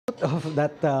of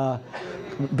that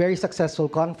very successful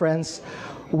conference,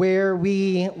 where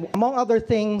we, among other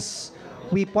things,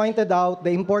 we pointed out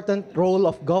the important role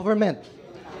of government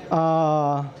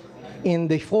in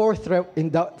the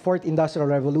fourth industrial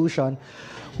revolution.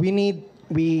 We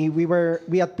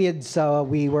at PIDS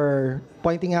we were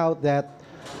pointing out that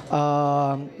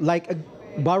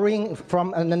borrowing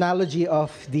from an analogy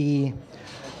of the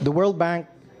World Bank,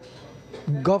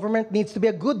 government needs to be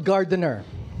a good gardener,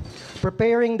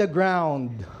 preparing the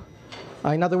ground.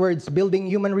 In other words, building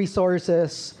human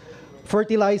resources,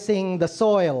 fertilizing the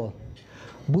soil,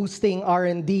 boosting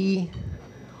R&D,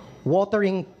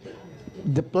 watering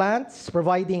the plants,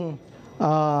 providing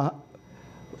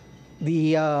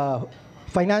the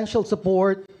financial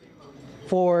support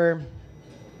for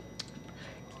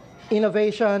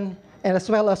innovation, and as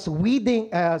well as removing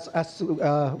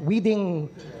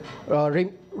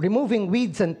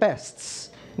weeds and pests.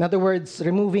 In other words,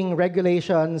 removing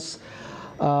regulations,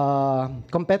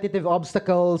 competitive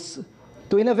obstacles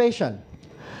to innovation.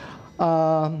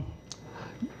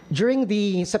 During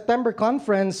the September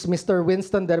conference, Mr.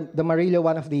 Winston de Marillo,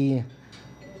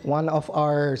 one of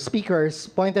our speakers,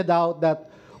 pointed out that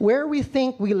where we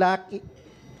think we lack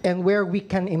and where we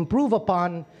can improve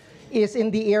upon is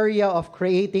in the area of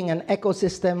creating an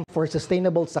ecosystem for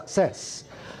sustainable success.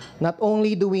 Not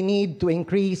only do we need to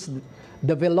increase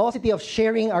the velocity of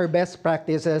sharing our best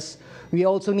practices, we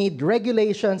also need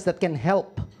regulations that can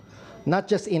help, not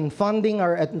just in funding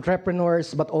our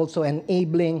entrepreneurs, but also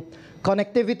enabling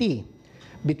connectivity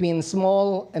between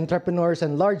small entrepreneurs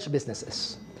and large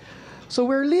businesses. So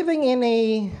we're living in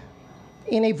a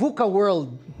VUCA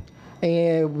world,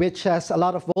 which has a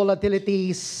lot of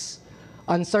volatilities,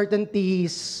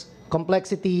 uncertainties,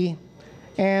 complexity,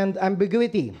 and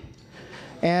ambiguity.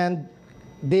 And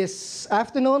this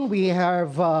afternoon, we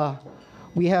have a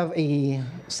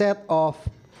set of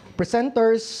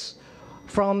presenters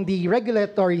from the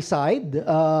regulatory side,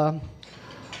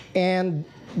 and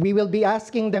we will be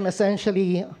asking them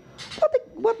essentially,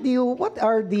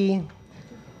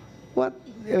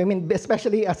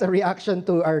 especially as a reaction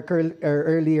to our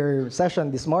earlier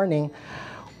session this morning,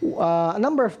 a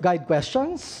number of guide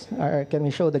questions. Can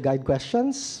we show the guide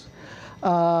questions?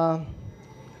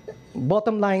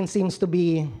 Bottom line seems to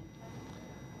be,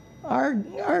 are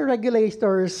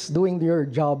regulators doing their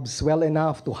jobs well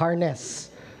enough to harness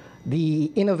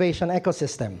the innovation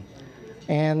ecosystem?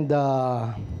 And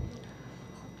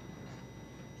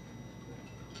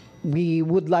we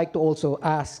would like to also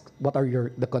ask what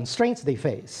are the constraints they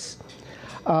face.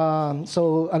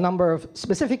 So a number of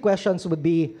specific questions would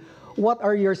be, what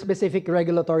are your specific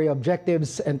regulatory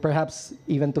objectives, and perhaps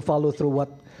even to follow through what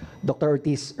Dr.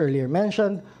 Ortiz earlier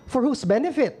mentioned, for whose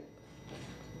benefit?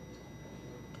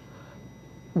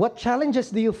 What challenges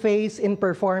do you face in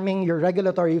performing your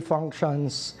regulatory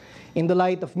functions in the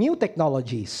light of new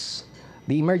technologies,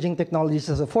 the emerging technologies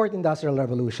of the fourth industrial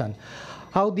revolution?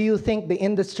 How do you think the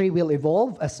industry will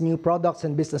evolve as new products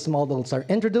and business models are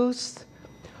introduced?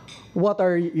 What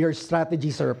are your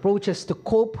strategies or approaches to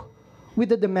cope with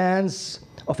the demands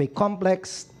of a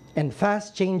complex and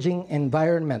fast-changing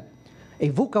environment, a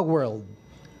VUCA world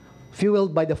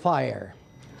fueled by the fire?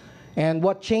 And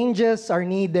what changes are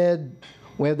needed,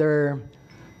 whether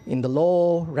in the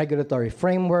law, regulatory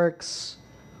frameworks,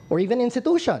 or even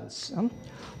institutions,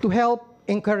 to help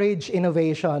encourage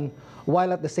innovation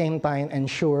while at the same time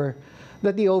ensure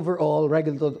that the overall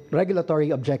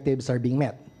regulatory objectives are being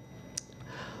met?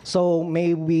 So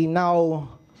may we now,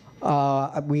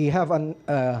 we have an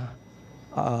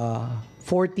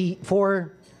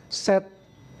 44 set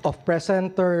of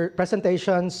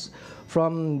presentations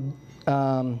from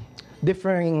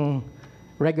differing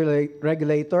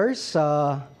regulators.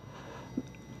 I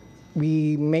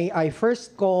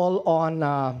first call on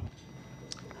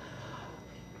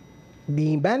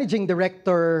the Managing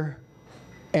Director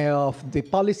of the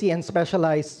Policy and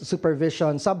Specialized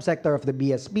Supervision subsector of the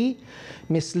BSP,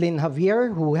 Ms. Lynn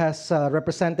Javier, who has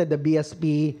represented the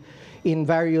BSP in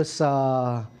various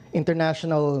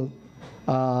international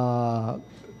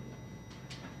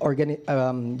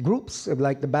groups,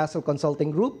 like the Basel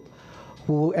Consulting Group,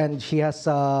 she has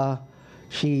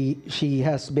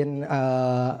been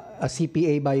a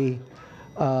CPA by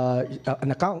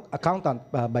an accountant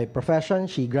by profession.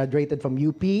 She graduated from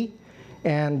UP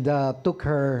and took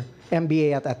her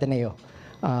MBA at Ateneo.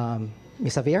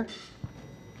 Ms. Javier?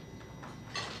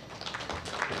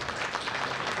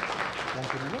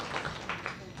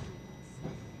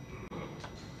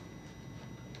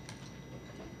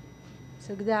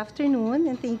 So good afternoon,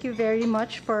 and thank you very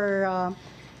much for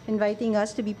inviting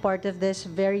us to be part of this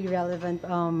very relevant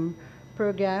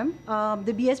program.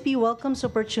 The BSP welcomes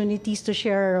opportunities to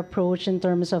share our approach in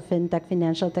terms of fintech,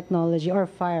 financial technology, or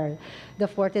FIRE, the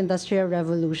Fourth Industrial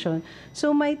Revolution.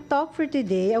 So my talk for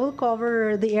today, I will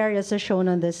cover the areas as shown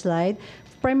on this slide,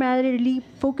 primarily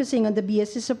focusing on the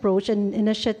BSC's approach and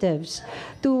initiatives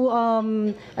to,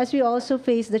 as we also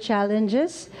face the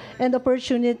challenges and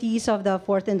opportunities of the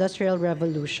Fourth Industrial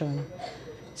Revolution.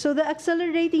 So the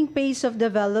accelerating pace of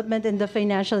development in the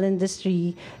financial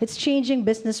industry, it's changing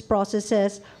business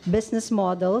processes, business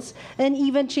models, and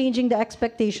even changing the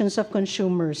expectations of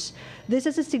consumers. This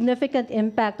has a significant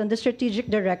impact on the strategic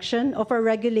direction of our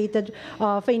regulated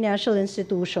financial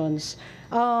institutions.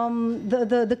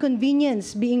 The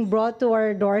convenience being brought to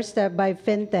our doorstep by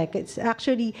fintech, it's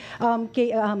actually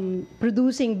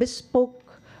producing bespoke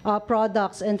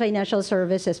products and financial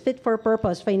services,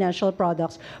 fit-for-purpose financial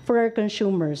products for our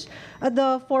consumers. At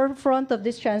the forefront of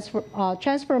this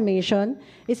transformation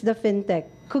is the fintech.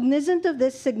 Cognizant of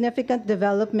this significant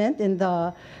development in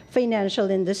the financial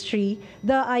industry,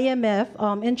 the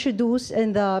IMF introduced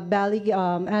in the Bali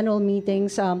annual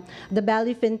meetings the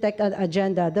Bali FinTech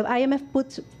Agenda. The IMF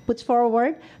puts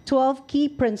forward 12 key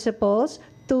principles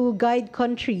to guide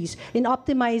countries in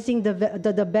optimizing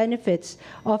the benefits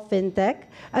of fintech,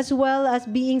 as well as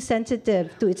being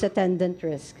sensitive to its attendant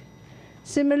risk.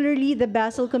 Similarly, the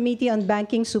Basel Committee on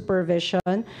Banking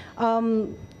Supervision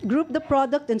grouped the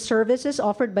product and services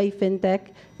offered by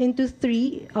fintech into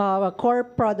three core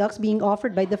products being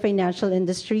offered by the financial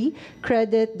industry: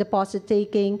 credit, deposit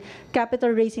taking, capital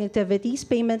raising activities,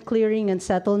 payment clearing and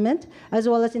settlement, as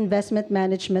well as investment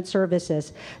management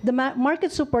services. The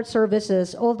market support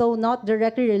services, although not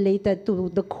directly related to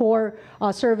the core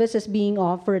services being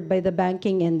offered by the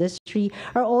banking industry,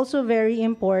 are also very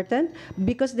important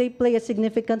because they play a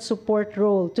significant support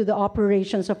role to the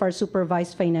operations of our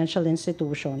supervised financial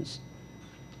institutions.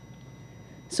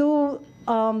 So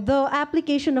the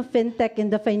application of fintech in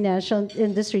the financial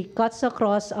industry cuts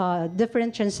across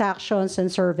different transactions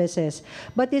and services,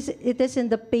 but it is in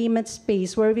the payment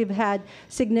space where we've had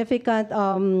significant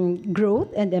growth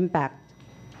and impact.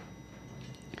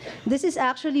 This is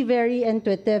actually very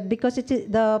intuitive because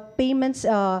the payments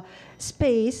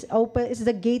space is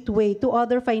the gateway to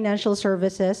other financial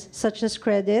services such as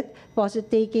credit,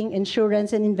 deposit taking,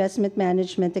 insurance, and investment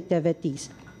management activities.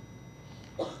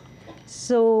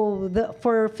 So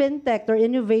for fintech or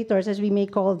innovators, as we may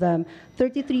call them,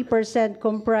 33%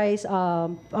 comprise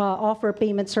offer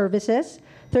payment services,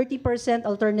 30%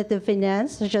 alternative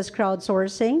finance, such as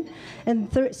crowdsourcing, and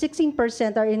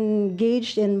 16% are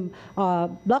engaged in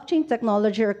blockchain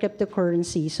technology or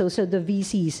cryptocurrency, so the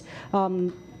VCs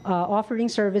offering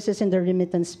services in the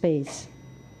remittance space.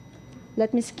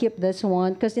 Let me skip this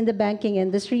one, because in the banking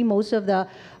industry, most of the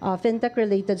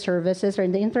fintech-related services are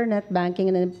in the internet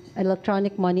banking and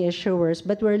electronic money issuers.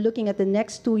 But we're looking at the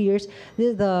next 2 years,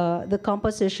 the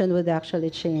composition would actually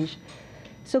change.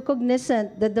 So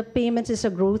cognizant that the payments is a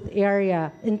growth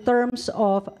area in terms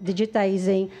of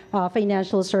digitizing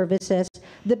financial services,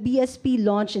 the BSP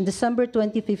launched in December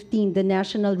 2015 the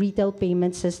National Retail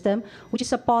Payment System, which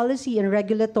is a policy and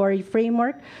regulatory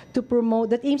framework to promote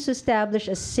that aims to establish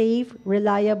a safe,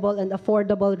 reliable, and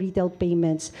affordable retail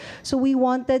payments. So we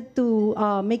wanted to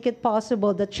make it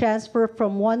possible that transfer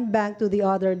from one bank to the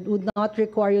other would not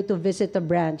require you to visit a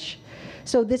branch.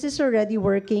 So this is already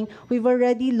working. We've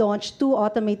already launched 2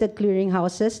 automated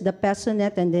clearinghouses, the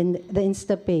PesoNet and then the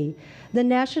InstaPay. The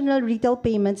National Retail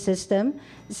Payment System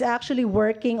is actually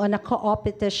working on a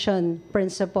co-opetition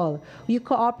principle. You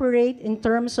cooperate in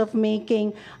terms of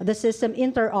making the system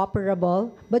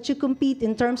interoperable, but you compete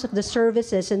in terms of the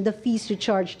services and the fees you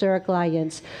charge to our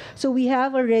clients. So we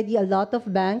have already a lot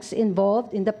of banks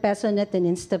involved in the PesoNet and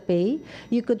InstaPay.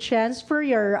 You could transfer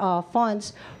your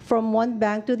funds from one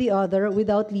bank to the other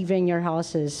without leaving your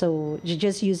houses, so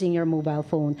just using your mobile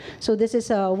phone. So this is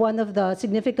one of the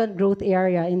significant growth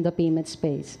area in the payment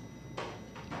space.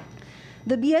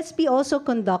 The BSP also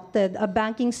conducted a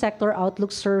banking sector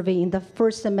outlook survey in the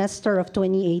first semester of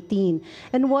 2018.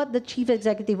 And what the chief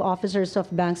executive officers of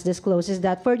banks disclosed is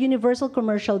that for universal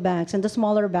commercial banks and the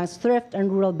smaller banks, thrift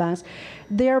and rural banks,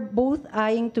 they're both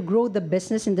eyeing to grow the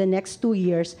business in the next 2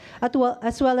 years,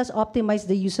 as well as optimize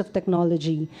the use of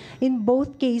technology. In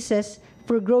both cases,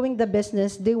 for growing the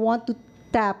business, they want to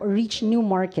tap or reach new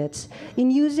markets.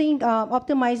 In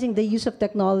optimizing the use of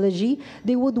technology,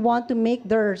 they would want to make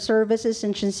their services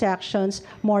and transactions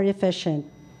more efficient.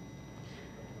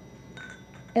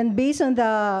 And based on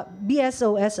the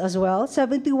BSOS as well,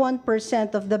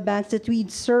 71% of the banks that we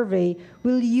survey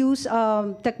will use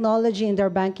technology in their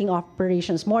banking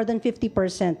operations, more than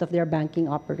 50% of their banking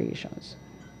operations.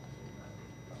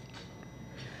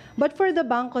 But for the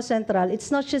Bangko Central,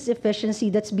 it's not just efficiency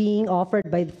that's being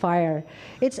offered by the FIRE.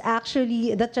 It's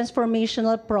actually the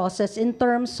transformational process in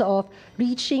terms of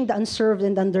reaching the unserved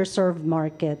and underserved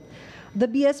market. The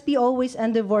BSP always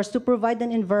endeavors to provide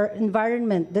an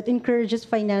environment that encourages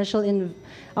financial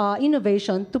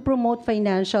innovation to promote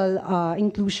financial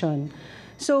inclusion.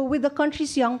 So with the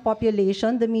country's young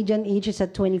population, the median age is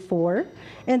at 24,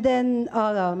 and then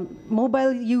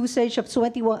mobile usage of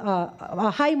 21,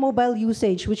 high mobile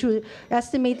usage, which was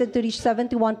estimated to reach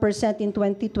 71% in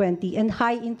 2020, and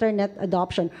high internet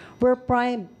adoption, were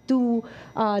primed to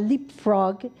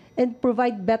leapfrog and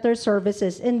provide better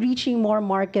services and reaching more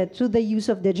market through the use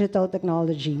of digital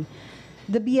technology.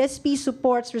 The BSP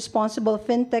supports responsible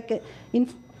fintech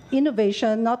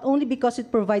innovation, not only because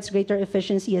it provides greater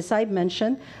efficiency, as I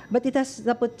mentioned, but it has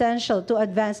the potential to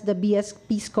advance the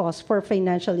BSP's cause for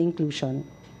financial inclusion.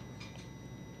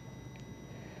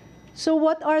 So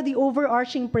what are the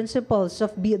overarching principles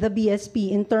of the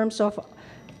BSP in terms of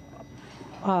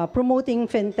promoting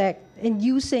fintech and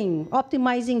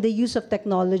optimizing the use of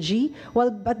technology, while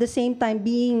at the same time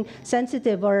being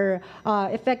sensitive or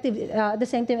at the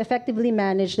same time effectively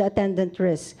manage the attendant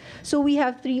risk? So we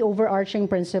have three overarching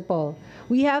principles.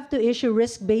 We have to issue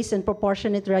risk-based and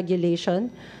proportionate regulation.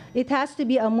 It has to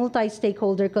be a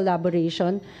multi-stakeholder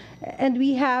collaboration, and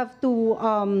we have to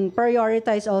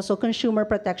prioritize also consumer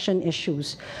protection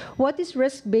issues. What is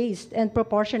risk-based and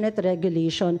proportionate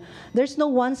regulation? There's no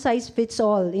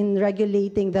one-size-fits-all in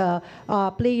regulating the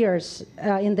players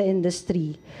in the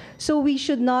industry. So we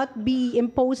should not be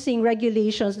imposing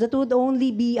regulations that would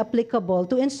only be applicable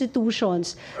to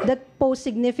institutions that pose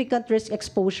significant risk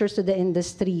exposures to the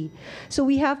industry. So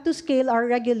we have to scale our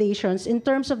regulations in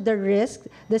terms of the risk,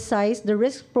 the size, the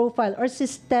risk profile, or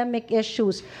systemic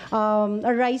issues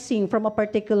arising from a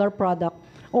particular product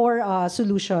or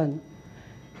solution.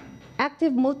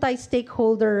 Active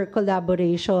multi-stakeholder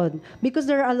collaboration, because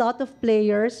there are a lot of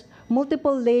players,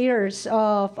 multiple layers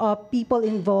of people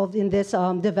involved in this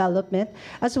development,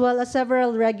 as well as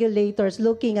several regulators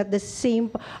looking at the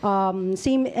same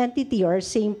entity or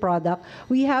same product.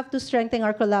 We have to strengthen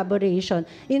our collaboration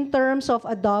in terms of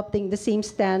adopting the same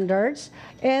standards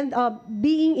and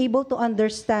being able to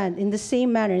understand in the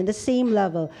same manner, in the same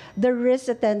level, the risks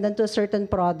attendant to a certain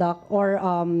product or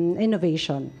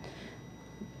innovation.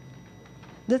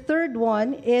 The third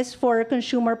one is for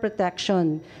consumer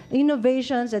protection.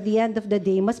 Innovations at the end of the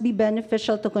day must be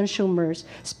beneficial to consumers,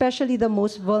 especially the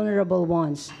most vulnerable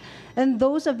ones. And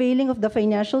those availing of the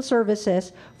financial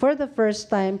services for the first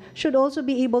time should also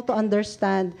be able to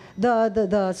understand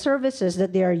the services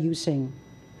that they are using.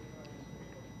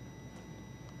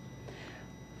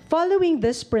 Following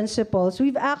these principles,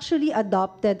 we've actually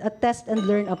adopted a test and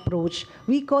learn approach.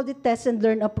 We called it test and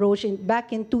learn approach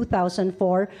back in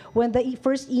 2004 when the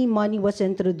first e-money was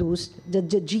introduced, the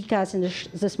GCash and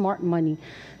the smart money.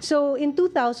 So in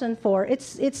 2004,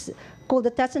 it's called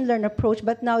the test and learn approach,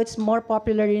 but now it's more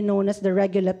popularly known as the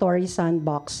regulatory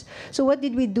sandbox. So what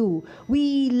did we do?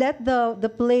 We let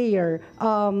the player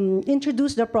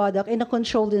introduce the product in a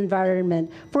controlled environment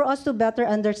for us to better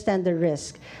understand the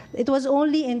risk. It was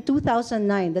only in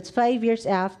 2009, that's 5 years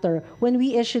after, when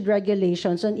we issued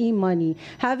regulations on e-money,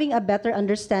 having a better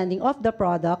understanding of the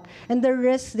product and the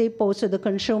risks they pose to the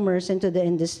consumers and to the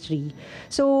industry.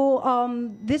 So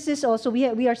this is also,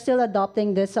 we are still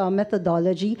adopting this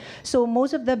methodology. So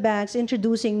most of the banks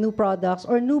introducing new products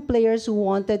or new players who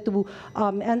wanted to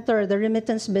enter the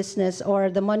remittance business or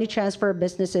the money transfer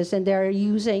businesses, and they're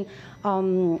using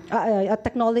a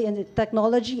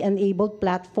technology-enabled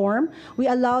platform. We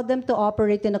allow them to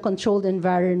operate in a controlled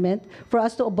environment for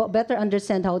us to better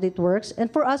understand how it works,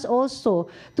 and for us also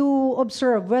to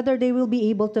observe whether they will be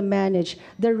able to manage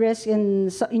the risk in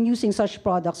using such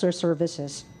products or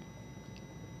services.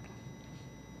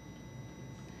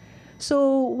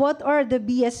 So what are the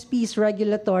BSP's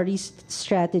regulatory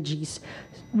strategies?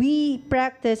 We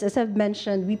practice, as I've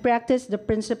mentioned, we practice the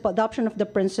adoption of the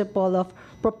principle of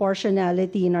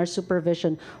proportionality in our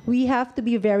supervision. We have to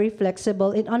be very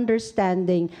flexible in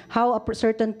understanding how a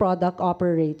certain product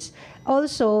operates.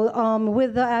 Also,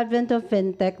 with the advent of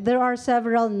fintech, there are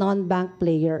several non-bank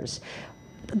players.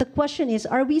 The question is,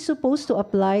 are we supposed to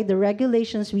apply the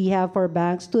regulations we have for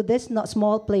banks to these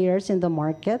small players in the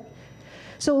market?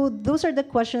 So those are the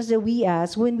questions that we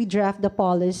ask when we draft the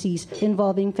policies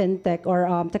involving fintech or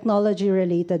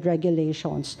technology-related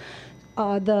regulations.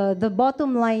 The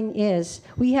bottom line is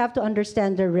we have to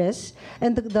understand the risks,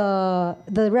 and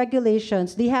the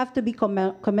regulations, they have to be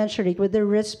commensurate with the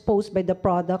risk posed by the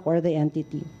product or the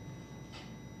entity.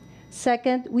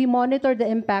 Second, we monitor the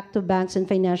impact to banks and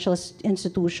financial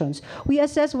institutions. We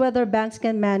assess whether banks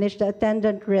can manage the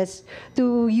attendant risk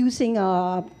to using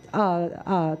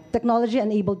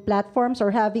technology-enabled platforms or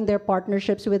having their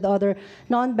partnerships with other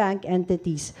non-bank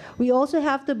entities. We also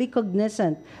have to be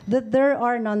cognizant that there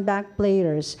are non-bank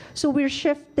players. So we're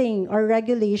shifting our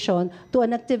regulation to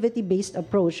an activity-based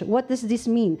approach. What does this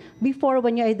mean? Before,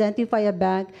 when you identify a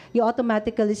bank, you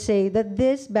automatically say that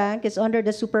this bank is under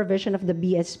the supervision of the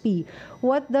BSP.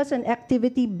 What does an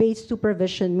activity-based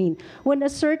supervision mean? When a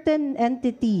certain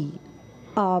entity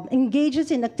engages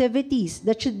in activities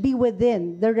that should be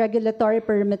within the regulatory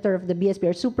perimeter of the BSP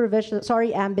or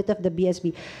ambit of the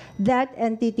BSP, that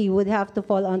entity would have to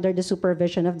fall under the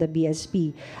supervision of the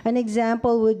BSP. An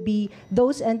example would be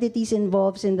those entities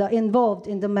involved in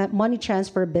the money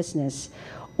transfer business,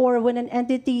 or when an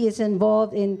entity is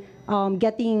involved in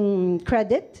getting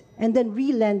credit and then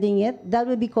re-lending it, that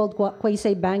would be called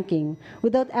quasi-banking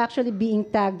without actually being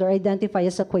tagged or identified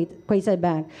as a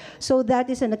quasi-bank. So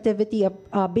that is an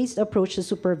activity-based approach to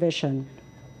supervision.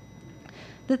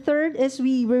 The third is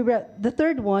the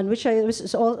third one, which I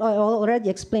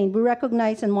already explained. We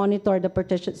recognize and monitor the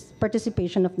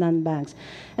participation of non-banks.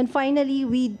 And finally,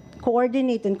 we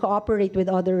coordinate and cooperate with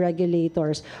other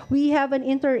regulators. We have an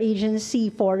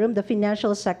interagency forum, the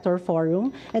Financial Sector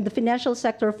Forum, and the Financial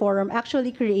Sector Forum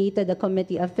actually created a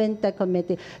committee, a fintech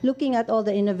committee, looking at all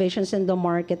the innovations in the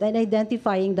market and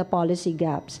identifying the policy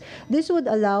gaps. This would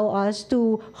allow us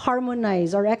to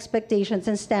harmonize our expectations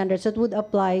and standards that would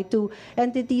apply to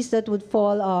entities that would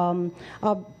fall under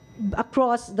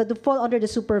the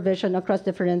supervision across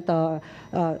different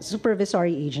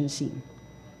supervisory agency.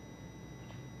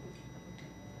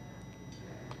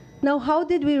 Now, how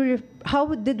did we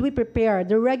prepare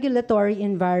the regulatory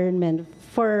environment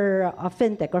for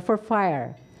fintech or for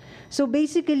FIRE? So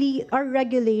basically, our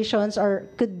regulations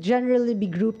could generally be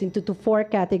grouped into four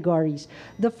categories.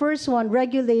 The first one,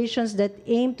 regulations that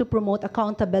aim to promote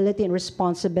accountability and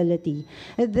responsibility.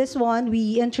 And this one,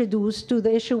 we introduced to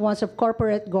the issuance of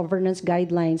corporate governance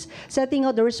guidelines, setting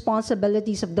out the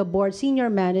responsibilities of the board, senior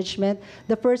management,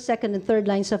 the first, second, and third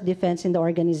lines of defense in the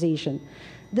organization.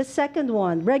 The second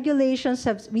one, we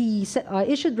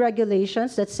issued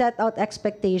regulations that set out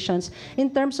expectations in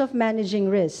terms of managing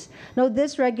risks. Now,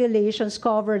 these regulations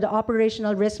cover the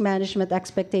operational risk management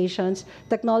expectations,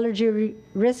 technology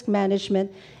risk management,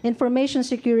 information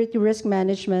security risk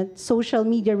management, social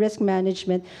media risk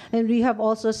management, and we have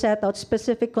also set out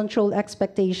specific control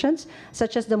expectations,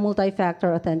 such as the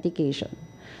multi-factor authentication.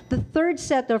 The third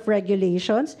set of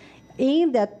regulations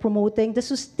aimed at promoting the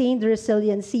sustained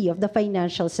resiliency of the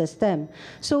financial system.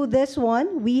 So this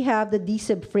one, we have the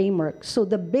DSIB framework. So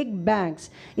the big banks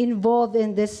involved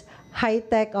in this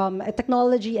high-tech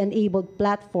technology-enabled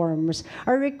platforms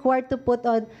are required to put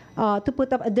up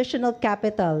additional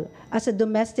capital as a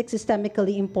domestic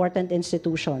systemically important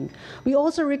institution. We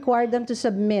also require them to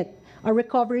submit a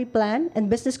recovery plan and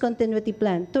business continuity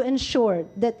plan to ensure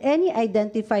that any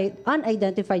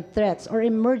unidentified threats or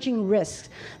emerging risks,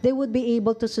 they would be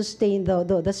able to sustain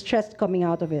the stress coming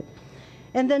out of it.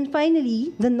 And then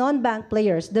finally, the non-bank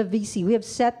players, the VC, we have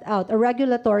set out a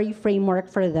regulatory framework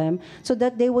for them so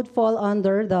that they would fall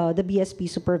under the BSP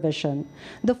supervision.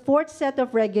 The fourth set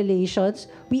of regulations,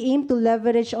 we aim to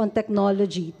leverage on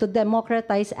technology to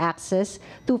democratize access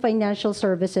to financial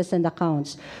services and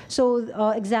accounts.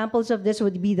 So examples of this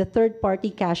would be the third-party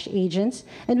cash agents,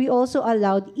 and we also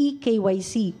allowed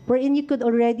eKYC, wherein you could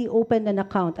already open an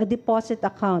account, a deposit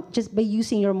account, just by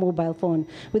using your mobile phone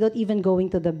without even going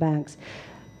to the banks.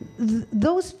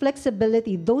 Those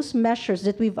flexibility, those measures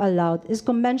that we've allowed is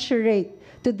commensurate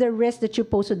to the risk that you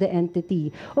pose to the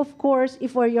entity. Of course,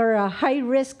 if you're a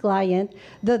high-risk client,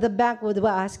 the bank would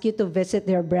ask you to visit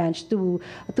their branch to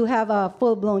have a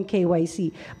full-blown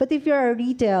KYC. But if you're a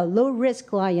retail, low-risk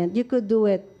client, you could do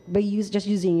it by just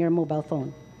using your mobile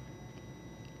phone.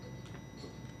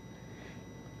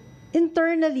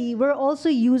 Internally, we're also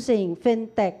using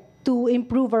fintech to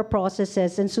improve our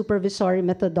processes and supervisory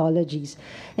methodologies.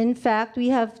 In fact, we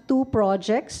have two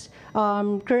projects.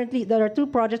 There are two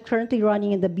projects currently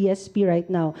running in the BSP right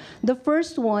now. The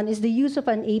first one is the use of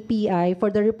an API for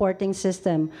the reporting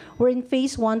system. We're in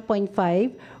phase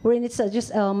 1.5, wherein it's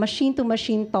just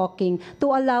machine-to-machine talking to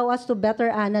allow us to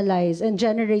better analyze and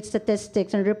generate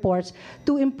statistics and reports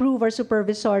to improve our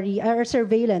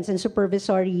surveillance and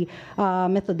supervisory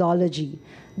methodology.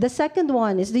 The second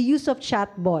one is the use of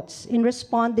chatbots in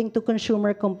responding to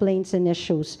consumer complaints and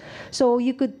issues. So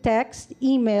you could text,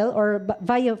 email, or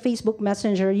via Facebook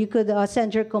Messenger, you could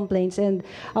send your complaints, and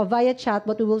via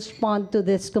chatbot, we will respond to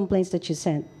these complaints that you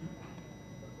sent.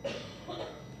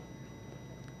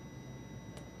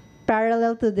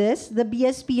 Parallel to this, the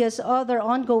BSP has other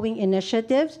ongoing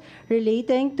initiatives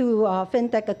relating to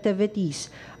fintech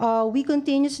activities. We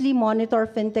continuously monitor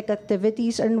fintech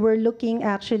activities, and we're looking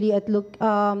actually at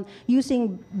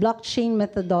using blockchain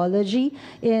methodology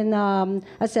in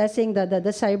assessing the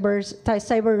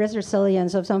cyber risk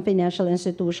resilience of some financial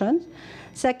institutions.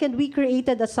 Second, we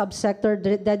created a subsector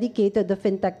dedicated to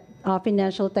fintech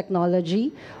financial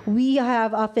technology. We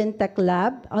have a fintech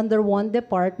lab under one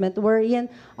department wherein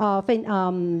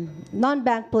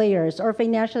non-bank players or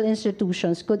financial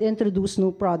institutions could introduce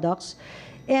new products.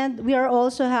 And we are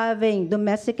also having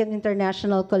domestic and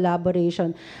international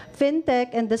collaboration. Fintech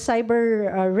and the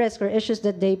cyber risk or issues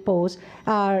that they pose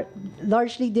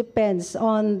largely depends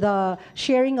on the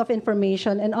sharing of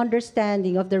information and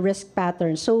understanding of the risk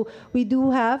patterns. So we do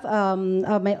have a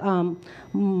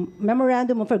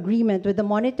memorandum of agreement with the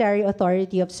Monetary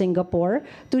Authority of Singapore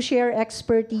to share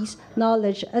expertise,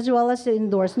 knowledge, as well as to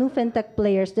endorse new fintech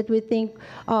players that we think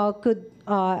could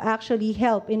actually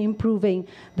help in improving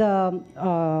the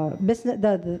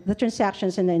the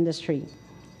transactions in the industry.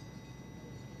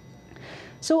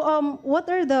 So what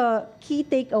are the key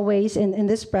takeaways in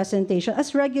this presentation?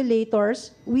 As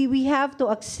regulators, we have to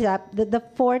accept that the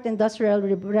fourth industrial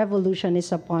revolution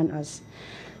is upon us.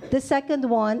 The second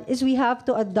one is we have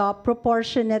to adopt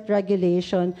proportionate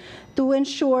regulation to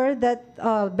ensure that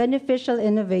beneficial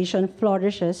innovation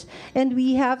flourishes, and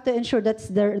we have to ensure that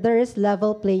there is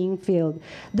level playing field.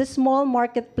 The small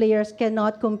market players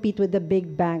cannot compete with the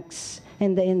big banks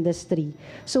in the industry.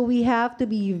 So we have to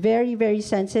be very, very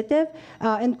sensitive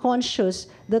and conscious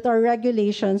that our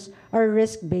regulations are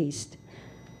risk-based.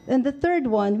 And the third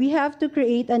one, we have to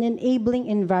create an enabling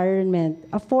environment,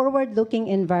 a forward-looking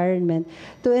environment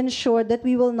to ensure that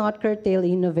we will not curtail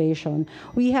innovation.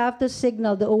 We have to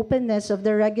signal the openness of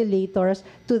the regulators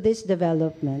to this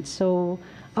development. So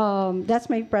that's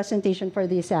my presentation for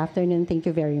this afternoon. Thank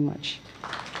you very much.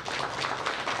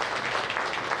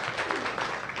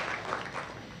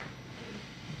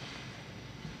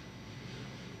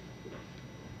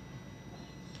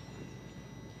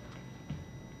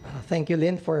 Thank you,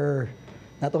 Lynn, for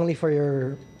not only for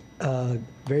your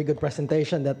very good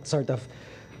presentation that sort of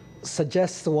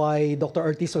suggests why Dr.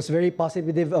 Ortiz was very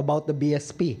positive about the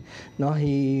BSP. No,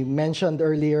 he mentioned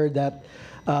earlier that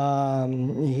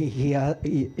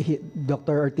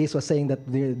Dr. Ortiz was saying that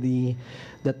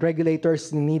that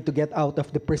regulators need to get out of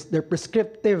their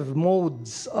prescriptive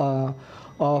modes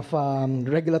of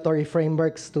regulatory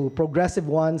frameworks to progressive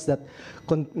ones that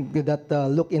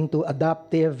look into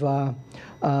adaptive,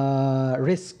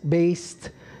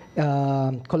 risk-based,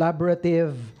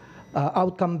 collaborative,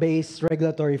 outcome-based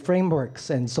regulatory frameworks.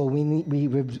 And so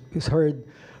we've heard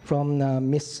from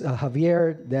Ms.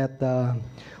 Javier that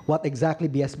what exactly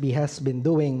BSB has been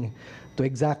doing to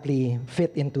exactly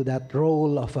fit into that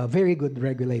role of a very good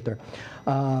regulator.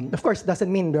 Of course,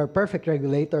 doesn't mean they're a perfect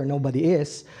regulator. Nobody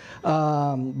is.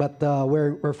 But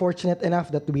we're fortunate enough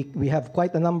that we have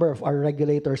quite a number of our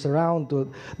regulators around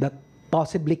that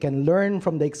possibly can learn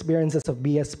from the experiences of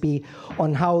BSP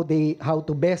on how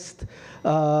to best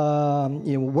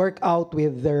work out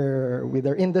with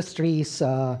their industries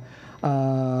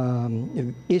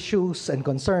issues and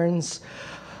concerns.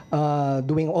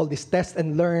 Doing all these test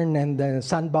and learn and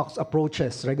sandbox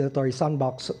approaches, regulatory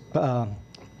sandbox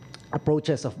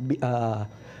approaches of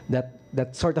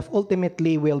that sort of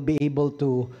ultimately will be able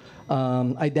to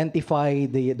identify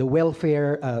the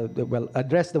welfare,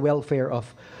 address the welfare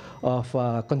of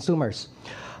consumers.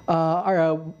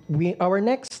 Our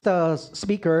next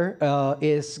speaker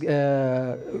is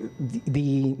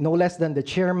no less than the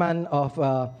chairman of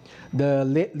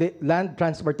the Land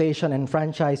Transportation and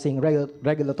Franchising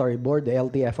Regulatory Board, the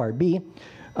LTFRB.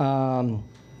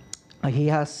 He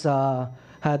has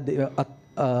had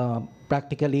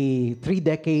practically 3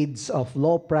 decades of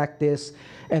law practice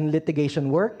and litigation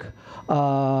work.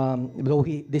 Though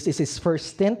this is his first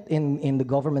stint in the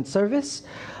government service.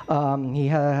 He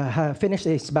finished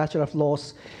his Bachelor of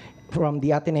Laws from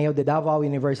the Ateneo de Davao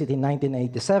University in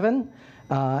 1987,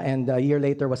 and a year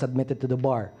later was admitted to the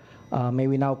bar. May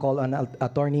we now call on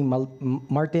Attorney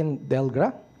Martin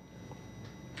Delgra.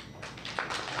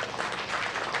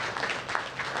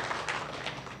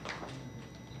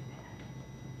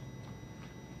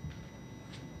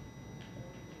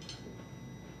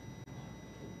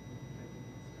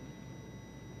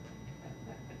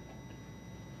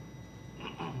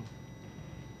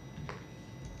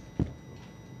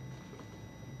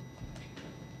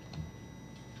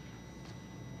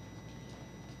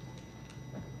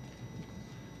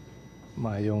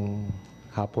 Maayong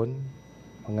hapon,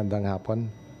 magandang hapon.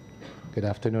 Good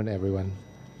afternoon, everyone.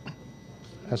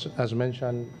 As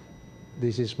mentioned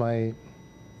This is my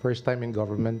first time in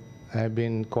government. I've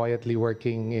been quietly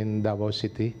working in Davao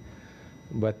City,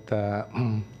 but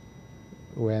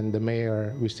when the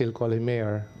mayor, we still call him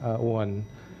mayor, won,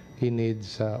 he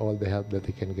needs all the help that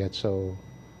he can get. So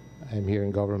I'm here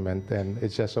in government, and it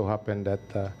just so happened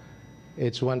that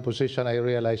it's one position I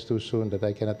realized too soon that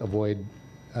I cannot avoid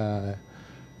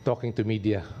talking to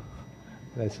media.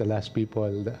 That's the last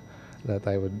people that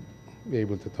I would be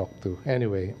able to talk to.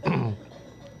 Anyway,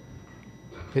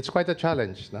 it's quite a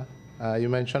challenge. No? You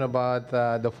mentioned about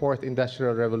the fourth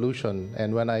industrial revolution,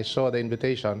 and when I saw the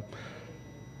invitation,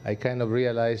 I kind of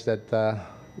realized that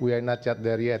we are not yet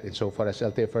there yet insofar as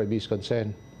LTFRB is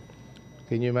concerned.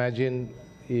 Can you imagine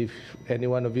if any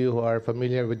one of you who are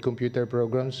familiar with computer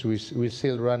programs, we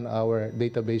still run our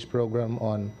database program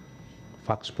on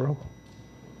FaxPro.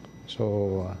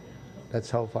 So that's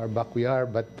how far back we are,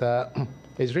 but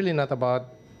it's really not about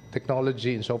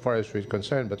technology insofar as we're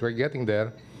concerned, but we're getting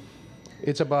there.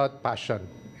 It's about passion,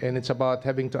 and it's about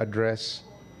having to address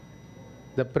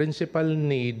the principal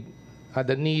need,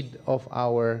 the need of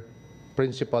our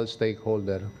principal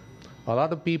stakeholder. A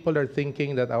lot of people are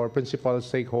thinking that our principal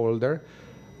stakeholder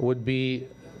would be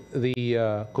the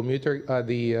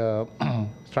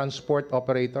transport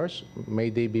operators. May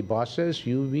they be buses,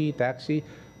 UV, taxi,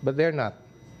 but they're not.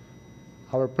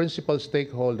 Our principal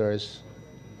stakeholders,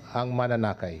 ang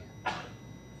mananakay.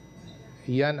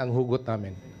 Yan ang hugot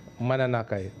namin.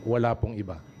 Mananakay, wala pong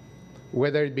iba.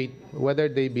 Whether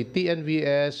they be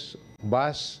TNVS,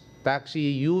 bus,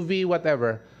 taxi, UV,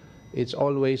 whatever, it's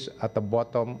always at the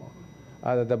bottom.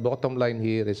 The bottom line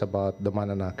here is about the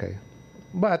mananakay.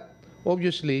 But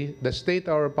obviously, the state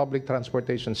of our public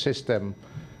transportation system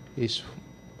is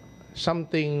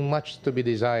something much to be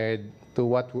desired to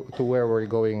where we're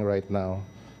going right now.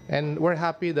 And we're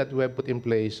happy that we have put in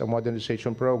place a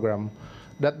modernization program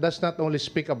that does not only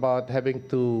speak about having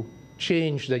to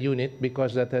change the unit,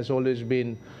 because that has always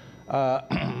been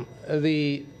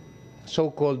the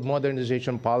so-called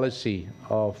modernization policy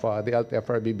of the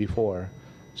LTFRB before,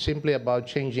 simply about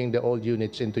changing the old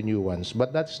units into new ones.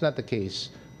 But that's not the case.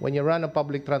 When you run a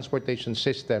public transportation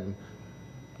system,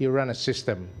 you run a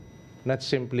system, not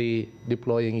simply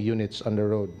deploying units on the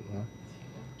road.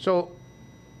 So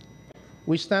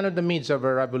we stand in the midst of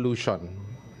a revolution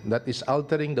that is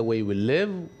altering the way we live,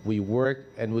 we work,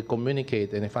 and we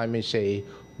communicate, and if I may say,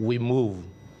 we move.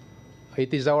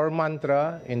 It is our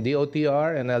mantra in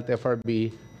DOTR and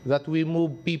LTFRB that we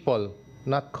move people,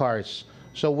 not cars.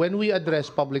 So when we address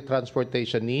public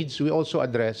transportation needs, we also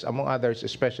address, among others,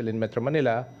 especially in Metro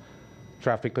Manila,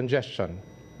 traffic congestion.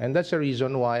 And that's the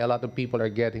reason why a lot of people are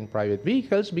getting private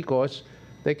vehicles, because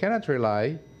they cannot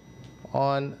rely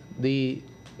on the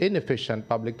inefficient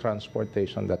public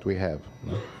transportation that we have.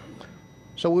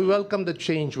 So we welcome the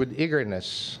change with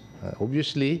eagerness.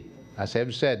 Obviously, as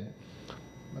I've said,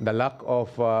 the lack of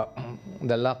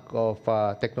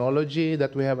technology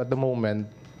that we have at the moment,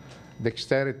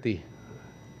 dexterity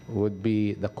would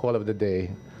be the call of the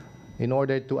day in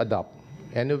order to adopt,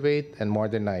 innovate, and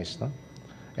modernize, no?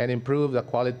 And improve the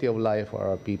quality of life for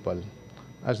our people.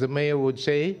 As the mayor would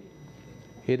say,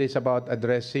 it is about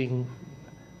addressing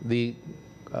the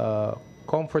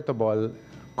comfortable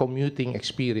commuting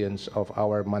experience of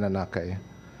our mananakay.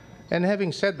 And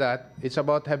having said that, it's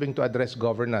about having to address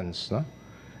governance, no?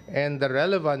 And the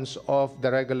relevance of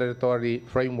the regulatory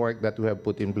framework that we have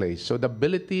put in place. So the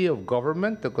ability of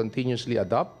government to continuously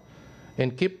adopt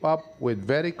and keep up with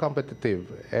very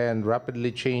competitive and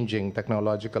rapidly changing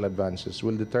technological advances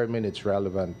will determine its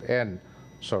relevance and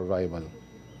survival.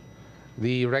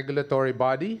 The regulatory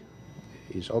body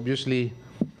is obviously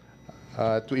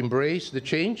to embrace the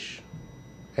change,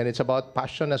 and it's about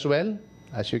passion as well.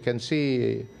 As you can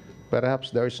see, perhaps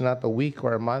there's not a week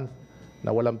or a month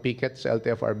na walang picket sa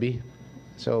LTFRB.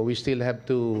 So we still have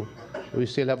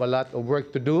a lot of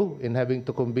work to do in having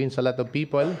to convince a lot of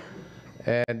people,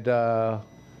 and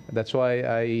that's why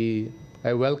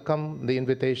I welcome the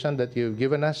invitation that you've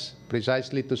given us,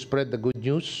 precisely to spread the good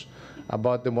news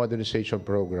about the modernization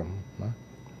program.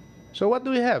 So what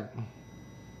do we have?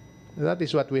 That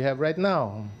is what we have right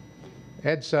now.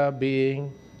 EDSA being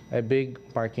a big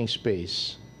parking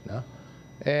space.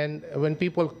 And when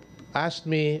people ask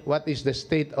me what is the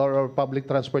state of our public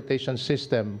transportation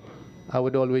system, I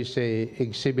would always say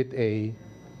Exhibit A,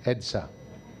 EDSA.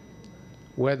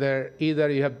 Whether either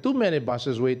you have too many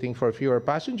buses waiting for fewer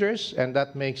passengers, and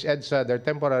that makes EDSA their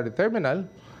temporary terminal,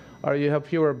 or you have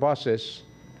fewer buses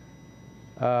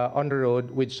on the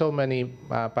road with so many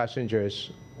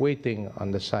passengers waiting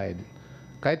on the side.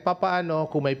 Kahit papaano,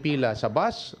 kung may pila sa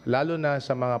bus, lalo na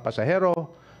sa mga pasahero,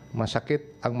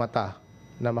 masakit ang mata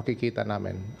na makikita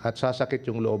namin. At sasakit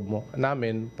yung loob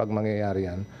namin pag mangyayari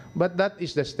yan. But that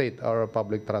is the state of our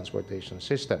public transportation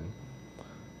system.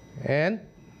 And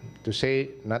to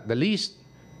say not the least,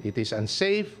 it is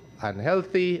unsafe,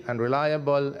 unhealthy,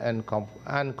 unreliable, and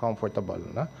uncomfortable.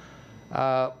 No?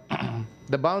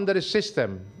 The boundary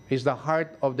system is the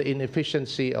heart of the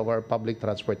inefficiency of our public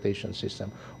transportation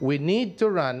system. We need to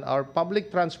run our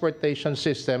public transportation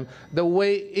system the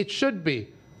way it should be.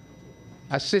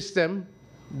 A system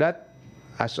that,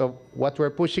 as of what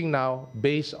we're pushing now,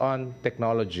 based on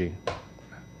technology.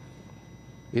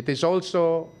 It is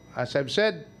also, as I've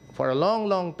said, for a long,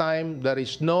 long time, there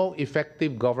is no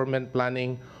effective government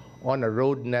planning on a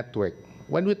road network.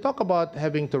 When we talk about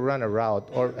having to run a route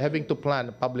or having to plan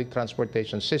a public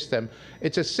transportation system,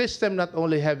 it's a system not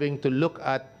only having to look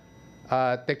at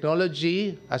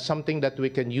technology as something that we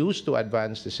can use to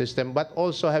advance the system, but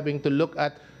also having to look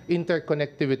at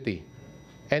interconnectivity.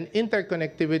 And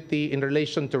interconnectivity in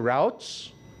relation to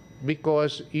routes,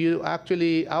 because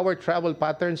our travel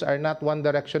patterns are not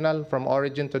one-directional from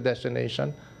origin to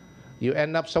destination. You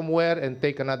end up somewhere and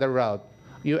take another route.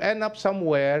 You end up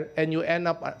somewhere and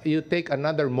you take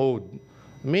another mode.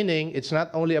 Meaning, it's not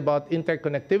only about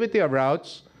interconnectivity of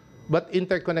routes, but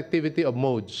interconnectivity of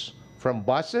modes. From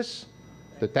buses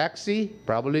to taxi,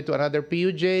 probably to another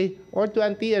PUJ, or to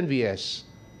an TNVS.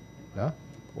 No?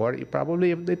 Or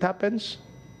probably, if it happens,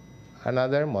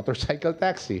 another motorcycle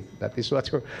taxi. That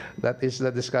is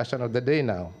the discussion of the day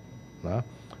now. No?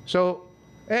 So,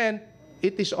 and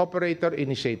it is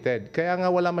operator-initiated. Kaya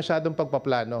nga wala masyadong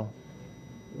pagpaplano.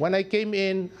 When I came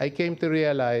in, I came to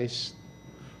realize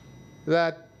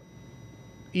that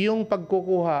yung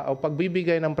pagkukuha o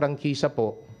pagbibigay ng prangkisa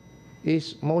po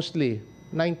is mostly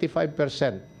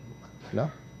 95%, no?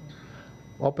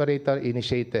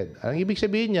 Operator-initiated. Ang ibig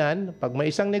sabihin niyan, pag may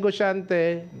isang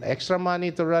negosyante, extra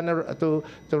money to run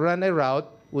a route,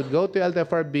 would go to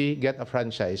LTFRB, get a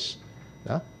franchise.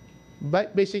 No?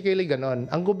 Basically,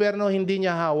 ganon. Ang gobyerno hindi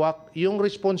niya hawak yung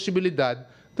responsibilidad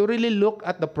to really look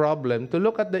at the problem, to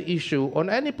look at the issue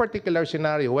on any particular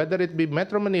scenario, whether it be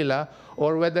Metro Manila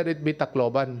or whether it be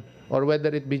Tacloban or whether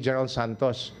it be General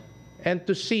Santos, and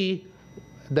to see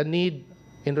the need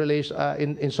in relation,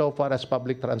 insofar as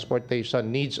public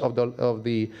transportation needs of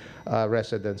the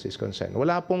residents is concerned.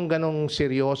 Wala pong ganong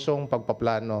seryosong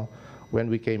pagpaplano when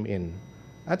we came in.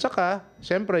 At saka,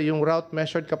 siyempre, yung route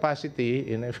measured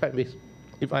capacity,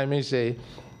 if I may say,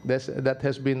 that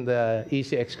has been the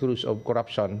easy excuse of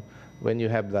corruption when you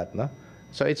have that. No?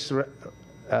 So it's, what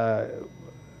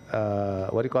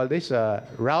do you call this?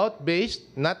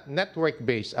 Route-based, not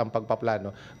network-based ang pagpaplano.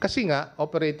 Kasi nga,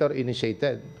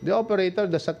 operator-initiated. The operator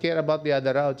does not care about the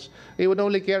other routes. He would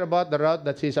only care about the route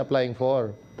that he's applying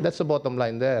for. That's the bottom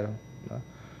line there. No?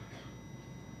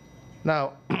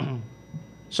 Now,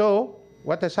 so,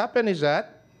 what has happened is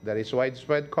that there is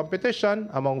widespread competition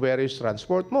among various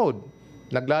transport mode.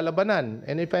 Naglalabanan.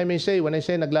 And if I may say, when I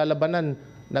say naglalabanan,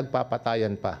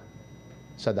 nagpapatayan pa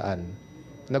sa daan.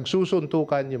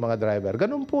 Nagsusuntukan yung mga driver.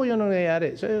 Ganun po yung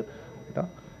nangyayari.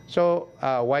 So,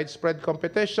 widespread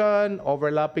competition,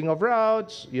 overlapping of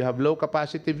routes, you have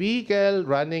low-capacity vehicle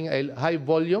running a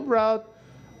high-volume route.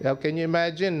 Can you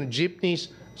imagine? Jeepneys.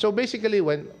 So basically,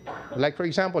 like for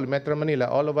example, Metro Manila,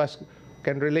 all of us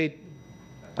can relate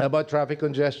about traffic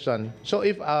congestion. So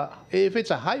if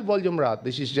it's a high-volume route,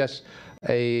 this is just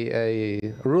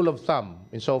a rule of thumb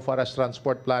insofar as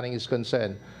transport planning is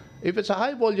concerned. If it's a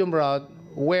high-volume route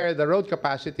where the road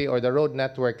capacity or the road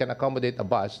network can accommodate a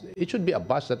bus, it should be a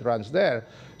bus that runs there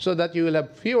so that you will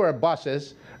have fewer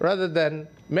buses rather than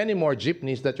many more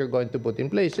jeepneys that you're going to put in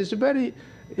place. It's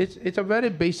a very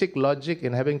basic logic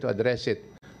in having to address it.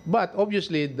 But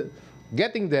obviously,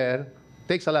 getting there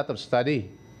takes a lot of study.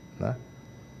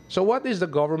 So what is the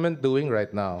government doing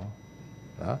right now?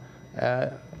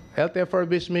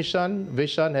 LTFRB's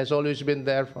vision has always been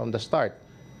there from the start.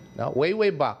 Now,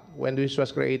 way back when this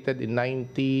was created in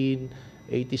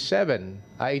 1987,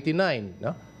 89,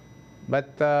 no? But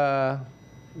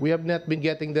we have not been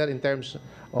getting there in terms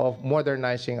of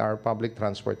modernizing our public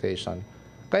transportation.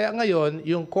 Kaya ngayon,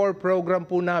 yung core program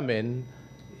po namin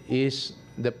is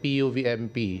the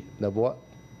PUVMP, the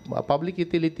Public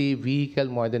Utility Vehicle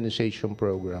Modernization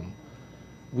Program.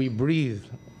 We breathe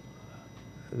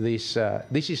this.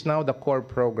 This is now the core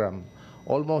program.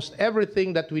 Almost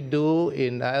everything that we do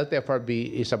in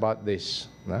LTFRB is about this.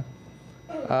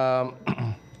 The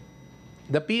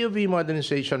PUV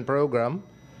Modernization Program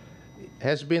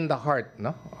has been the heart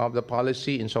of the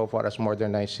policy insofar as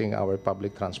modernizing our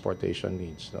public transportation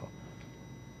needs.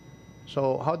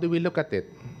 So how do we look at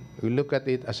it? We look at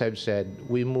it, as I've said,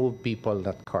 we move people,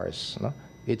 not cars.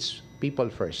 It's people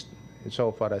first,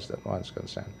 so far as that one's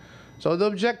concerned. So the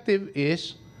objective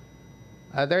is,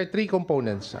 there are 3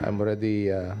 components. I'm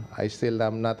already, I still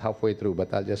am not halfway through,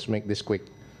 but I'll just make this quick.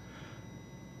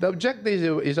 The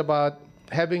objective is about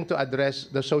having to address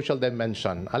the social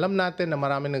dimension. Alam natin na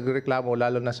maraming nagreklamo,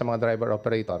 lalo na sa mga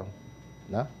driver-operator.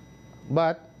 Na?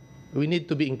 But we need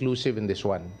to be inclusive in this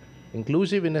one.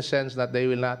 Inclusive in the sense that we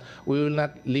will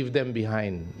not leave them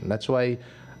behind. That's why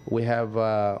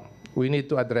we need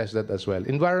to address that as well.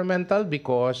 Environmental,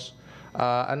 because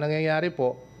ang nangyayari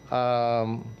po,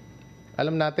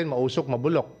 alam natin mausok,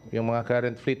 mabulok yung mga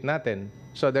current fleet natin.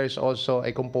 So there's also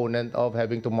a component of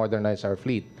having to modernize our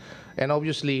fleet. And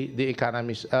obviously, the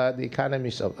economics or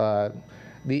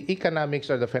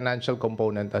the financial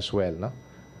component as well. No?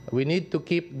 We need to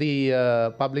keep the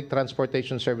public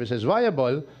transportation services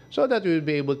viable so that we will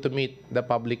be able to meet the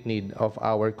public need of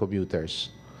our commuters.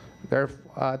 There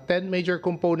are 10 major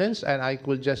components, and I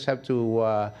will just have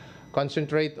to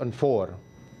concentrate on 4.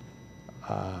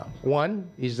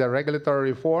 One is the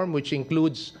regulatory reform, which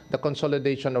includes the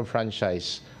consolidation of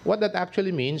franchise. What that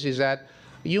actually means is that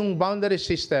yung boundary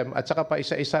system at saka pa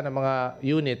isa-isa na mga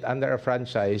unit under a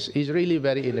franchise is really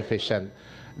very inefficient.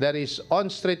 There is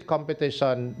on-street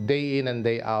competition day in and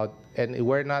day out, and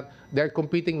they're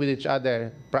competing with each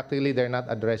other. Practically, they're not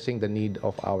addressing the need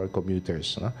of our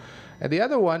commuters. No? And the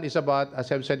other one is about,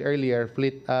 as I've said earlier,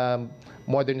 fleet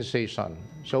modernization.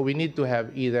 So we need to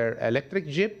have either electric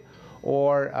jeep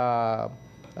or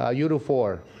Euro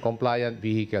 4 compliant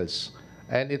vehicles.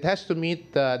 And it has to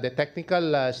meet the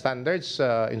technical standards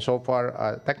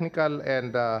insofar technical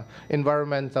and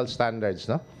environmental standards.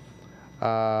 No?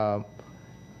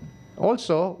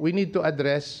 Also, we need to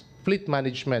address fleet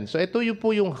management. So ito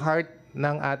po yung heart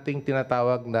ng ating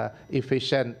tinatawag na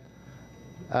efficient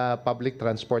public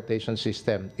transportation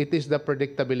system. It is the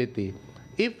predictability.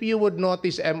 If you would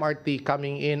notice MRT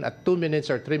coming in at 2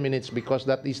 minutes or 3 minutes because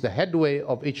that is the headway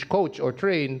of each coach or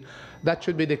train, that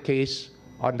should be the case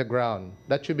on the ground.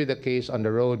 That should be the case on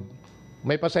the road.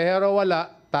 May pasahero, wala,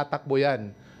 tatakbo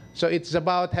yan. So it's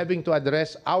about having to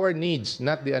address our needs,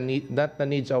 not the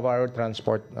needs of our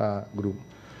transport group.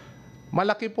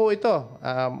 Malaki po ito.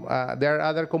 There are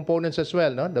other components as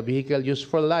well, no? The vehicle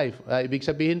useful life. Ibig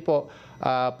sabihin po,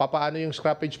 papaano yung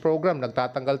scrappage program?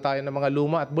 Nagtatanggal tayo ng mga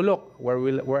luma at bulok.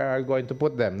 Where are we going to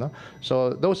put them? No?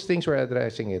 So those things we're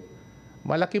addressing it.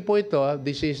 Malaki po ito.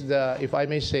 This is the, if I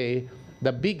may say,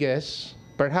 the biggest,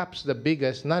 perhaps the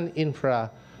biggest non-infra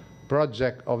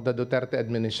project of the Duterte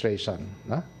administration.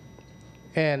 No?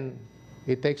 And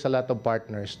it takes a lot of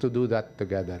partners to do that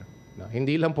together. No?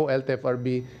 Hindi lang po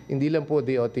LTFRB, hindi lang po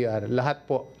DOTR, lahat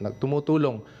po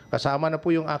tumutulong. Kasama na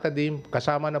po yung academe,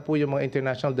 kasama na po yung mga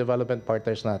international development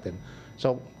partners natin.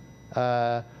 So,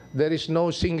 there is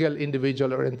no single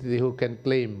individual or entity who can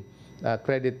claim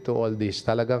credit to all this.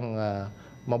 Talagang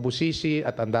mabusisi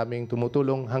at ang daming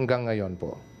tumutulong hanggang ngayon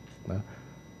po. No?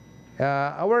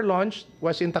 Our launch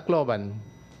was in Tacloban.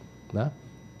 No?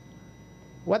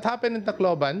 What happened in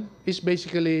Tacloban is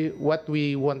basically what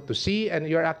we want to see, and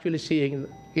you're actually seeing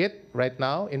it right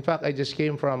now. In fact, I just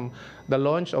came from the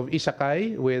launch of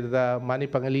Isakay with Manny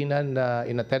Pangilinan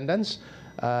in attendance.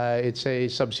 It's a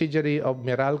subsidiary of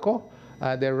Meralco.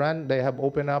 They have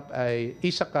opened up a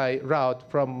Isakay route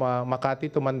from Makati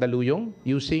to Mandaluyong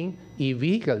using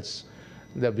e-vehicles.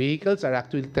 The vehicles are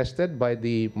actually tested by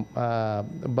the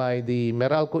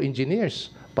Meralco engineers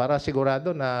para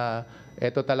sigurado na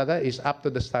ito talaga is up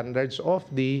to the standards of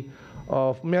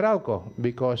Meralco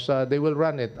because they will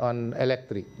run it on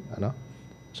electric. Ano?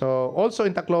 So also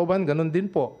in Tacloban, ganun din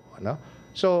po. Ano?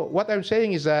 So what I'm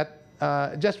saying is that,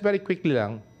 just very quickly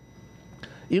lang,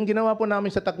 yung ginawa po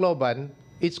namin sa Tacloban,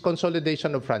 it's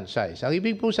consolidation of franchise. Ang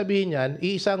ibig po sabihin yan,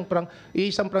 isang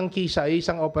prangkisa,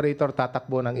 isang operator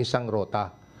tatakbo ng isang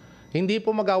rota. Hindi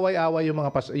po mag-away-away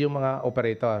yung mga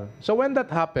operator. So when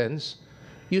that happens,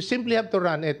 you simply have to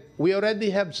run it. We already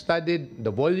have studied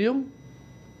the volume.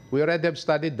 We already have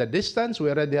studied the distance. We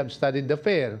already have studied the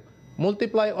fare.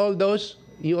 Multiply all those,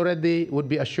 you already would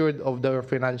be assured of their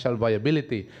financial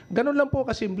viability. Ganun lang po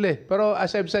kasimple. Pero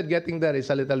as I've said, getting there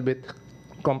is a little bit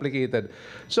complicated.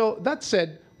 So that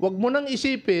said, wag mo nang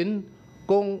isipin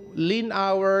kung lean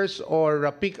hours or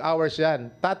peak hours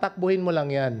yan. Tatakbuhin mo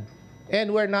lang yan.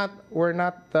 And we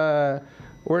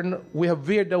have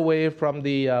veered away from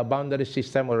the boundary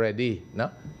system already. No?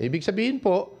 Ibig sabihin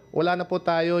po, wala na po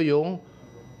tayo yung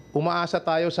umaasa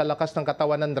tayo sa lakas ng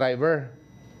katawan ng driver.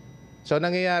 So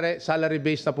nangyayari,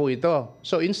 salary-based na po ito.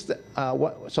 So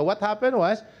what happened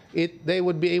was, they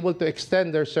would be able to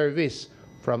extend their service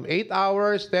From 8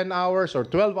 hours, 10 hours, or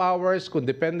 12 hours, kung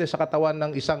depende sa katawan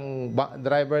ng isang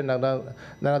driver na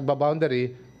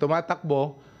nagba-boundary,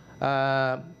 tumatakbo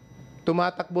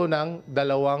ng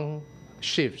 2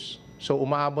 shifts. So,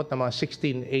 umaabot ng mga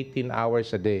 16, 18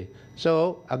 hours a day.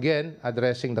 So, again,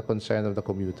 addressing the concern of the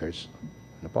commuters.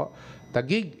 Ano po?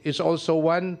 Taguig is also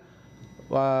one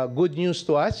good news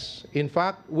to us. In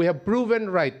fact, we have proven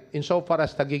right insofar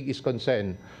as Taguig is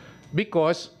concerned.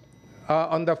 Because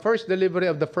on the first delivery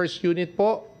of the first unit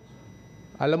po,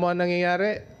 alam mo ang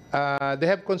nangyayari?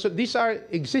 These are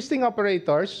existing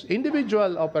operators,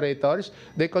 individual operators.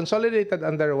 They consolidated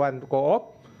under one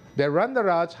co-op. They run the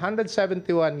routes,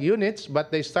 171 units, but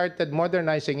they started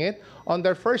modernizing it on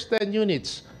their first 10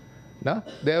 units. No?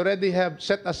 They already have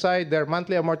set aside their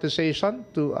monthly amortization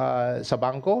to sa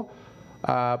bangko,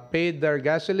 paid their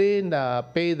gasoline,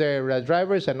 paid their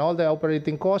drivers and all the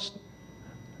operating costs.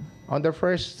 On the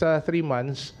first 3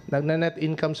 months, nag-net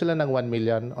income sila ng 1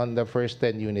 million on the first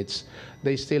 10 units.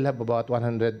 They still have about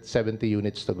 170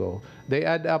 units to go. They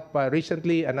add up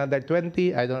recently another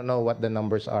 20. I don't know what the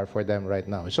numbers are for them right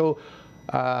now. So,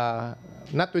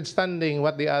 notwithstanding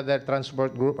what the other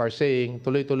transport group are saying,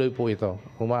 tuloy-tuloy po ito.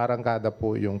 Umaarangkada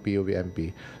po yung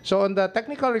PUVMP. So, on the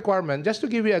technical requirement, just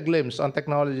to give you a glimpse on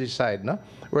technology side, no?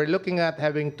 We're looking at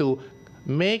having to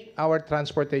make our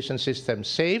transportation system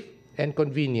safe and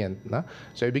convenient. No?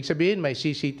 So, ibig sabihin, may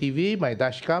CCTV, may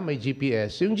dashcam, may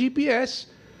GPS. Yung GPS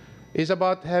is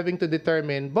about having to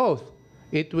determine both.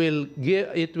 It will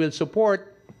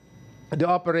support the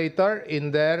operator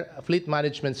in their fleet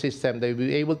management system. They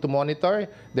will be able to monitor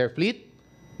their fleet,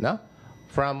 no?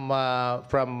 From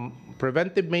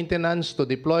preventive maintenance to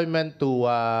deployment to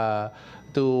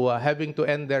having to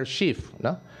end their shift.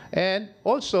 No? And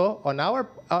also, on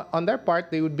their part,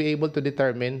 they would be able to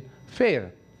determine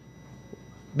fare.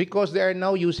 Because they are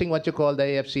now using what you call the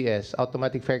AFCS,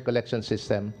 Automatic Fare Collection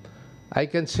System. I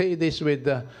can say this with,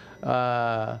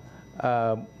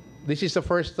 this is the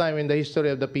first time in the history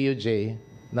of the PUJ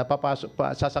na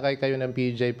sasakay kayo ng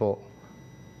PUJ po,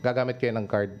 gagamit kayo ng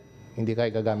card, hindi kayo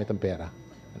gagamit ng pera.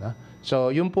 So,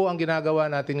 yun po ang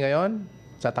ginagawa natin ngayon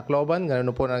sa Tacloban,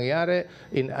 ganun po nangyayari.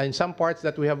 In some parts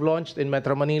that we have launched in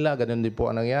Metro Manila, ganun din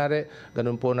po ang nangyayari.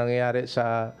 Ganun po nangyayari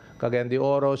sa Cagayan de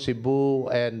Oro, Cebu,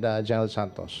 and General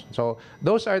Santos. So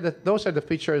those are the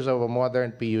features of a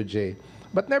modern PUJ.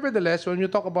 But nevertheless, when you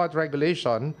talk about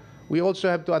regulation, we also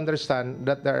have to understand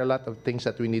that there are a lot of things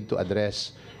that we need to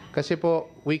address. Kasi po,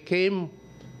 we came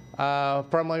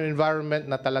from an environment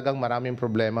na talagang maraming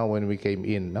problema when we came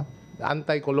in. No?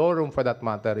 Anti-colorum, for that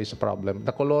matter, is a problem.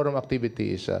 The colorum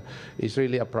activity is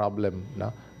really a problem. No?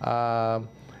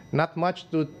 Not much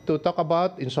to talk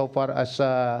about insofar as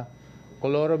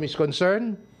colorum is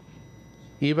concerned.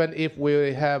 Even if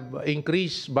we have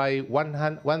increased by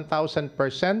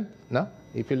 1,000%, no?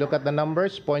 If you look at the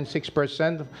numbers,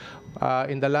 0.6%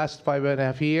 in the last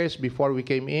 5.5 years before we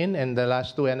came in, and the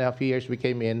last 2.5 years we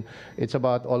came in, it's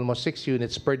about almost 6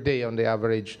 units per day on the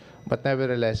average. But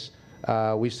nevertheless,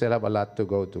 we still have a lot to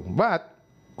go to. But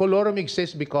colorum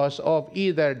exists because of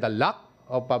either the lack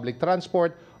of public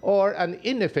transport or an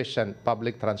inefficient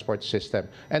public transport system.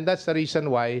 And that's the reason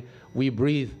why we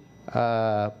breathe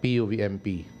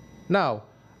PUVMP. Now,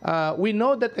 we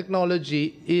know that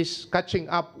technology is catching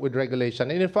up with regulation.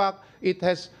 And in fact, it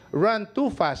has run too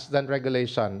fast than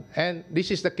regulation. And this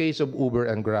is the case of Uber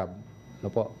and Grab. No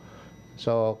po?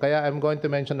 So, kaya I'm going to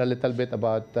mention a little bit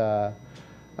about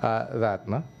that.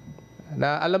 No?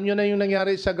 Na alam nyo na yung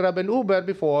nangyari sa Grab and Uber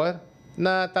before,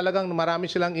 na talagang marami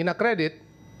silang inaccredit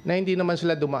na hindi naman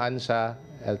sila dumaan sa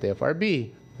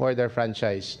LTFRB for their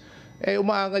franchise. Eh,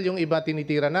 umaangal yung iba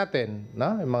tinitira natin.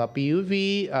 No? Yung mga PUV,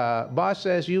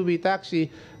 buses, UV, taxi,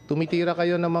 tumitira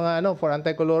kayo ng mga for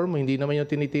anti-colorum, hindi naman yung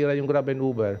tinitira yung Grab and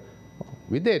Uber.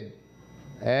 We did.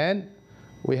 And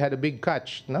we had a big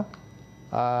catch. No?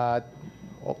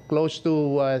 Close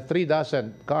to 3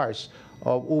 dozen cars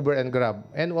of Uber and Grab.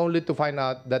 And only to find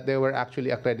out that they were actually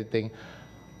accrediting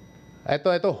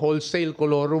ito wholesale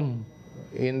colorum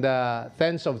in the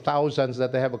tens of thousands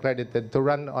that they have accredited to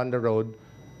run on the road,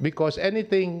 because any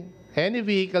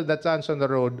vehicle that runs on the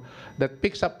road that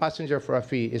picks up passenger for a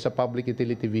fee is a public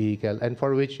utility vehicle, and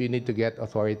for which you need to get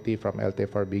authority from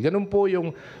LTFRB. Ganun po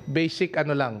yung basic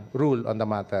rule on the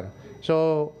matter.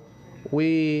 So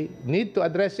we need to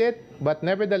address it, but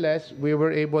nevertheless, we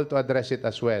were able to address it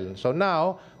as well. So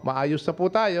now, maayos na po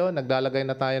tayo, naglalagay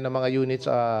na tayo ng mga units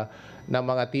ng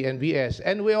mga TNVS.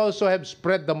 And we also have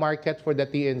spread the market for the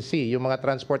TNC, yung mga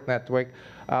transport network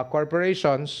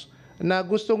corporations na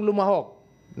gustong lumahok.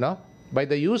 No? by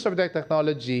the use of the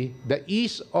technology, the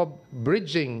ease of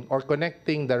bridging or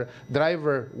connecting the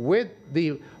driver with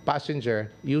the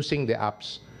passenger using the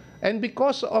apps. And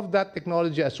because of that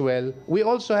technology as well, we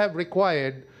also have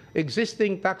required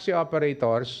existing taxi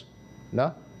operators,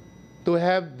 no, to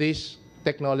have this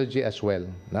technology as well.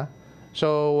 No?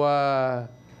 So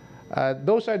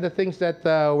those are the things that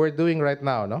we're doing right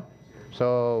now. No?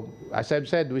 So as I've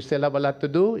said, we still have a lot to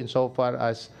do insofar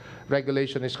as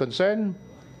regulation is concerned.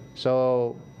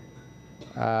 So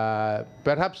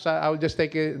perhaps I'll just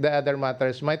take the other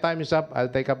matters. My time is up. I'll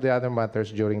take up the other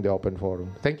matters during the open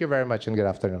forum. Thank you very much and good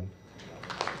afternoon.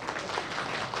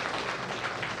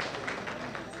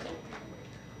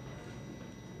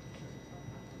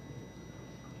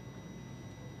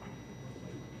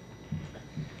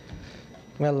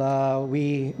 Well,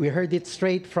 we heard it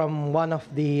straight from one of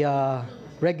the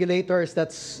regulators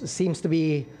that seems to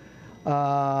be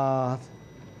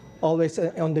always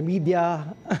on the media,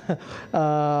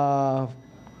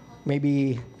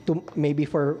 maybe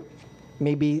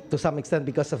to some extent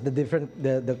because of the different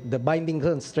the binding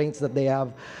constraints that they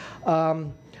have.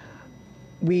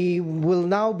 We will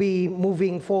now be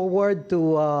moving forward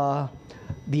to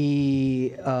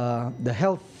the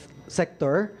health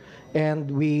sector.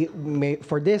 And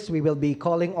for this, we will be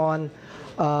calling on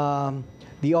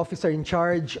the officer in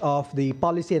charge of the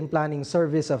Policy and Planning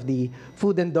Service of the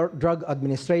Food and Drug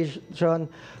Administration,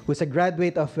 who's a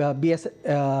graduate of BS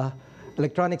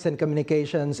Electronics and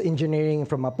Communications Engineering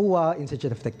from Mapua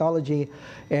Institute of Technology,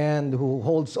 and who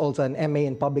holds also an MA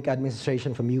in Public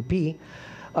Administration from UP.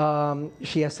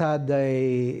 She has had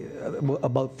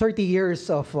about 30 years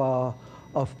of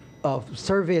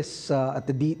service at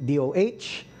the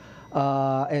DOH.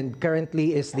 And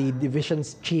currently is the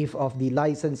division's chief of the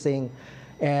licensing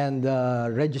and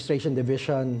registration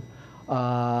division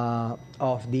of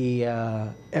the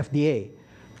FDA,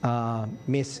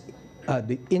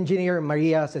 the engineer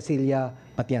Maria Cecilia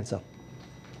Matienzo.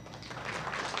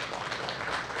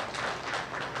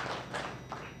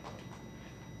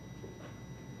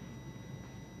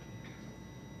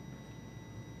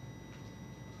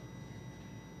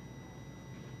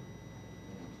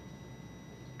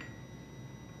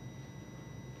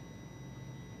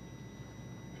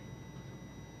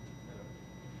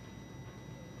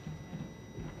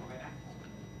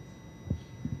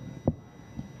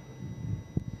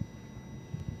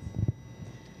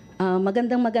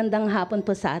 Magandang hapon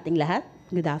po sa ating lahat.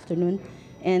 Good afternoon.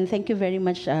 And thank you very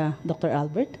much, Dr.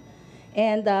 Albert.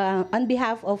 And on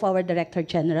behalf of our Director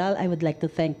General, I would like to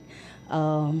thank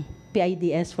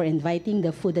PIDS for inviting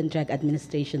the Food and Drug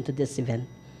Administration to this event.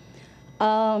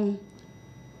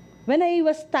 When I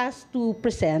was tasked to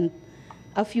present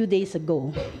a few days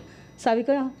ago, sabi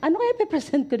ko, ano kaya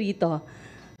pe-present ko rito?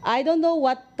 I don't know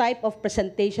what type of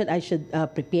presentation I should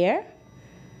prepare,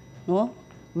 no?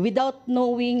 Without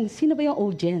knowing sino ba yung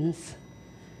audience.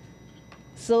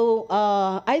 So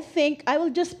I think I will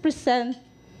just present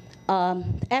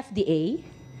FDA,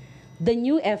 the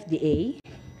new FDA,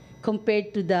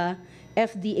 compared to the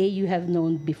FDA you have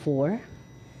known before.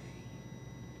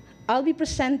 I'll be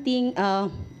presenting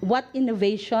what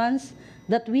innovations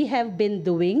that we have been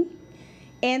doing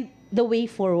and the way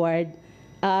forward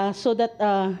so that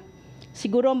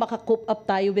siguro makakope up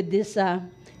tayo with this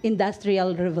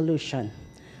industrial revolution.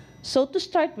 So to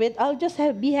start with, I'll just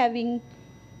be having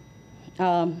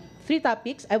 3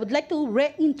 topics. I would like to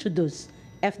reintroduce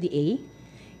FDA,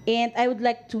 and I would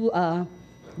like to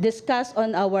discuss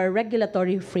on our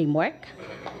regulatory framework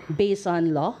based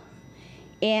on law,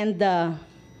 and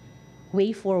way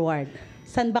forward.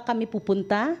 Saan ba kami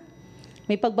pupunta?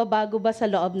 May pagbabago ba sa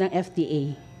loob ng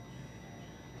FDA?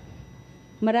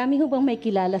 Marami ho bang may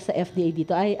kilala sa FDA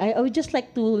dito? I would just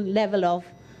like to level off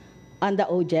on the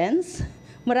audience.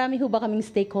 Marami ho ba kaming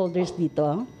stakeholders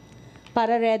dito?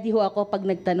 Para ready ho ako pag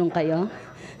nagtanong kayo.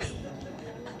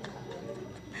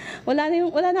 wala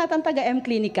na atang taga-M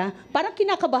Clinica. Parang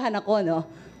kinakabahan ako, no?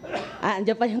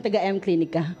 Andiyan pa yung taga-M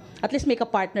Clinica. At least may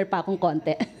ka-partner pa akong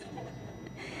konti.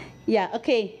 Yeah,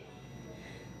 okay.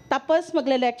 Tapos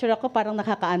magle-lecture ako, parang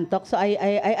nakakaantok. So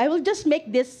I will just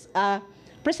make this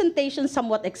presentation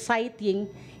somewhat exciting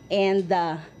and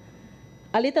a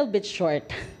little bit short.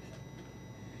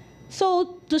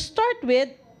 So to start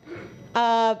with,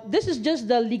 this is just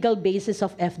the legal basis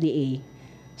of FDA.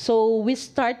 So we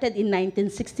started in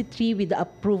 1963 with the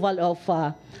approval of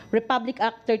Republic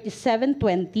Act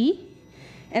 3720.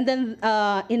 And then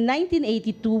in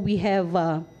 1982, we have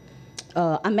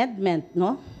amendment,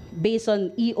 no? Based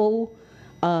on EO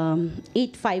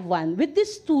 851. With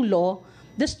this 2 law,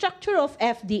 the structure of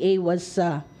FDA was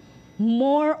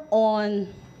more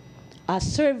on a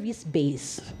service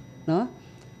base. no?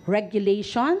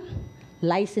 Regulation,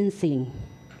 licensing.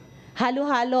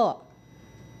 Halo-halo.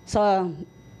 So,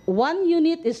 one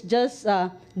unit is just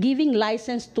giving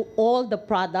license to all the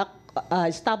product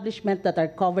establishments that are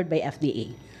covered by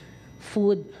FDA.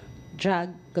 Food,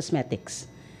 drug, cosmetics.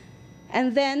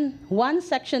 And then, one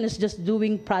section is just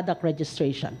doing product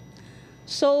registration.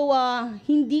 So,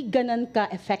 hindi ganun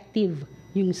ka-effective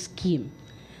yung scheme.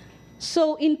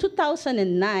 So, in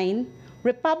 2009,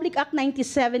 Republic Act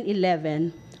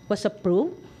 9711 was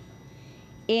approved,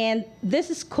 and this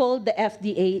is called the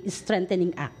FDA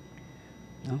Strengthening Act.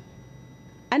 No?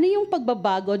 Ano yung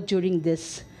pagbabago during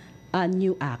this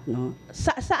new act? No?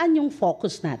 Saan yung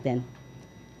focus natin?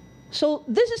 So,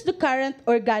 this is the current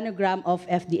organogram of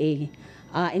FDA.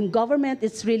 In government,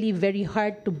 it's really very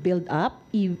hard to build up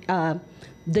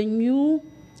the new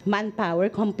manpower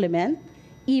complement,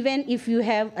 even if you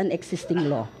have an existing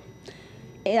law.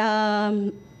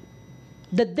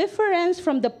 The difference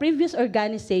from the previous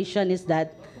organization is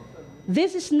that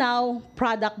this is now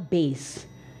product-based.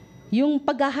 Yung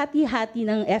paghahati-hati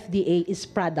ng FDA is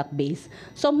product-based.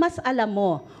 So mas alam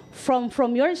mo,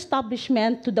 from your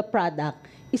establishment to the product,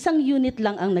 isang unit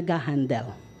lang ang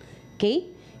nag-handle. Okay?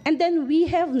 And then we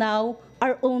have now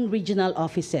our own regional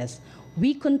offices.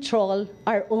 We control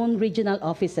our own regional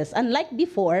offices. Unlike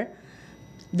before,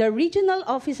 the regional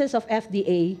offices of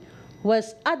FDA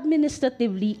was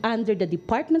administratively under the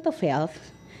Department of Health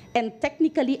and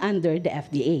technically under the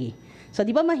FDA. So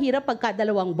di ba mahirap pagka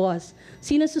dalawang boss?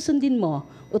 Sino susundin mo?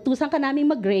 Utusan ka namin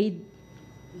mag-grade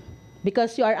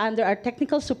because you are under our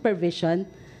technical supervision.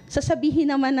 Sasabihin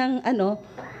naman ng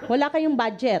wala kayong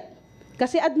budget.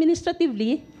 Kasi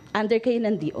administratively, under kayo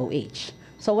ng DOH.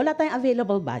 So wala tayong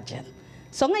available budget.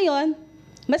 So ngayon,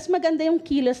 mas maganda yung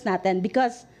kilos natin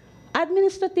because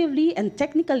administratively and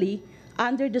technically,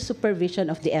 under the supervision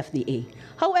of the FDA.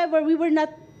 However, we were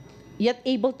not yet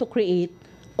able to create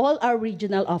all our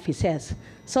regional offices.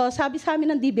 So sabi sa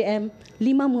amin ng DBM, 5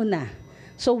 muna.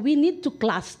 So we need to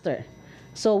cluster.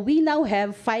 So we now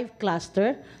have 5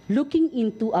 clusters looking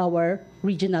into our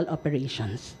regional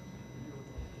operations.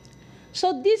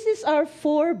 So this is our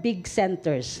 4 big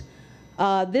centers.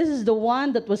 This is the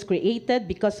one that was created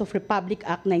because of Republic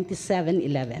Act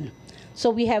 9711.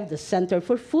 So we have the Center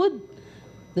for Food,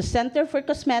 the Center for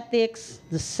Cosmetics,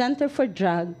 the Center for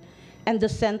Drug, and the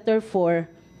Center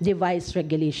for Device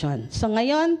Regulation. So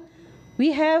ngayon,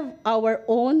 we have our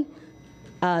own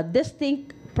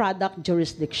distinct product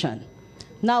jurisdiction.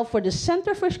 Now, for the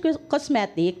Center for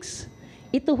Cosmetics,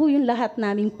 ito ho yung lahat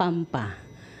naming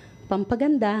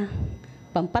pampaganda,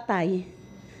 pampatay,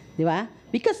 di ba?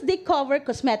 Because they cover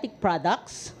cosmetic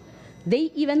products,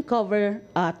 they even cover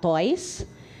toys,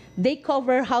 they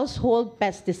cover household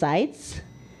pesticides,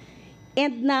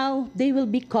 and now they will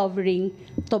be covering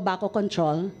tobacco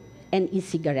control and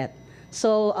e-cigarette.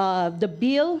 So the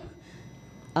bill,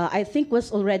 I think,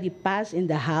 was already passed in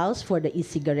the House for the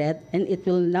e-cigarette, and it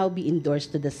will now be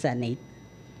endorsed to the Senate.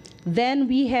 Then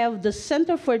we have the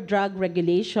Center for Drug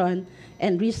Regulation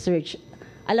and Research.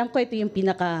 Alam ko ito yung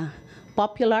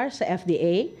pinaka-popular sa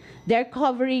FDA. They're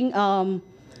covering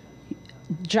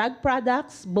drug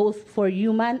products, both for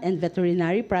human and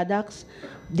veterinary products.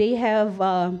 They have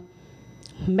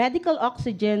medical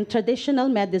oxygen, traditional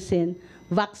medicine,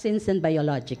 vaccines, and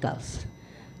biologicals.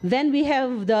 Then we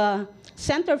have the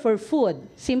Center for Food.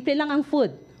 Simple lang ang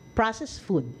food, processed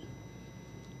food.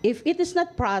 If it is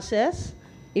not processed,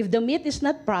 if the meat is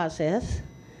not processed,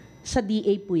 sa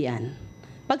DA po yan.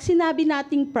 Pag sinabi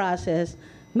nating process,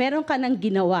 meron ka nang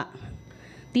ginawa.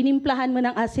 Tinimplahan mo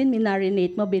ng asin,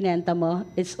 minarinate mo, binenta mo,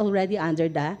 it's already under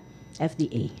the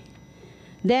FDA.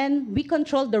 Then, we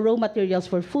control the raw materials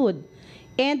for food.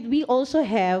 And we also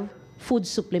have food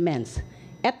supplements.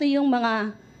 Ito yung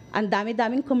mga, ang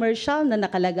dami-daming commercial na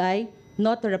nakalagay,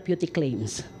 no therapeutic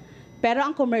claims. Pero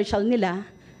ang commercial nila,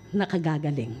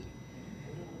 nakagagaling.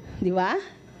 Di ba?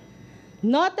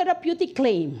 No therapeutic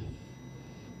claim.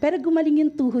 Pero gumaling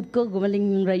yung tuhod ko, gumaling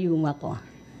yung rayuma ko.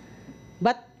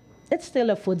 But it's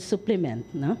still a food supplement,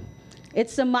 no?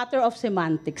 It's a matter of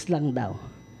semantics lang daw.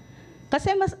 Kasi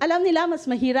alam nila, mas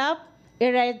mahirap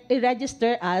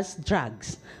i-register as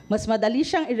drugs. Mas madali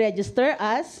siyang i-register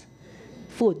as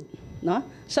food. No?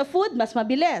 Sa food, mas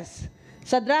mabilis.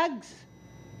 Sa drugs,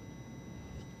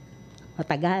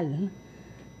 matagal.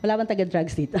 Wala bang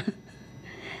taga-drugs dito?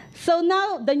 So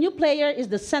now, the new player is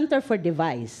the Center for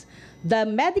Device. The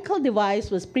medical device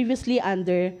was previously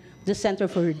under the Center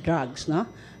for Drugs. No?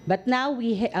 But now,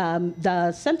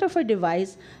 the Center for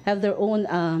Device have their own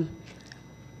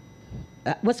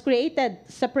was created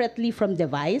separately from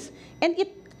device, and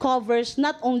it covers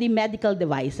not only medical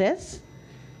devices,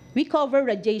 we cover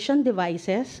radiation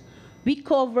devices, we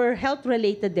cover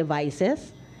health-related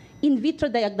devices, in vitro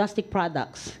diagnostic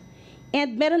products.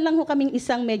 And meron lang ho kaming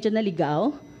isang medyo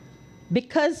naligaw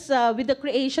because with the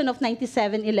creation of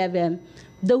 9711,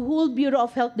 the whole Bureau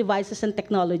of Health Devices and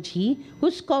Technology,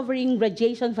 who's covering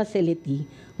radiation facility,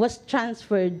 was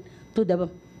transferred to the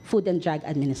Food and Drug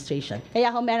Administration.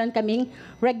 Kaya ho meron kaming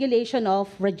regulation of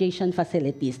radiation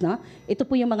facilities. No? Ito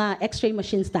po yung mga X-ray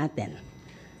machines natin.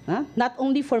 Not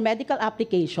only for medical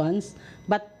applications,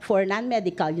 but for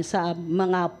non-medical, yung sa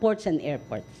mga ports and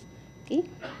airports. Okay?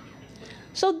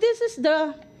 So this is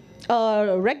the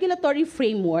regulatory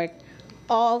framework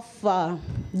of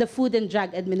the Food and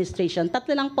Drug Administration.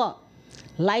 Tatlo lang po.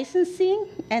 Licensing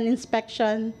and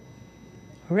inspection,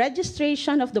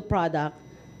 registration of the product,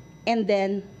 and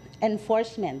then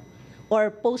enforcement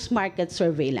or post-market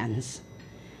surveillance.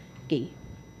 Okay.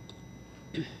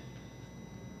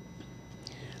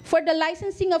 For the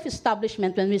licensing of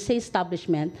establishment, when we say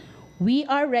establishment, we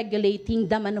are regulating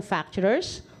the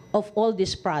manufacturers of all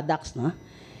these products. No?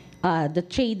 The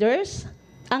traders,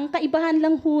 ang kaibahan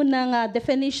lang ho ng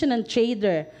definition ng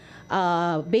trader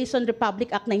based on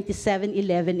Republic Act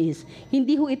 9711 is,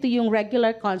 hindi ho ito yung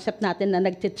regular concept natin na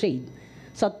nagtitrade.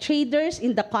 So traders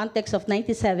in the context of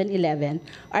 9711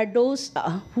 are those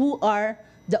who are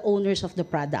the owners of the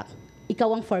product.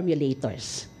 Ikaw ang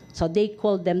formulators. So they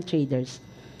call them traders.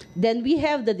 Then we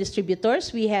have the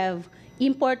distributors, we have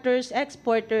importers,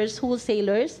 exporters,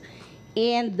 wholesalers,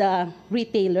 and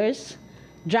retailers,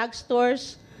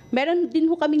 drugstores. Meron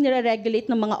din ho kaming nire-regulate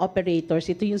ng mga operators.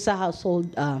 Ito yung sa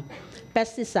household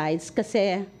pesticides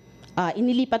kasi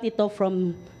inilipat ito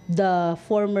from the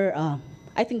former,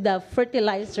 I think the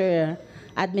fertilizer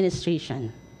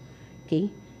administration. Okay?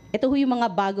 Ito ho yung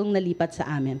mga bagong nalipat sa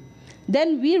amin.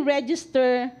 Then we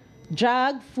register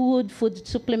drug, food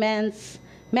supplements,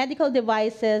 medical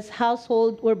devices,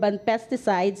 household, urban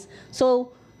pesticides.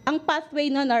 So, ang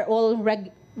pathway nun are all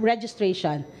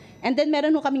registration. And then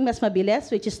meron ho kaming mas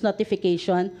mabilis, which is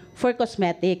notification for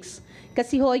cosmetics.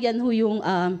 Kasi ho, yan ho yung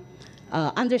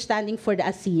understanding for the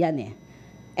ASEAN eh.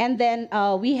 And then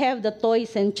we have the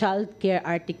toys and child care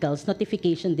articles,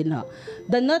 notification din ho.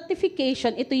 The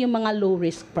notification, ito yung mga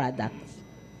low-risk products.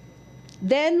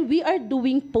 Then we are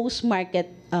doing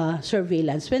post-market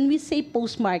surveillance. When we say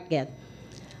post-market,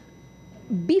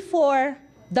 before,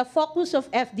 the focus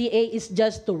of FDA is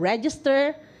just to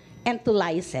register and to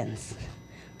license.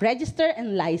 Register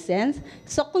and license.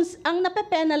 So, kung ang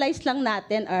nape-penalize lang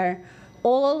natin are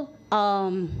all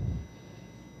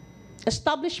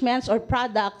establishments or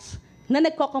products na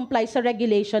nagko-comply sa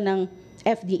regulation ng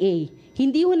FDA.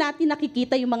 Hindi ho natin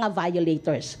nakikita yung mga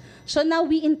violators. So now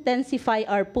we intensify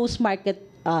our post-market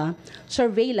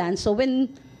surveillance. So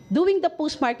when doing the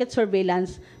post-market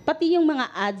surveillance, pati yung mga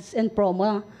ads and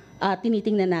promo,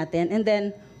 tinitingnan natin. And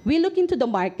then, we look into the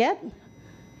market.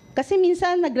 Kasi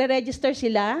minsan, nagre-register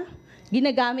sila,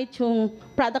 ginagamit yung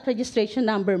product registration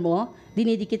number mo,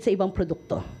 dinidikit sa ibang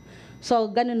produkto. So,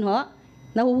 ganun ho,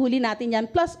 nahuhuli natin yan.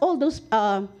 Plus, all those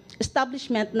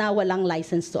establishment na walang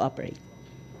license to operate.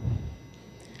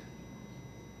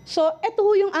 So, eto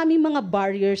ho yung aming mga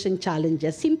barriers and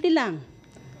challenges. Simple lang.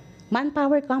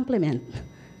 Manpower complement.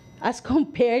 As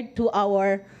compared to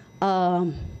our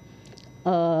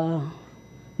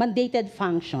mandated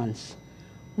functions.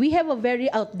 We have a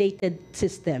very outdated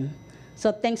system.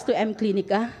 So thanks to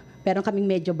M-Clinica, meron kaming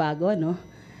medyo bago, no?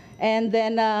 And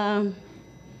then,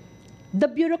 the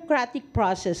bureaucratic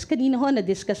process, kanina ho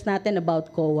na-discuss natin about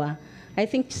COA. I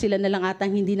think sila na lang atang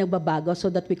hindi nagbabago so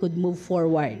that we could move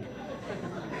forward.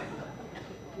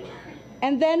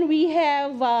 And then we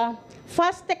have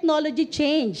fast technology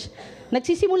change.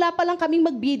 Nagsisimula pa lang kaming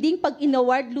mag-bidding pag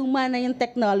in-award luma na yung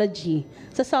technology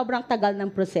sa sobrang tagal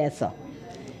ng proseso.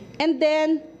 And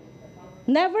then,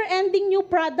 never-ending new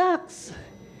products.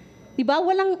 Diba?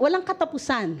 Walang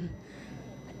katapusan.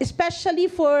 Especially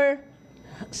for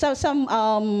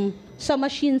sa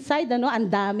machine side, ano, ang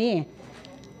dami.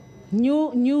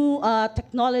 New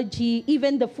technology,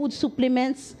 even the food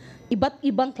supplements, iba't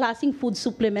ibang klaseng food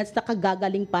supplements na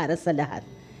kagagaling para sa lahat.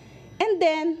 And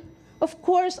then, of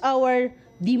course, our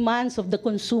demands of the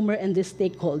consumer and the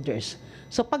stakeholders.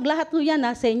 So pag lahat po yan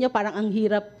nasa inyo, parang ang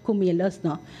hirap kumilos,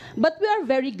 no? But we are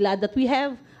very glad that we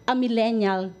have a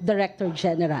millennial Director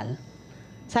General.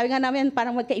 Sabi nga namin,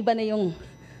 parang magkaiba na yung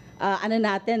ano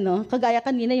natin, no? Kagaya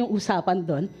kanina yung usapan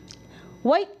doon.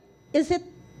 Why is it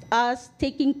us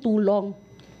taking too long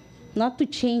not to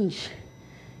change?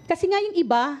 Kasi nga yung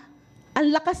iba, ang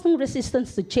lakas ng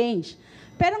resistance to change.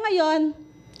 Pero ngayon,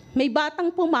 may batang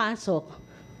pumasok,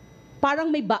 parang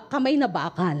may kamay na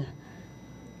bakal.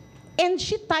 And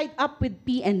she tied up with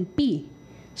PNP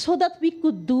so that we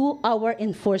could do our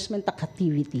enforcement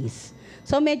activities.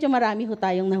 So medyo marami ho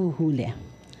tayong nahuhuli.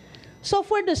 So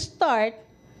for the start,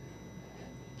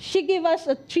 she gave us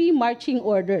 3 marching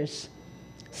orders.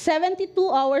 72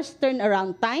 hours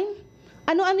turnaround time.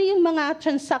 Ano-ano yung mga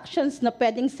transactions na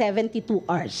pwedeng 72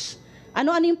 hours?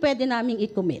 Ano-ano yung pwede naming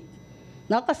i-commit?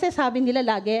 No? Kasi sabi nila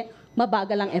lagi,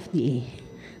 mabagal ang FDA.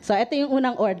 So ito yung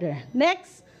unang order.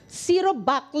 Next, 0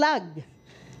 backlog.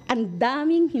 Ang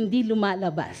daming hindi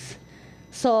lumalabas.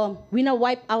 So,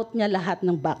 wina-wipe out niya lahat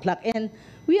ng backlog. And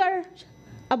we are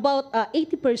about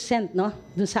 80% no,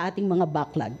 dun sa ating mga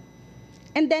backlog.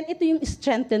 And then, ito yung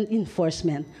strengthened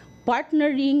enforcement.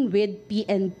 Partnering with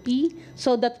PNP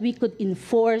so that we could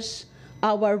enforce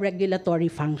our regulatory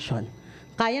function.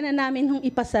 Kaya na namin hong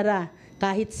ipasara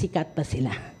kahit sikat pa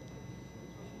sila.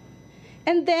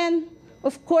 And then,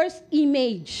 of course,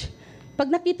 image.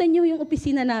 Pag nakita nyo yung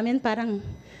opisina namin, parang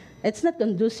it's not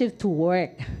conducive to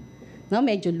work. No,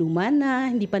 medyo luma na,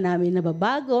 hindi pa namin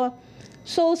nababago.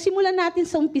 So, simulan natin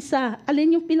sa umpisa.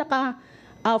 Alin yung pinaka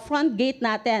front gate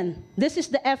natin? This is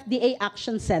the FDA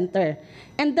Action Center.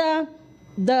 And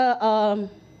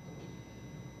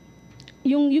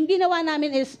yung ginawa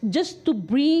namin is just to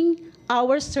bring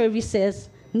our services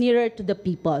nearer to the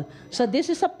people. So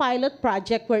this is a pilot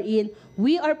project wherein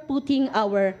we are putting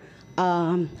our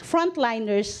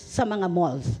frontliners sa mga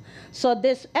malls. So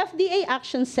this FDA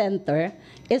Action Center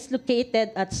is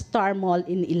located at Star Mall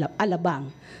in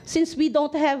Alabang. Since we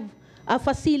don't have a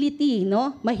facility,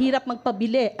 no, mahirap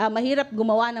magpabili, mahirap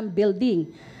gumawa ng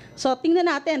building. So tingnan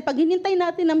natin, pag hinintay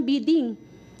natin ang bidding,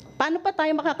 paano pa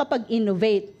tayo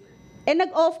makakapag-innovate? Eh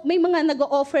may mga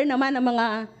nag-o-offer naman ng mga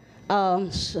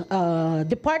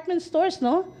department stores,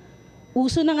 no?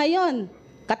 Uso na ngayon.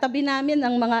 Katabi namin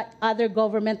ang mga other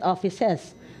government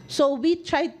offices. So we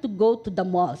tried to go to the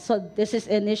mall. So this is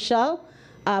initial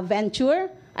venture.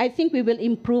 I think we will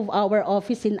improve our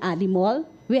office in Ali Mall.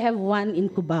 We have one in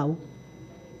Cubao.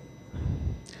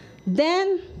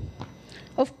 Then,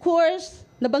 of course,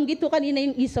 nabanggit ko kanina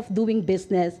yung ease of doing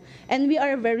business. And we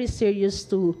are very serious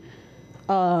to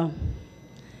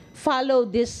follow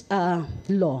this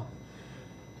law.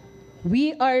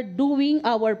 We are doing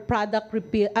our product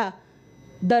repeal,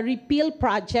 the repeal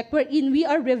project wherein we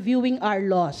are reviewing our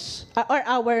laws, or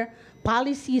our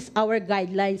policies, our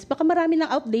guidelines. Baka marami nang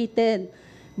outdated.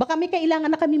 Baka may kailangan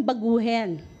na kaming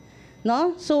baguhin.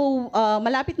 No? So,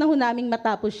 malapit na ho naming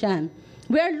matapos yan.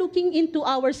 We are looking into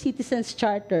our Citizens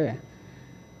Charter.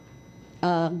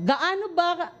 Gaano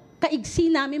ba kaigsi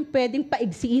namin pwedeng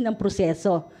paigsiin ang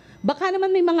proseso? Baka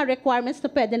naman may mga requirements na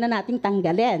pwede na nating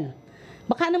tanggalin.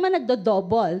 Baka naman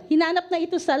nagdo-double. Hinanap na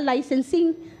ito sa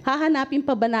licensing. Hahanapin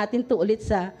pa ba natin ito ulit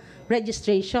sa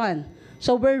registration?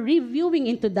 So we're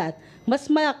reviewing into that. Mas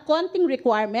konting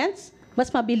requirements, mas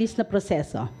mabilis na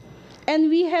proseso. And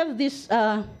we have this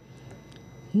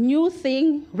new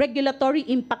thing, regulatory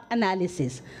impact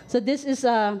analysis. So this is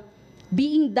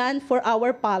being done for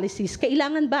our policies.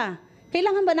 Kailangan ba?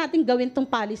 Kailangan ba natin gawin tong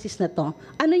policies na to?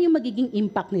 Ano yung magiging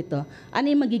impact nito? Ano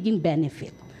yung magiging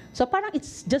benefit? So parang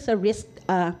it's just a risk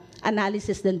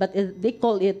analysis then, but they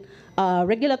call it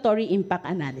regulatory impact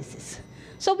analysis.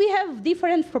 So we have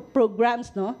different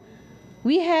programs, no?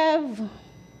 We have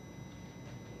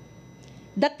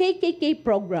the KKK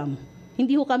program.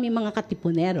 Hindi ho kami mga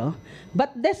katipunero,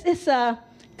 but this is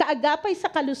kaagapay sa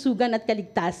kalusugan at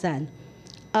kaligtasan.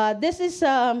 This is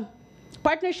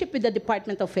partnership with the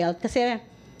Department of Health kasi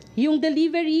yung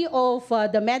delivery of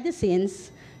the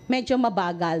medicines medyo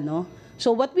mabagal, no? So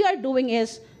what we are doing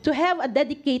is to have a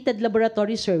dedicated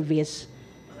laboratory service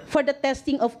for the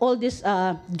testing of all these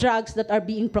drugs that are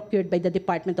being procured by the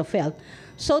Department of Health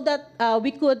so that we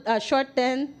could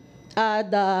shorten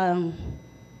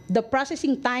the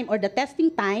processing time or the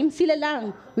testing time. Sila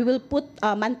lang. We will put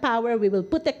manpower, we will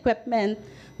put equipment,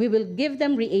 we will give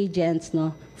them reagents,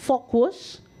 no?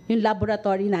 Focus yung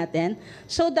laboratory natin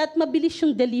so that mabilis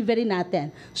yung delivery natin.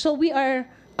 So we are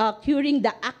curing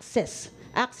the access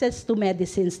to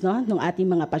medicines, no, ng ating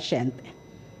mga pasyente.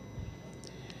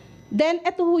 Then,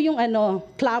 ito ho yung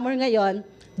clamor ngayon,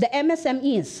 the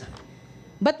MSMEs.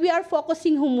 But we are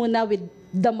focusing ho muna with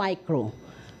the micro.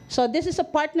 So this is a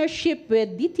partnership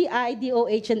with DTI,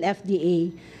 DOH, and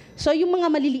FDA. So yung mga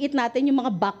maliliit natin, yung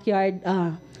mga backyard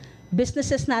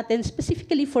businesses natin,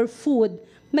 specifically for food,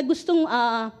 na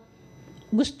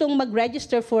gustong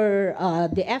mag-register for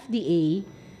the FDA,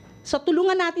 so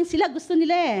tulungan natin sila, gusto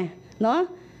nila no?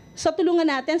 So tulungan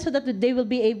natin so that they will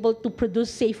be able to produce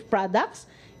safe products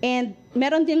and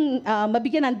meron din,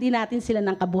 mabigyan din natin sila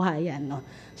ng kabuhayan, no?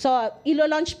 So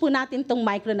ilo-launch po natin tong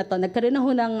micro na to. Nagkaroon na ho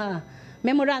ng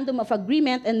memorandum of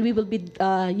agreement, and we will be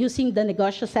using the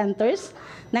negosyo centers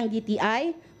ng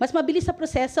DTI. Mas mabilis sa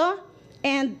proseso,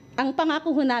 and ang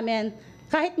pangako ho namin,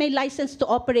 kahit may license to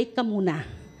operate ka muna,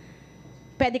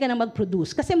 pwede ka na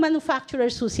mag-produce. Kasi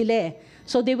manufacturers ho sila eh.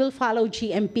 So they will follow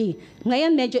GMP.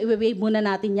 Ngayon, medyo i-waive muna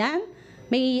natin yan.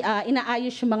 May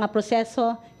inaayos yung mga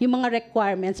proseso, yung mga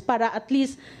requirements para at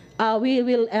least we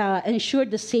will ensure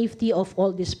the safety of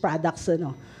all these products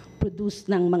produced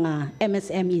ng mga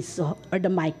MSMEs or the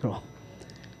micro.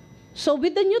 So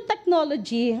with the new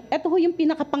technology, ito ho yung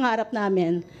pinakapangarap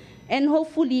namin, and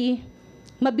hopefully,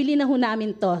 mabili na ho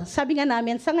namin to. Sabi nga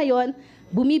namin, sa ngayon,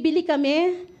 bumibili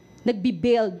kami,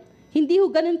 nagbi-build. Hindi ho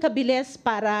ganun kabilis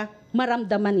para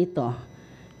maramdaman ito.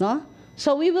 No?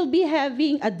 So we will be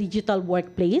having a digital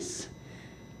workplace.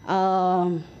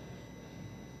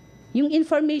 Yung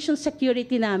information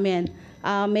security namin,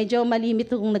 medyo malimit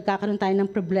kung nagkakaroon tayo ng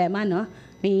problema, no?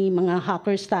 May mga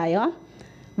hackers tayo.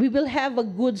 We will have a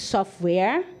good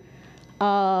software,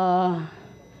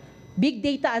 big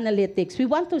data analytics. We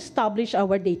want to establish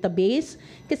our database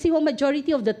kasi the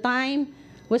majority of the time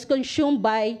was consumed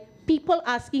by people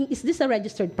asking, is this a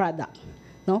registered product?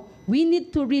 No? We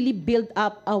need to really build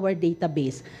up our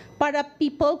database para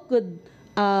people could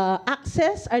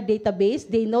access our database.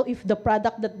 They know if the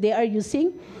product that they are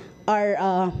using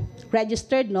are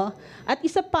registered, no? At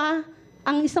isa pa,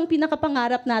 ang isang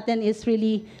pinakapangarap natin is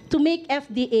really to make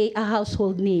FDA a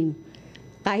household name.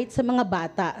 Kahit sa mga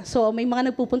bata. So may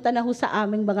mga nagpupunta na ho sa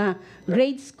aming mga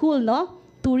grade school, no?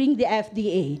 Touring the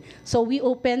FDA. So we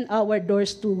open our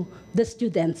doors to the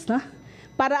students, no?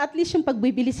 Para at least yung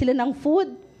pagbibili sila ng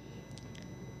food,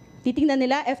 titingnan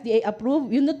nila, FDA approved,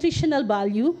 yung nutritional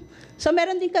value. So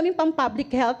meron din kami pang public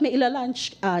health, may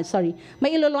ilo-launch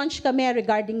kami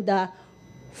regarding the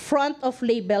front of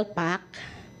label pack,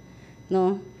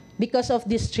 no? Because of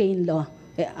this strain law.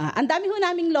 Ang dami ho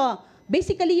naming law.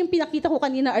 Basically, yung pinakita ko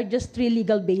kanina are just 3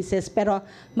 legal bases, pero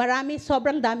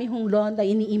sobrang dami hong law na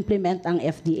ini-implement ang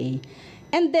FDA.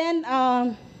 And then,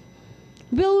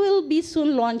 we will be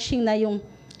soon launching na yung,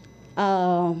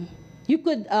 you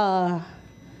could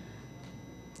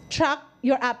track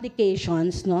your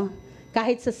applications, no?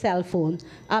 Kahit sa cellphone.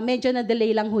 Medyo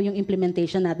na-delay lang ho yung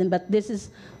implementation natin, but this is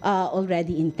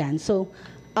already in can. So,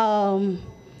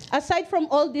 aside from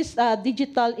all these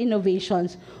digital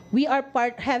innovations, we are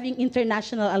having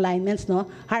international alignments, no?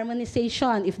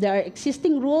 Harmonization. If there are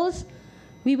existing rules,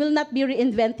 we will not be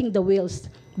reinventing the wheels.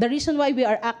 The reason why we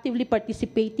are actively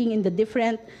participating in the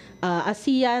different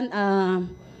ASEAN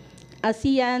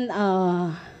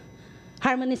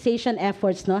harmonization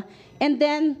efforts, no? And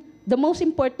then, the most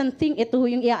important thing, ito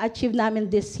yung i-achieve namin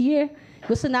this year.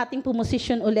 Gusto nating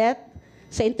pumosisyon ulit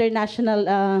sa international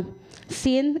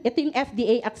scene. Ito yung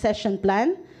FDA accession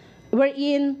plan,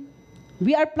 wherein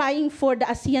we are applying for the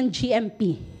ASEAN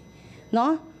GMP.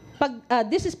 No?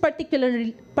 This is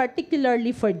particularly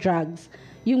for drugs.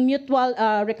 Yung mutual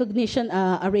recognition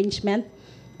arrangement.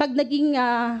 Pag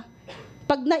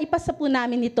naipasa po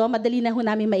namin ito, madali na ho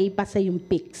namin maipasa yung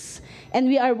PICS. And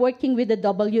we are working with the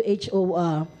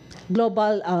WHO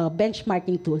global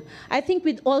benchmarking tool. I think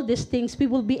with all these things, we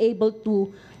will be able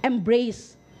to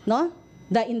embrace, no,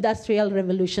 the industrial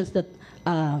revolutions that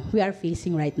we are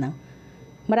facing right now.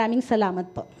 Maraming salamat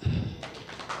po.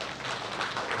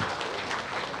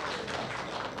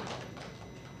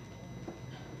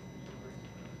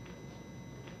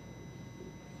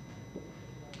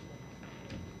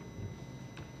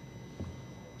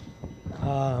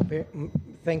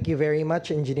 Thank you very much,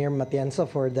 Engineer Matienzo,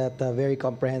 for that very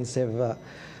comprehensive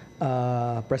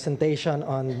presentation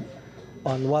on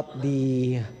what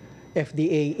the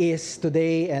FDA is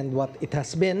today and what it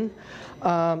has been.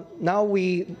 Now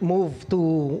we move to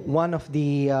one of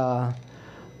the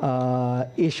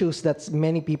issues that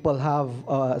many people have,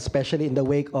 especially in the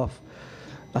wake of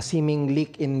a seeming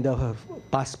leak in the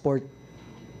passport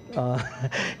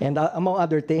and among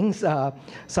other things,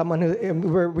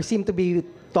 we seem to be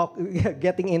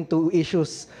getting into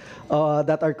issues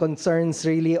that are concerns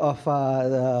really of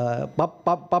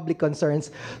public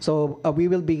concerns. So we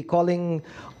will be calling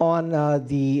on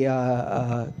the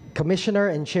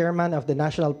Commissioner and Chairman of the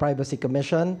National Privacy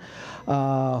Commission,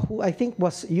 who I think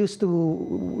was used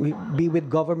to be with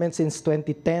government since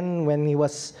 2010 when he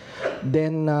was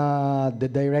then the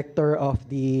Director of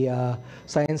the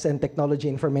Science and Technology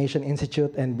Information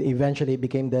Institute and eventually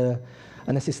became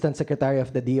an Assistant Secretary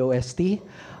of the DOST.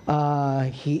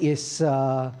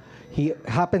 He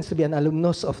happens to be an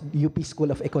alumnus of UP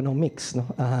School of Economics, no?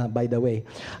 By the way.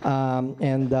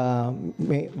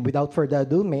 Without further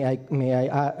ado, may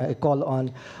I call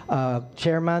on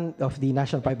Chairman of the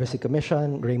National Privacy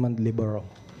Commission, Raymond Liboro.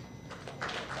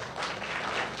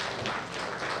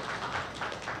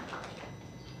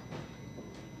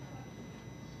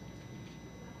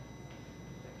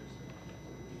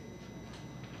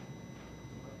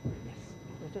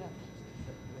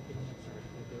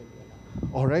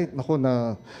 Alright, naku,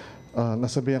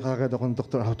 nasabihan kagad akong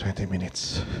Dr. 20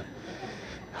 minutes.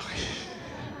 Okay.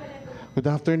 Good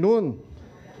afternoon.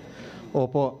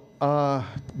 Opo,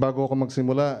 bago ako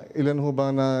magsimula, ilan ho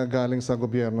ba na galing sa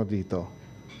gobyerno dito?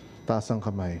 Taas ang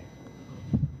kamay.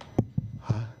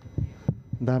 Ha?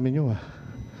 Ang dami nyo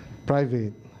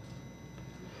Private.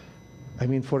 I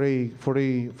mean, for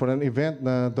an event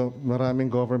na maraming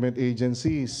government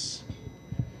agencies,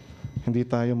 hindi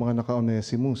tayo mga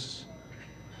naka-Onesimus.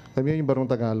 Sabi niyo yung barong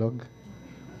Tagalog?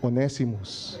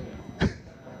 Onesimus.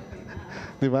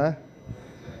 Di ba?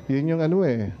 Yun yung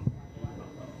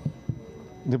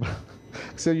Di ba?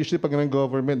 Kasi usually pag ng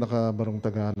government, naka-barong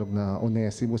Tagalog na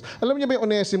Onesimus. Alam niyo ba yung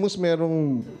Onesimus,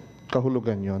 merong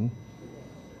kahulugan yon?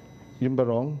 Yung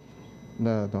barong?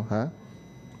 Ha?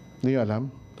 Hindi niyo alam?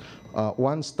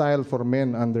 One style for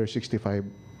men under 65.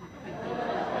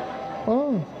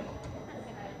 Oh.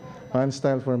 One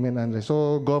style for men under.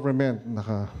 So, government,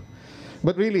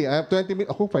 But really, I have 20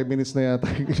 minutes. Ako, 5 minutes na yata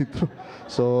yung intro.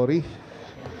 Sorry.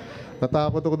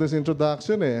 Natakot ako this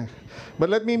introduction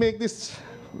But let me make this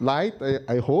light,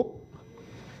 I hope.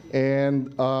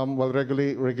 And, well,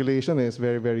 regulation is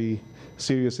very, very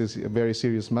serious. It's a very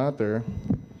serious matter.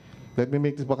 Let me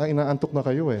make this, baka inaantok na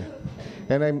kayo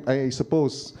And I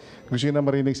suppose, gusto nyo na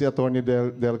marinig si Attorney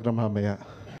Delgram mamaya.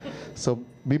 So,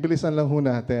 bibilisan lang ho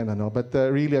natin. But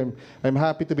really, I'm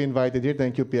happy to be invited here.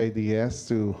 Thank you, PIDS,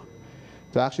 to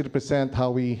actually present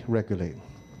how we regulate.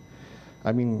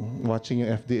 I mean, watching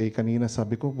yung FDA kanina,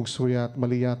 sabi ko,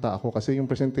 mali yata ako kasi yung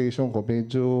presentation ko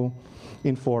medyo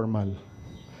informal.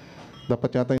 Dapat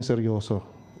yata yung seryoso.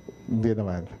 Hindi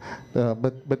naman.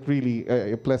 But really,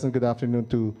 a pleasant good afternoon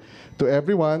to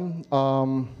everyone.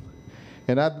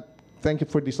 And thank you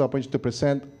for this opportunity to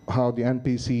present how the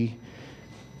NPC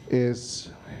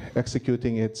is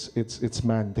executing its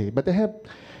mandate. But I have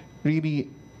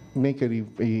really make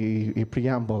a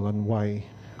preamble on why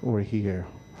we're here,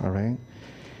 all right?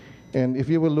 And if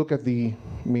you will look at the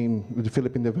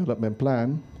Philippine Development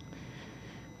Plan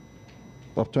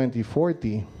of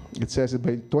 2040, it says that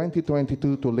by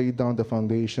 2022 to lay down the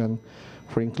foundation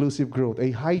for inclusive growth,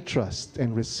 a high trust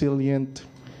and resilient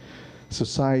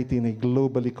society in a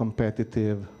globally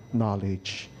competitive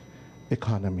knowledge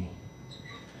economy,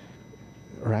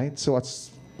 right? So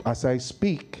as I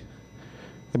speak,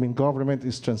 government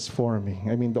is transforming.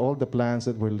 All the plans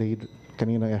that were laid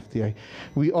kanina FTI,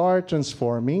 we are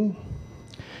transforming,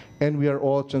 and we are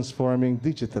all transforming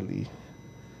digitally.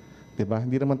 Diba?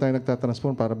 Hindi naman tayo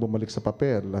nagtatransform para bumalik sa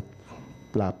papel at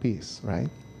lapis,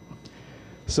 right?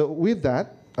 So with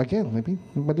that, again,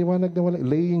 maliwanag na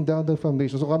laying down the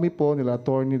foundation. So kami po, nila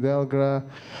Attorney Delgra,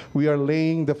 we are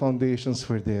laying the foundations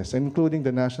for this, including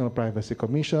the National Privacy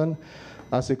Commission,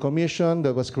 as a commission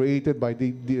that was created by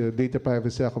the Data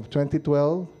Privacy Act of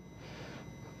 2012.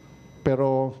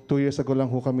 Pero 2 years ago lang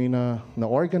ho kami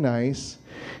na-organize.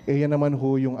 Yan naman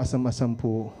ho yung asam-asam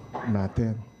po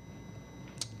natin.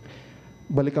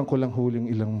 Balikan ko lang ho yung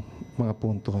ilang mga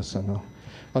puntos.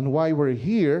 And why we're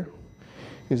here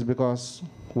is because,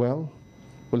 well,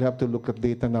 we'll have to look at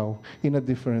data now in a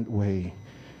different way.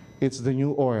 It's the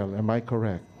new oil, am I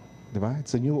correct? Diba?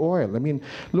 It's a new oil.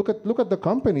 Look at the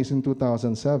companies in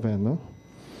 2007.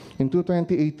 In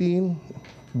 2018,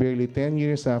 barely 10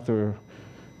 years after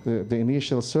the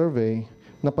initial survey,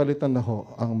 napalitan na ho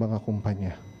ang mga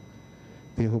kumpanya.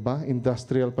 Di ho ba?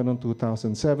 Industrial pa noong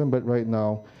 2007, but right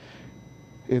now,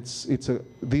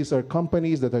 these are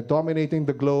companies that are dominating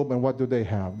the globe, and what do they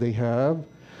have? They have,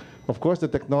 of course, the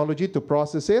technology to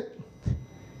process it,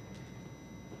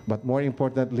 but more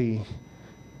importantly,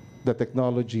 the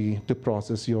technology to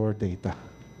process your data.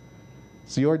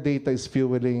 So your data is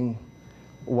fueling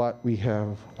what we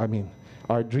have,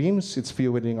 our dreams, it's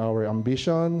fueling our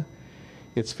ambition,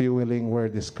 it's fueling where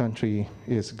this country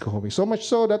is going. So much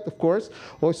so that, of course,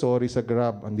 sorry sa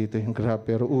Grab, andito yung Grab,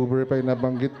 pero Uber pa yung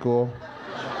nabanggit ko.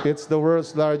 It's the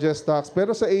world's largest tax.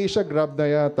 Pero sa Asia, Grab na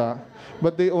yata,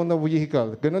 but they own a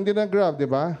vehicle. Ganon din ang Grab, di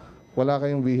ba? Wala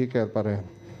kayong vehicle pa rin.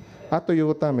 At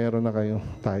Toyota, meron na kayong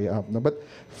tie-up. But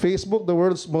Facebook, the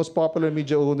world's most popular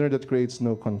media owner that creates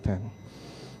no content.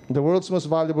 The world's most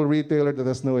valuable retailer that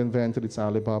has no inventory, it's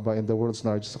Alibaba, and the world's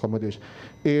largest accommodation,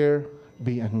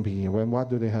 Airbnb. What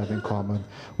do they have in common?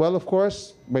 Well, of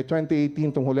course, by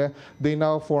 2018, they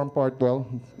now form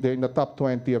they're in the top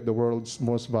 20 of the world's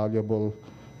most valuable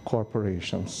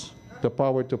corporations. The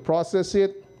power to process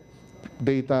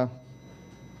data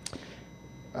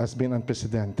has been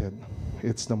unprecedented.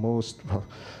 It's the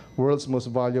world's most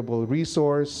valuable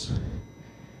resource,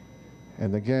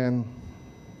 and again,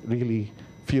 really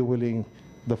fueling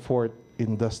the fourth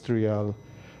industrial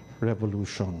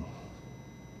revolution.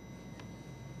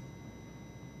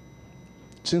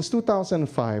 Since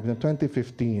 2005 and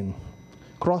 2015,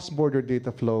 cross-border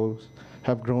data flows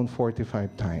have grown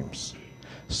 45 times.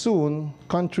 Soon,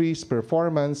 countries'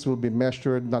 performance will be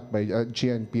measured not by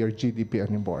GNP or GDP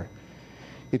anymore.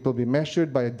 It will be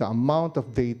measured by the amount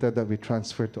of data that we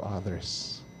transfer to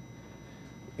others.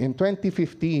 In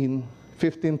 2015,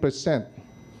 15%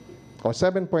 or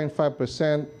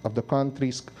 7.5% of the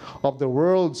countries of the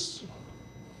world's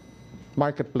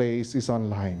marketplace is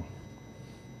online.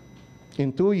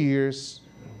 In 2 years,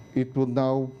 it will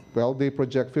now, well, they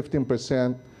project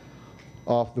 15%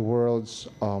 of the world's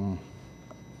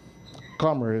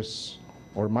commerce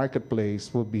or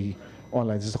marketplace will be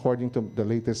online. This is according to the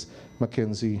latest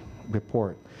McKinsey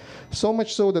report. So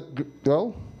much so that,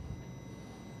 well,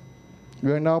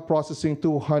 we are now processing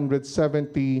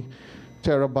 270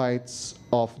 terabytes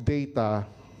of data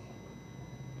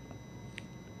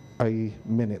a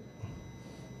minute.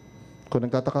 Kung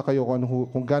nagtataka kayo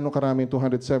kung gaano karami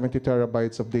 270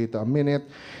 terabytes of data a minute,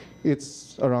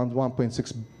 it's around 1.6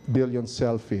 billion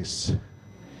selfies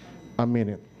a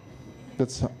minute.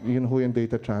 That's yun ho yung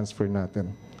data transfer natin.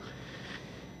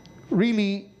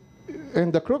 Really,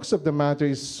 and the crux of the matter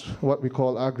is what we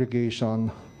call aggregation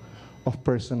of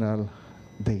personal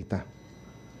data.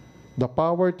 The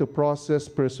power to process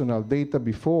personal data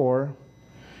before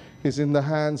is in the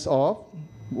hands of,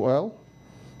 well,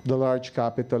 the large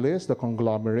capitalists, the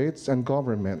conglomerates, and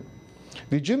government.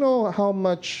 Did you know how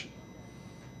much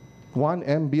 1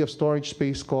 MB of storage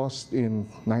space cost in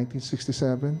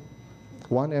 1967?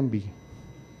 1 MB.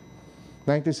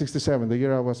 1967, the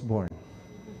year I was born.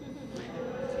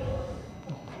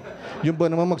 Yung ba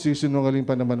naman magsisinungaling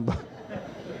pa naman ba?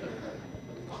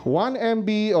 1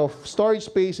 MB of storage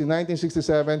space in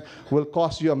 1967 will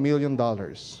cost you $1 million.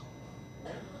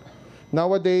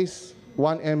 Nowadays,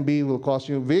 1 MB will cost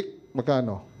you, Vic,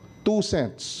 magkano? 2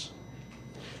 cents.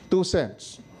 2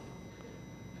 cents.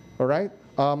 Alright?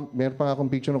 Meron pa nga akong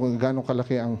picture kung gano'ng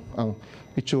kalaki ang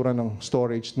itsura ng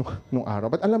storage nung araw.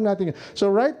 But alam natin yun.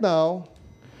 So right now,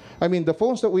 I mean, the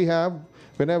phones that we have,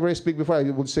 whenever I speak before, I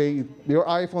would say, your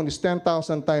iPhone is 10,000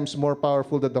 times more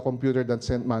powerful than the computer that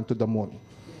sent man to the moon.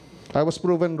 I was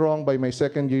proven wrong by my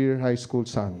second-year high school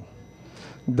son.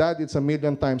 That it's 1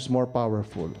 million times more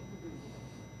powerful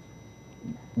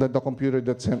than the computer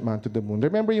that sent man to the moon.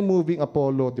 Remember yung movie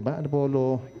Apollo, di ba?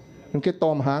 Apollo, yung kay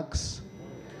Tom Hanks?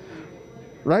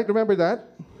 Right? Remember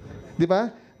that? Di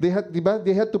ba? They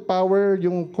had to power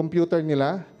yung computer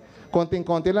nila.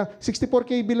 Konting-konti lang. 64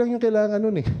 KB lang yung kailangan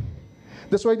nun eh.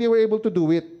 That's why they were able to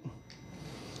do it.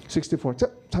 64.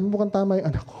 Sabi mo kang tama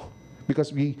yung anak ko.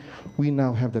 Because we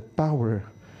now have that power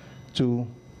to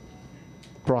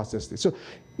process this. So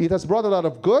it has brought a lot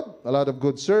of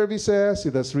good services.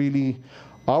 It has really,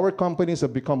 our companies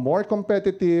have become more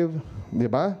competitive, di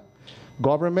ba?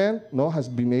 Government, has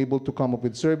been able to come up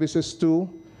with services too.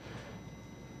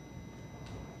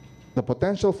 The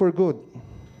potential for good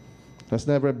has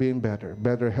never been better.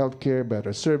 Better healthcare,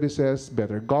 better services,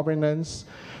 better governance.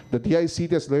 The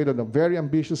DICT has laid on a very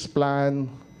ambitious plan.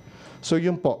 So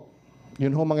yun po.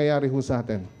 Yun ho mangyayari ho sa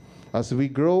atin. As we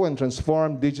grow and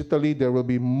transform digitally, there will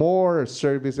be more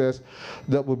services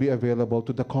that will be available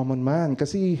to the common man.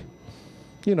 Kasi,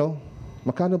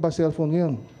 magkano ba cellphone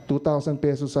yun? 2,000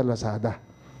 pesos sa Lazada.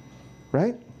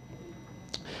 Right?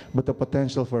 But the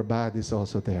potential for bad is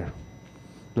also there.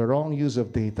 The wrong use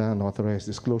of data, unauthorized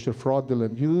disclosure,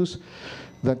 fraudulent use,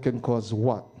 that can cause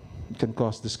what? It can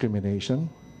cause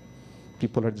discrimination.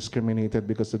 People are discriminated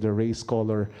because of their race,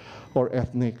 color, or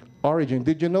ethnic origin.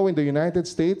 Did you know in the United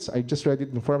States, I just read it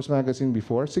in Forbes magazine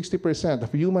before, 60%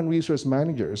 of human resource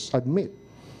managers admit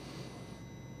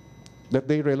that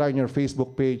they rely on your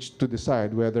Facebook page to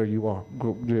decide whether you are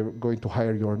going to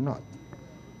hire you or not.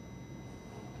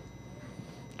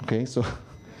 Okay, so,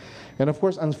 and of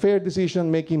course, unfair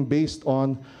decision-making based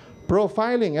on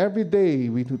profiling. Every day,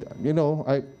 we do that.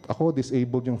 Ako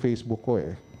disabled yung Facebook ko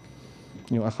eh.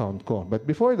 Yung account ko. But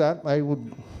before that, I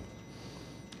would,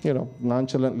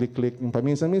 nonchalantly click. Yung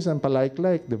paminsan-minsan,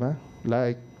 pa-like, di ba?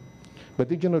 Like.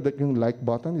 But did you know that yung like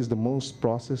button is the most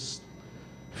processed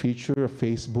feature of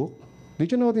Facebook?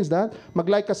 Did you notice that?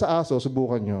 Mag-like ka sa aso,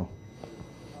 subukan nyo.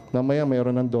 Namaya,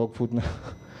 mayroon ng dog food na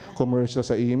commercial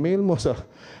sa email mo.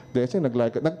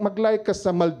 Mag-like ka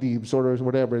sa Maldives or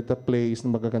whatever, the place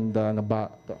na magaganda na ba.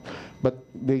 But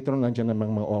later on, nandiyan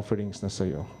namang mga offerings na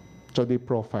sa'yo. So they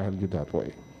profile you that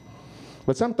way.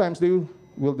 But sometimes they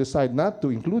will decide not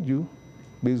to include you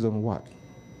based on what?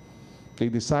 They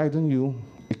decide on you,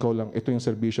 ikaw lang, ito yung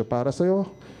serbisyo para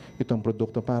sa'yo, itong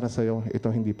produkto para sa'yo, ito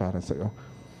hindi para sa'yo.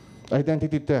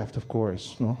 Identity theft, of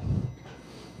course, no?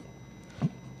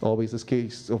 Always this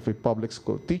case of a public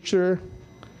school teacher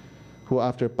who,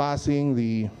 after passing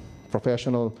the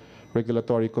Professional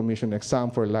Regulatory Commission exam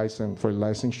for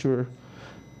licensure,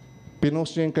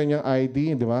 pinost niya yung kanyang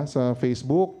ID, di ba, sa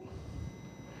Facebook.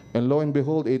 And lo and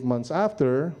behold, 8 months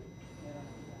after,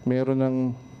 meron ng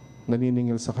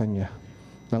naniningil sa kanya.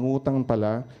 Nangutang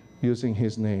pala using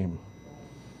his name.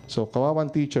 So, kawawang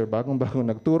teacher, bagong-bagong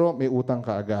nagturo, may utang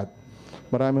ka agad.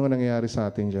 Marami mo nangyayari sa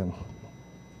atin dyan.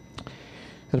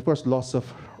 And of course, loss of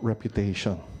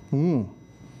reputation.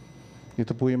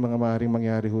 Ito po yung mga maaaring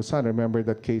mangyari ho sa. Remember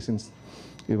that case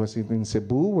it was in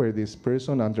Cebu where this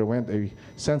person underwent a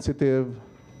sensitive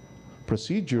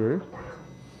procedure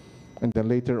and then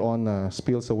later on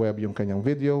spills sa web yung kanyang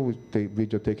video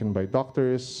taken by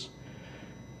doctors.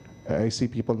 I see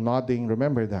people nodding,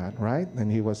 remember that, right? And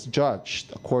he was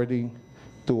judged according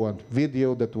to a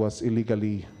video that was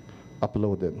illegally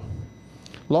uploaded.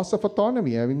 Loss of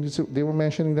autonomy, I mean, they were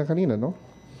mentioning that kanina, no?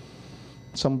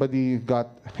 Somebody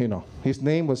got, his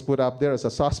name was put up there as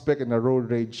a suspect in a road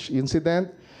rage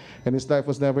incident, and his life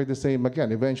was never the same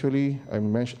again. Eventually,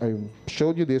 I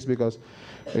showed you this because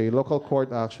a local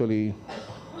court actually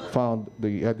found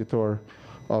the editor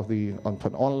of an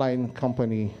online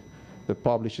company that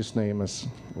published his name as,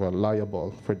 well,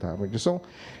 liable for damages. So,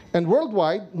 and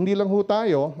worldwide, hindi lang ho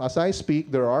tayo, as I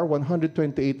speak, there are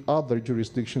 128 other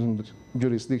jurisdictions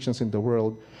in the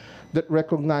world that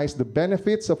recognize the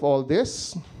benefits of all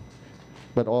this,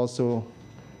 but also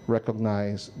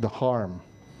recognize the harm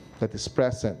that is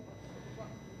present.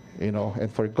 And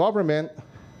for government,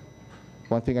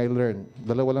 one thing I learned,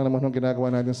 dalawa lang naman ang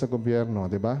ginagawa natin sa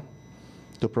gobyerno, di ba?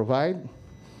 To provide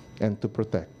and to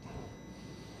protect.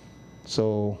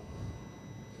 So,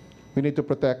 we need to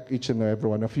protect each and every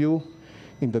one of you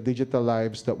in the digital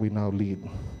lives that we now lead.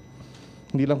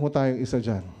 Hindi lang ho tayong isa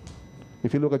dyan.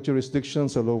 If you look at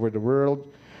jurisdictions all over the world,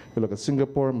 you look at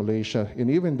Singapore, Malaysia, and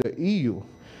even the EU.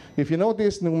 If you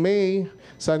notice, in May,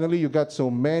 suddenly you got so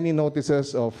many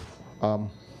notices of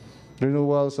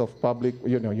renewals of public,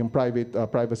 yung private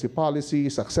privacy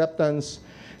policies, acceptance.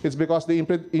 It's because they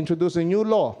introduced a new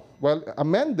law,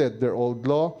 amended their old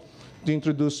law to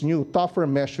introduce new, tougher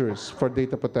measures for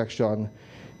data protection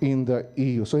in the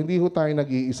EU. So hindi ho tayo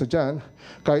nag-iisa dyan,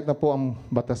 kahit na po ang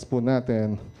batas po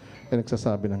natin ay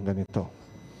nagsasabi ng ganito.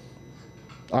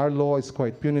 Our law is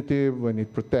quite punitive when it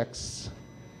protects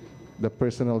the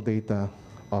personal data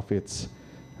of its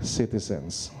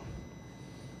citizens.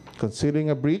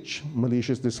 Concealing a breach,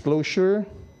 malicious disclosure,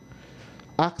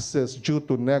 access due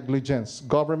to negligence.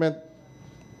 Government,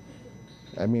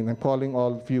 I'm calling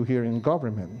all of you here in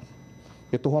government.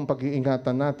 Ito ho ang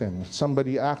pag-iingatan natin.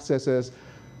 Somebody accesses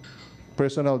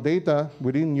personal data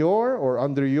within your or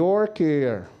under your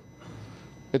care.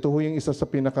 Ito ho yung isa sa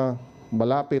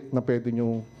pinaka-malapit na pwede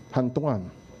nyo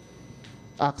hantungan.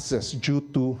 Access due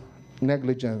to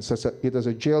negligence. It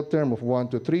has a jail term of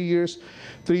 1 to 3 years,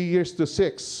 3 years to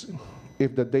 6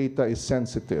 if the data is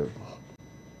sensitive.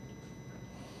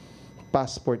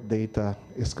 Passport data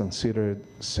is considered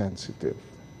sensitive.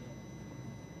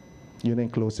 Yun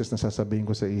ang closest na sasabihin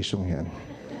ko sa isyong yan.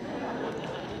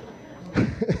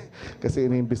 Kasi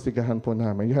iniimbestigahan po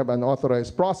namin. You have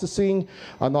unauthorized processing,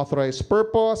 unauthorized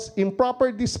purpose,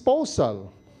 improper disposal.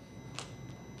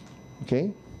 Okay?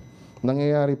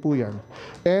 Nangyayari po yan.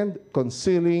 And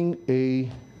concealing a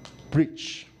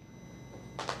breach.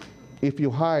 If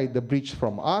you hide the breach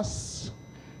from us,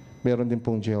 meron din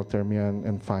pong jail term yan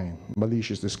and fine.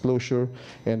 Malicious disclosure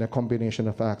and a combination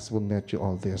of acts will net you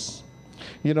all this.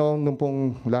 Nung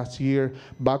pong last year,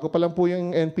 bago pa lang po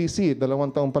yung NPC, 2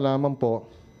 taon pa lamang po,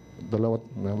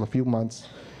 a few months.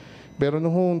 Pero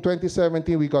noong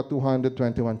 2017, we got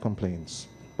 221 complaints.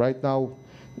 Right now,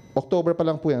 October pa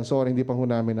lang po yan. Sorry, hindi pa ho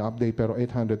namin na-update, pero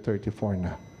 834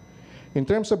 na. In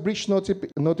terms of breach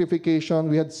notification,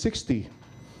 we had 60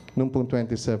 noong pong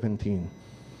 2017.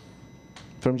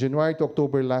 From January to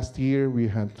October last year, we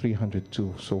had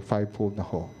 302. So, 5-fold na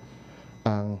ho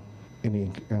ang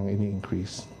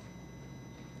ini-increase.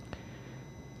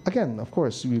 Again, of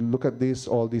course, we look at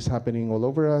all this happening all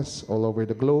over us, all over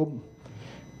the globe.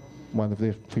 One of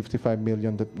the 55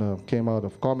 million that came out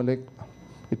of COMELEC,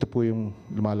 ito po yung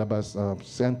lumalabas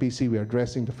sa NPC. We are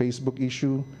addressing the Facebook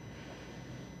issue.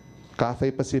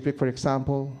 Cathay Pacific, for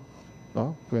example,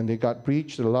 when they got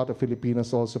breached, a lot of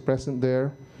Filipinos also present there.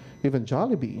 Even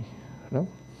Jollibee,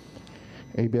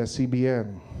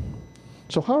 ABS-CBN.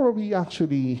 So how are we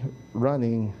actually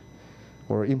running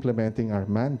or implementing our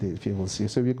mandate, if you will see?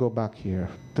 So we go back here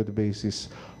to the basis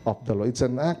of the law. It's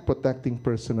an act protecting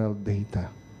personal data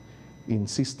in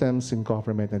systems, in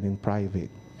government, and in private.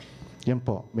 Yan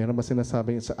po. Meron ba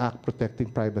sinasabi sa Act protecting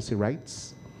privacy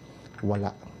rights?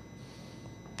 Wala.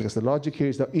 Because the logic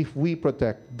here is that if we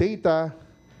protect data,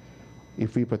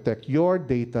 if we protect your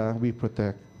data, we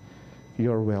protect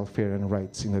your welfare and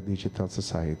rights in a digital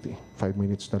society. 5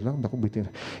 minutes na lang. Naku, bitin.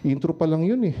 Intro pa lang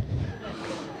yun eh.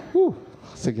 Whew.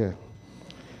 Sige.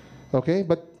 Okay,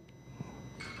 but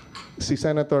si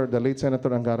Senator, the late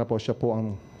Senator Angara po, siya po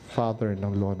ang father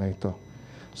ng law na ito.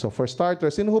 So for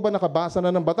starters, sino ho ba nakabasa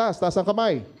na ng batas? Taas ang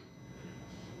kamay.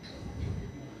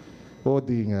 O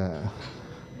di nga.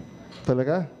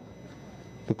 Talaga?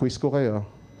 Quiz ko kayo.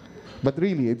 But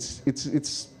really, it's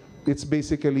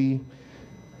basically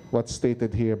what's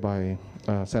stated here by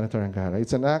Senator Angara.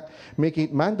 It's an act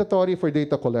making it mandatory for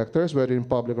data collectors, whether in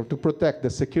public or to protect the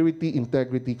security,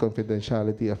 integrity,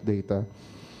 confidentiality of data.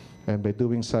 And by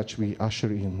doing such, we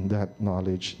usher in that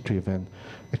knowledge-driven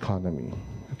economy.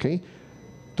 Okay?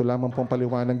 Ito lamang pong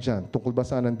paliwanag dyan. Tungkol ba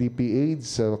saan ng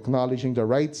DPAIDS, acknowledging the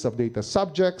rights of data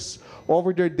subjects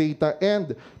over their data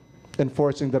and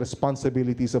enforcing the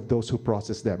responsibilities of those who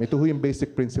process them. Ito ho yung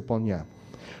basic principle niya.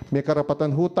 May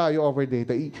karapatan ho tayo over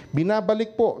data.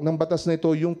 Binabalik po ng batas na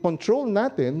ito yung control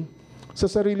natin sa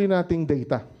sarili nating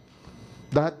data.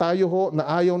 Dahil tayo ho na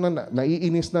ayaw na,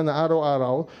 naiinis na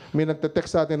araw-araw, may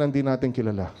nagte-text sa atin na hindi natin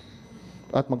kilala.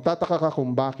 At magtataka ka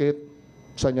kung bakit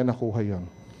saan niya nakuha yon.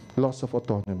 Loss of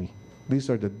autonomy. These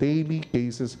are the daily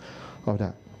cases of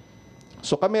that.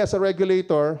 So kami as a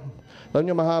regulator, alam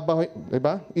nyo mahaba,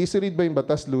 diba? Easy read ba yung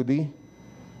batas, Ludi?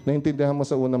 Naintindihan mo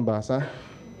sa unang basa?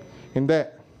 Hindi.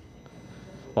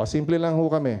 O, simple lang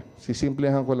ho kami.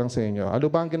 Sisimplehan ko lang sa inyo. Ano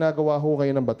ba ang ginagawa ho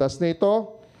kayo ng batas na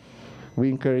ito?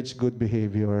 We encourage good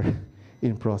behavior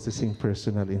in processing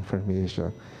personal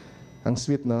information. Ang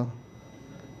sweet, no?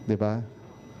 Diba?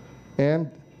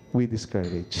 And we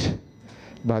discourage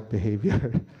bad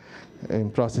behavior in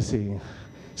processing.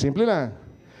 Simple lang.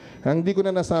 Ang hindi ko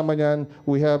na nasama niyan,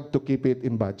 we have to keep it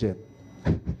in budget.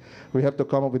 We have to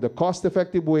come up with a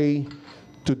cost-effective way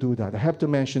to do that. I have to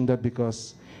mention that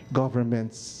because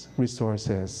government's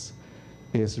resources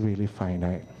is really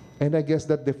finite. And I guess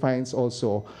that defines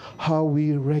also how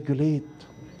we regulate.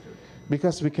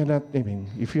 Because we cannot, I mean,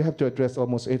 if you have to address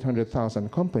almost 800,000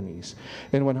 companies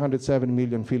and 107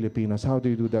 million Filipinos, how do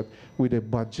you do that with a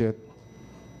budget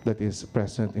that is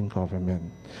present in government?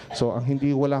 So ang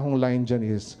hindi wala hong line dyan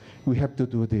is, we have to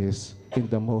do this in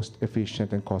the most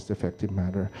efficient and cost-effective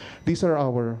manner. These are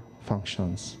our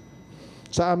functions.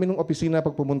 Sa amin ng opisina,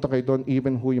 pag pumunta kayo doon,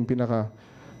 even who yung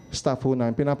pinaka-staff ho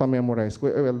namin, pinapa-memorize.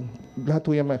 Well, lahat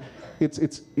ho yan,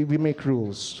 we make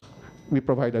rules. We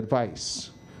provide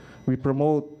advice. We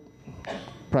promote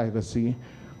privacy.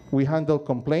 We handle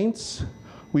complaints.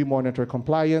 We monitor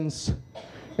compliance.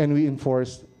 And we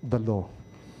enforce the law.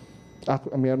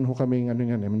 Meron ho kaming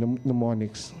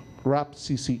mnemonics, RAP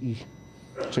CCE.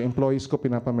 So employees ko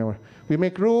pinapamemor. We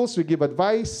make rules, we give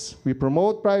advice, we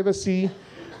promote privacy,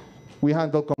 we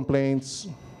handle complaints,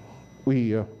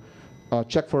 we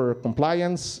check for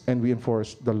compliance, and we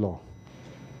enforce the law.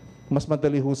 Mas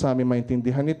madali ho sa amin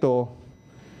maintindihan ito,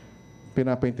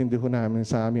 pinapaintindi ho namin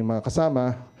sa aming mga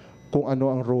kasama kung ano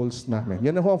ang roles namin.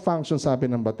 Yan ho ang function sabi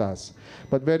ng batas.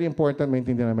 But very important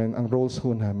maintindihan namin, ang roles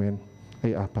ho namin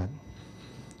ay 4.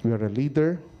 We are a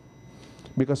leader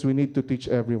because we need to teach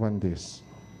everyone this.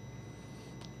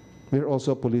 We're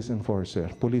also a police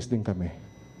enforcer. Police din kami.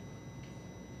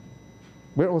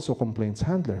 We're also complaints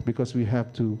handler because we have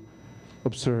to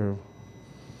observe,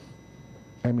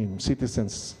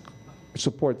 citizens,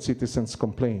 support citizens'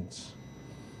 complaints.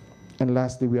 And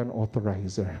lastly, we are an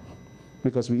authorizer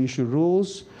because we issue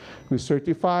rules, we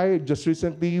certify. Just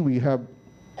recently, we have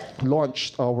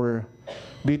launched our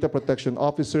Data Protection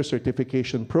Officer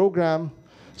Certification Program.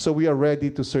 So we are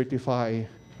ready to certify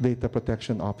data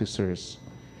protection officers.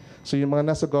 So yung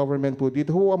mga nasa government po dito,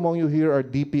 who among you here are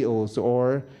DPOs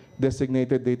or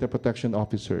designated data protection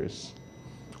officers?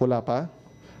 Wala pa?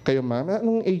 Kayo ma'am?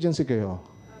 Anong agency kayo?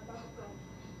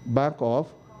 Bank of?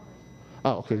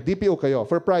 Okay. DPO kayo.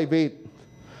 For private.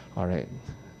 Alright.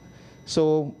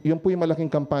 So, yun po yung malaking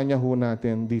kampanya ho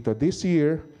natin dito. This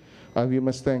year, we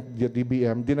must thank the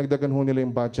DBM. Dinagdagan ho nila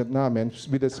yung budget namin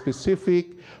with a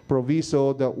specific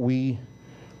proviso that we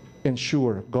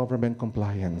ensure government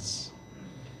compliance.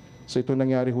 So ito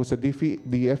nangyari ho sa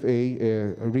DFA,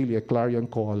 really a clarion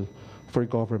call for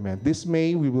government. This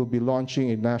May, we will be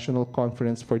launching a national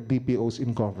conference for DPOs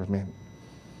in government.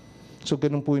 So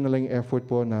ganun po yun na lang yung effort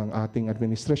po ng ating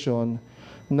administrasyon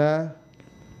na,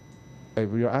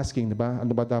 we are asking, diba,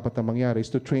 ano ba dapat na mangyari is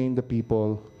to train the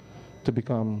people to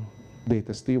become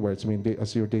data stewards, I mean,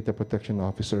 as your data protection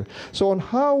officer. So on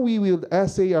how we will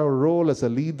essay our role as a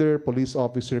leader, police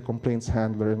officer, complaints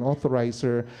handler, and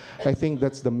authorizer, I think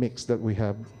that's the mix that we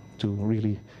have to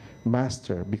really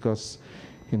master, because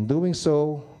in doing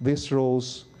so, these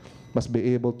roles must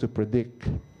be able to predict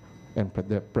and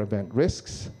prevent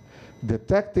risks,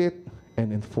 detect it,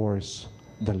 and enforce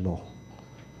the law.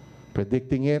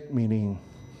 Predicting it, meaning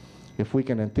if we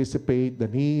can anticipate the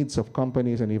needs of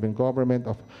companies and even government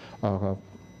of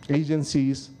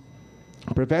agencies,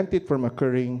 prevent it from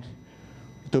occurring,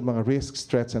 to mga risks,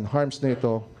 threats, and harms na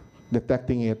ito,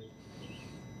 detecting it,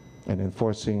 and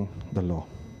enforcing the law.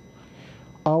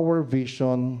 Our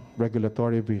vision,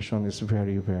 regulatory vision, is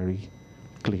very, very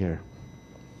clear.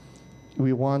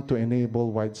 We want to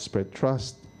enable widespread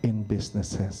trust in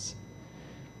businesses.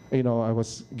 You know, I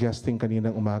was guesting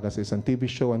kaninang umaga sa isang TV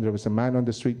show, and there was a man on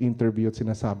the street interview at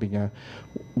sinasabi niya,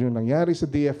 yung nangyari sa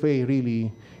DFA,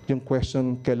 really, yung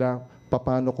question,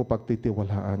 paano ko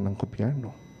pagtitiwalaan ng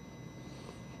gobyerno?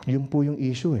 Yun po yung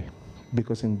issue eh.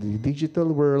 Because in the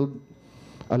digital world,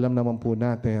 alam naman po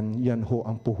natin, yan ho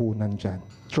ang puhunan dyan.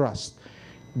 Trust.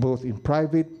 Both in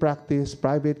private practice,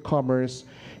 private commerce,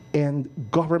 and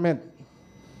government.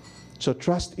 So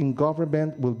trust in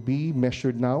government will be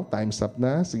measured now. Time's up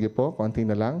na. Sige po, konti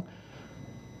na lang.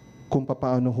 Kung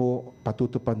paano ho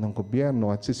patutupad ng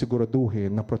gobyerno at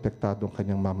sisiguraduhin na protektado ang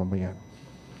kanyang mamamayan.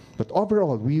 But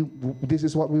overall, this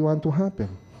is what we want to happen.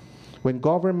 When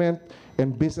government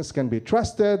and business can be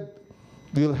trusted,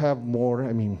 we'll have more,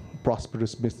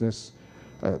 prosperous business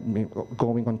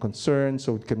going on concern,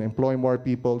 so it can employ more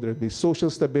people, there'll be social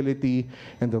stability,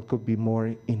 and there could be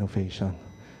more innovation.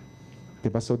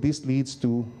 Diba? So this leads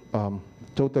to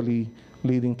totally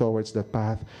leading towards the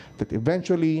path that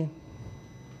eventually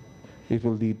it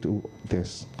will lead to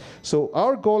this. So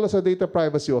our goal as a data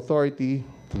privacy authority,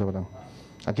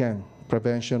 again,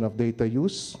 prevention of data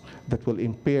use that will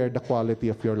impair the quality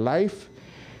of your life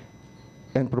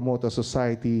and promote a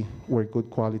society where good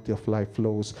quality of life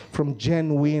flows from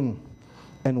genuine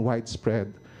and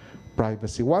widespread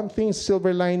privacy. One thing,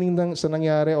 silver lining sa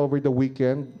nangyari over the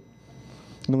weekend,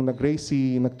 nung nag-tweet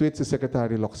si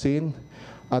Secretary Locsin,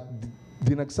 at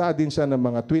dinagsa din siya ng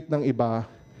mga tweet ng iba,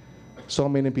 so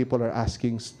many people are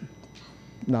asking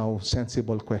now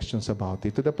sensible questions about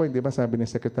it. To the point, di ba, sabi ni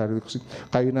Secretary Locsin,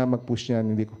 kayo na mag-push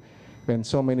yan, hindi ko. And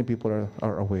so many people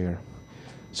are aware.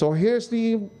 So here's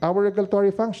our regulatory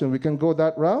function. We can go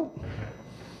that route.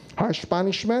 Harsh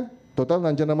punishment. Total,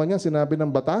 nandiyan naman yan, sinabi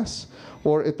ng batas.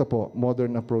 Or ito po,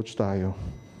 modern approach tayo.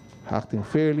 Acting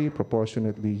fairly,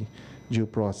 proportionately, due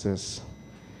process.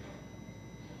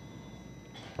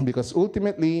 Because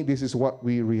ultimately, this is what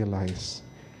we realize.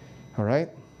 All right?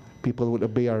 People will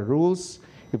obey our rules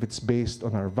if it's based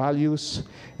on our values,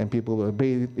 and people will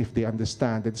obey it if they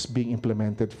understand that it's being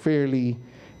implemented fairly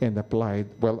and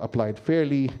applied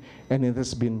fairly, and it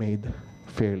has been made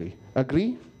fairly.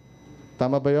 Agree?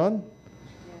 Tama ba yun?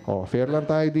 Oh, fair lang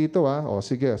tayo dito, ha? Oh,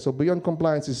 sige. So beyond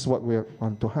compliance is what we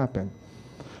want to happen.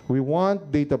 We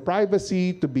want data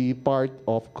privacy to be part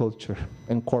of culture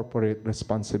and corporate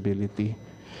responsibility.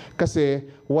 Kasi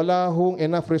wala hong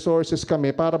enough resources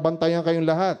kami para bantayan kayong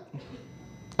lahat.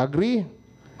 Agree?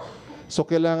 So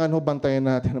kailangan ho bantayan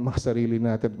natin ang mga sarili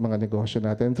natin, mga negosyo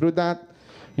natin. And through that,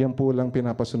 yan po lang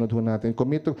pinapasunod ho natin.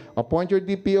 Commit to appoint your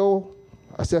DPO,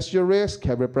 assess your risk,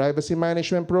 have a privacy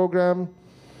management program,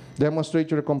 demonstrate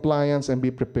your compliance, and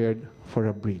be prepared for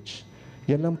a breach.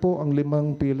 Yan lang po ang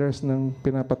 5 pillars ng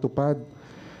pinapatupad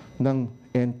ng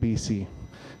NPC.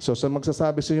 So sa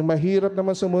magsasabi sa inyo, mahirap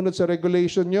naman sumunod sa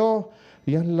regulation nyo,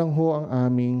 yan lang ho ang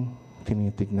aming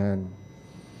tinitignan.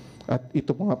 At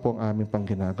ito po nga po ang aming pang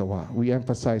ginagawa. We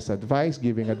emphasize advice,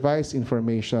 giving advice,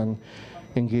 information,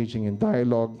 engaging in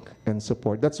dialogue and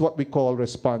support. That's what we call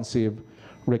responsive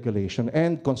regulation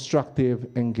and constructive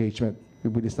engagement.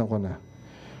 Bibilis na ko na.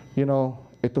 You know,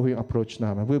 ito yung approach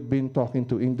namin. We've been talking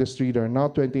to industry. There are now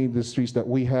 20 industries that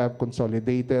we have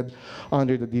consolidated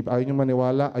under the DPRM. Ayaw nyo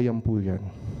maniwala, ayan po yan.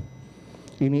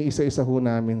 Iniisa-isa ho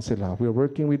namin sila. We're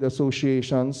working with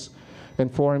associations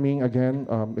and forming, again,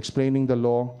 explaining the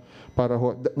law para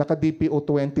ho, naka-DPO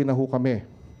 20 na ho kami.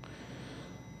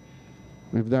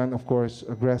 We've done, of course,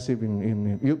 aggressive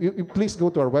you please go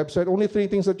to our website. Only 3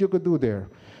 things that you could do there.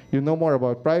 You know more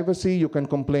about privacy, you can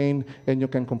complain, and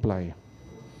you can comply.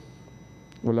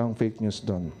 Walang fake news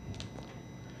doon.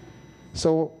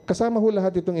 So, kasama ho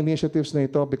lahat itong initiatives na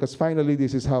ito because finally,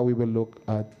 this is how we will look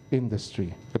at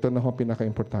industry. Ito na ho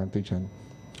pinaka-importante dyan.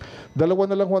 2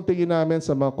 na lang ho ang tingin namin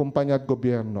sa mga kumpanya at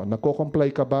gobyerno.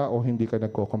 Nagko-comply ka ba o hindi ka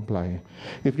nagko-comply?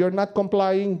 If you're not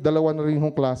complying, 2 na rin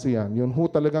hong klase yan. Yun ho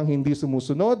talagang hindi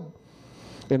sumusunod.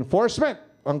 Enforcement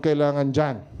ang kailangan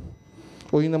dyan.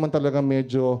 O yun naman talaga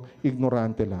medyo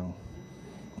ignorante lang.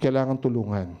 Kailangan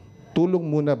tulungan. Tulong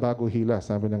muna bago hila,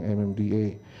 sabi ng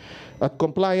MMDA. At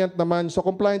compliant naman, so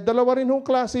compliant, dalawa rin hong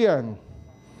klase yan.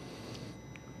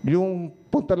 Yung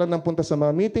punta lang ng punta sa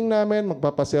mga meeting namin,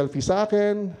 magpapaselfie sa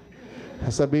akin,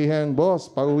 sabihin,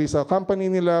 boss, pauwi sa company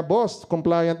nila, boss,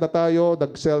 compliant na tayo,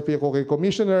 nag-selfie ako kay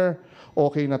commissioner,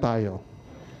 okay na tayo.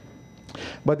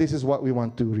 But this is what we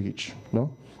want to reach, no?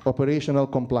 Operational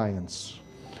compliance,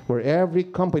 where every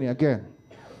company, again,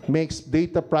 makes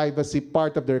data privacy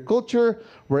part of their culture,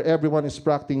 where everyone is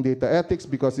practicing data ethics,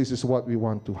 because this is what we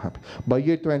want to have. By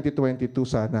year 2022,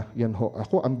 sana, yan ho,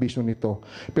 ako, ambition nito.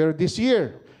 Pero this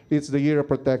year, it's the year of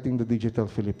protecting the digital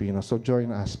Filipino. So join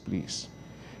us, please.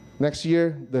 Next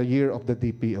year, the year of the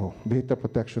DPO, Data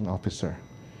Protection Officer.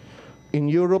 In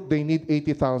Europe, they need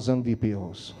 80,000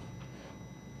 DPOs.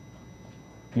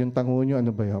 Yung tango nyo,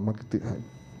 ano ba yun?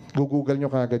 Google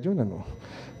nyo kagad yun, ano?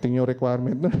 Tingin yung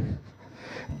requirement nun.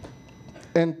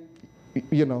 And,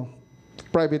 you know,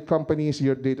 private companies,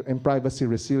 your data and privacy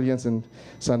resilience, and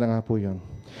sana nga po yun.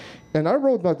 And our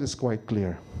roadmap is quite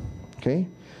clear. Okay?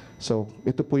 So,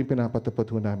 ito po yung pinapatupad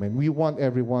ho namin. We want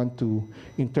everyone to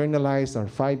internalize our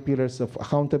 5 pillars of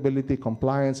accountability,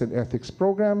 compliance, and ethics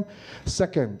program.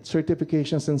 Second,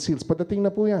 certifications and seals. Patating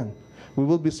na po yan. We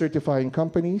will be certifying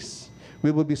companies.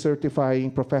 We will be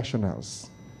certifying professionals.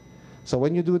 So,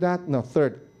 when you do that, now,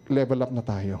 third, level up na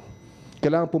tayo.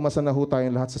 Kailangan pumasa na ho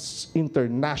tayong lahat sa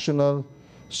international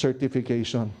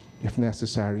certification if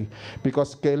necessary.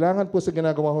 Because kailangan po sa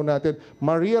ginagawa ho natin,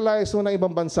 ma-realize ho ng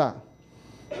ibang bansa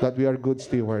that we are good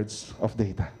stewards of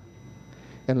data.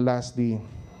 And lastly,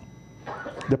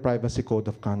 the privacy code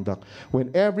of conduct.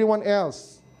 When everyone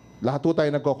else, lahat po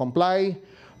tayo nagko-comply,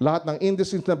 lahat ng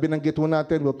industries na binanggit po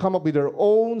natin will come up with their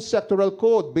own sectoral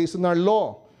code based on our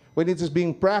law. When it is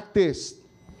being practiced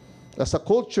as a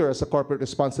culture, as a corporate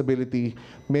responsibility,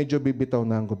 medyo bibitaw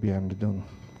na ang gobyerno doon.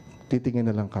 Titingin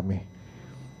na lang kami.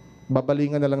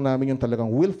 Babalingan na lang namin yung talagang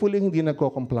willfully hindi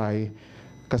nagko-comply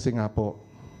kasi nga po,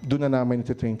 doon na namin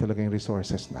iti-train talaga yung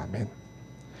resources namin.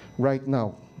 Right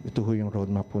now, ito ho yung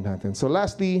roadmap po natin. So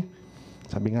lastly,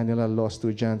 sabi nga nila, laws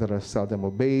too gentle are seldom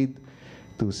obeyed,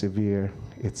 too severe,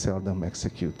 it's seldom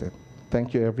executed.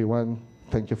 Thank you, everyone.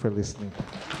 Thank you for listening.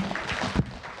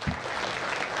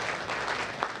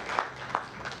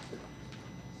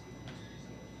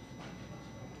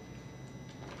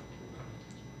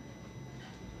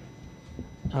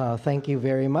 Thank you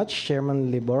very much,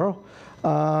 Chairman Liboro.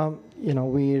 You know,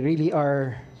 we really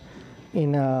are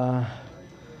in a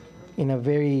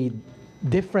very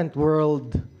different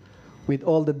world with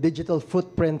all the digital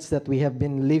footprints that we have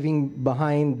been leaving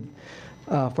behind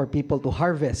for people to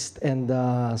harvest. And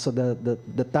so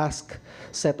the task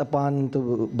set upon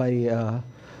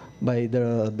by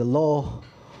the law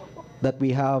that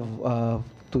we have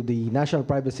to the National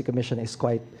Privacy Commission is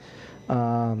quite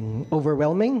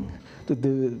overwhelming,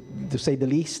 to say the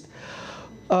least.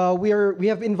 We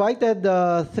have invited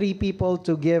 3 people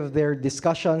to give their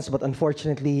discussions, but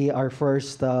unfortunately, our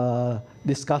first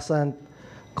discussant,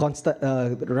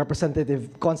 Representative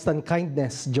Constant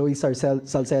Kindness, Joey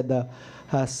Salceda,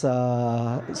 has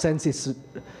sensed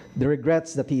the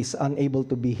regrets that he is unable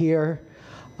to be here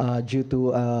due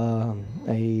to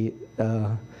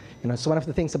you know, it's one of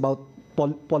the things about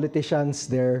politicians.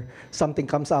 Something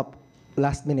comes up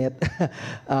last minute,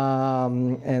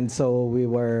 and so we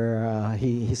were.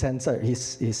 He sends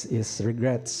his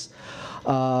regrets.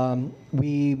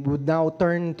 We would now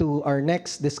turn to our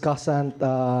next discussant,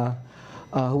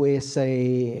 who is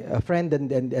a friend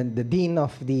and the dean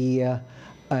of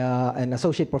an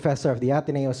associate professor of the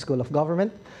Ateneo School of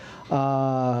Government.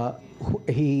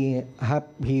 He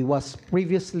was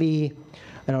previously,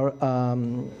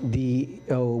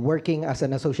 working as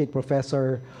an associate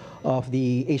professor of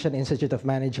the Asian Institute of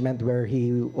Management, where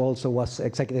he also was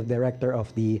executive director of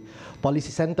the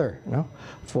Policy Center,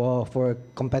 for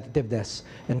competitiveness.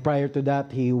 And prior to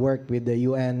that, he worked with the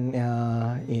UN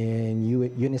in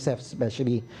UNICEF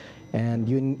especially, and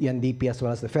UNDP, as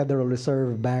well as the Federal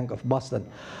Reserve Bank of Boston.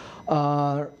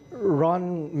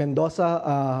 Ron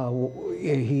Mendoza,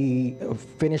 he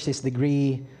finished his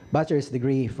bachelor's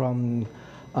degree from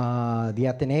the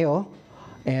Ateneo,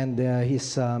 and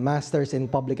his master's in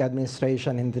public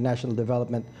administration and international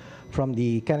development from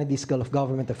the Kennedy School of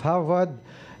Government of Harvard,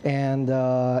 and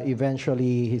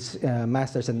eventually his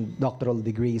master's and doctoral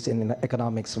degrees in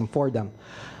economics from Fordham.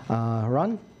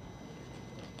 Ron?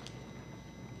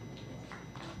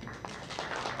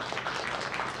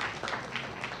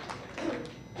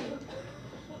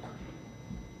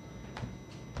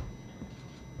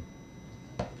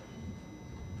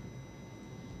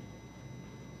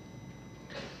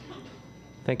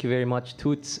 Thank you very much,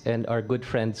 Toots, and our good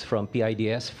friends from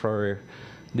PIDS for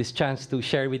this chance to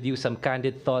share with you some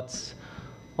candid thoughts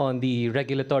on the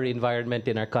regulatory environment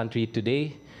in our country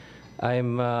today.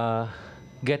 I'm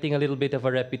getting a little bit of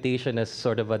a reputation as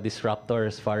sort of a disruptor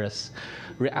as far as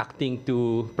reacting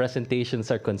to presentations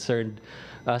are concerned.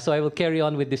 So I will carry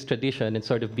on with this tradition and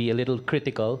sort of be a little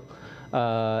critical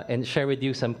and share with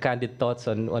you some candid thoughts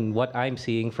on what I'm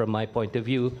seeing from my point of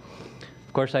view.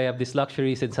 Of course, I have this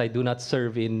luxury since I do not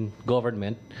serve in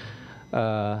government.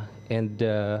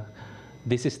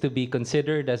 This is to be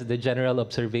considered as the general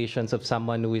observations of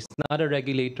someone who is not a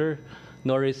regulator,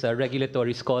 nor is a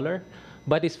regulatory scholar,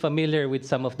 but is familiar with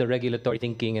some of the regulatory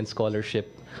thinking and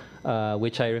scholarship,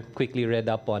 which I quickly read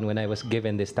up on when I was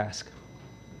given this task.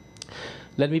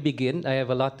 Let me begin. I have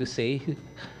a lot to say.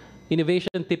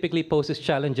 Innovation typically poses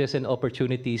challenges and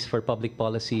opportunities for public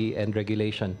policy and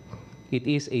regulation. It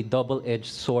is a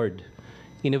double-edged sword.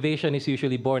 Innovation is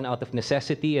usually born out of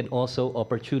necessity and also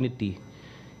opportunity.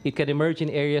 It can emerge in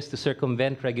areas to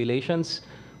circumvent regulations,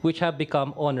 which have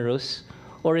become onerous,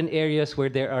 or in areas where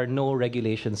there are no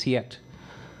regulations yet.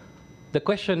 The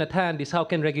question at hand is how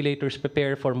can regulators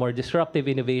prepare for more disruptive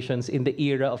innovations in the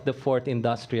era of the fourth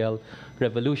industrial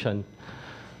revolution?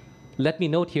 Let me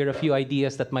note here a few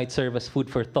ideas that might serve as food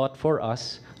for thought for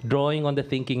us, drawing on the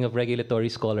thinking of regulatory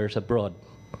scholars abroad.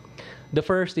 The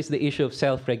first is the issue of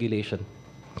self-regulation.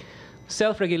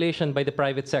 Self-regulation by the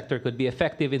private sector could be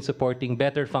effective in supporting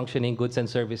better functioning goods and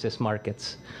services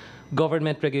markets.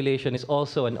 Government regulation is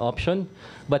also an option,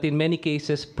 but in many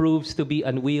cases proves to be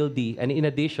unwieldy and in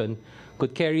addition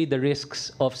could carry the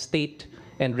risks of state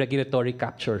and regulatory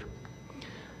capture.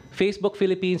 Facebook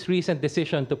Philippines' recent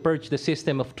decision to purge the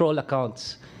system of troll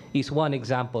accounts is one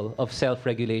example of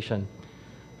self-regulation.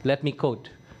 Let me quote,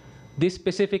 "This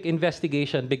specific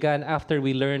investigation began after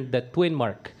we learned that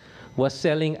Twinmark was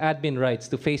selling admin rights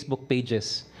to Facebook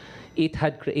pages it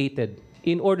had created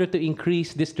in order to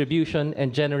increase distribution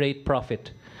and generate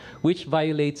profit, which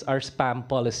violates our spam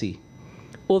policy,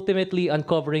 ultimately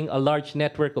uncovering a large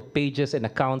network of pages and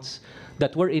accounts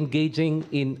that were engaging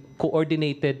in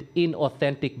coordinated,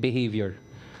 inauthentic behavior.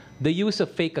 The use of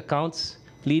fake accounts,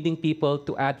 leading people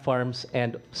to ad farms,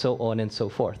 and so on and so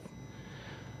forth."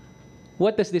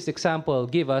 What does this example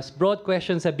give us? Broad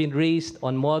questions have been raised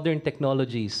on modern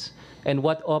technologies and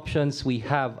what options we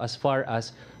have as far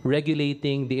as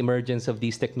regulating the emergence of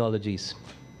these technologies.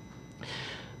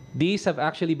 These have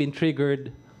actually been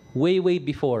triggered way, way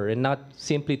before, and not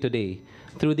simply today,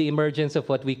 through the emergence of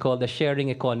what we call the sharing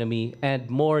economy and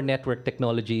more network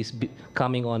technologies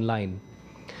coming online.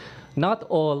 Not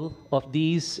all of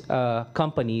these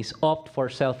companies opt for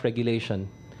self-regulation.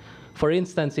 For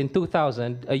instance, in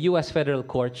 2000, a US federal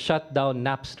court shut down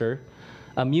Napster,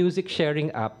 a music sharing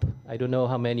app. I don't know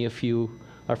how many of you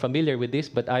are familiar with this,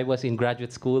 but I was in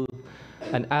graduate school,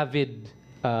 an avid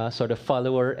sort of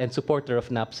follower and supporter of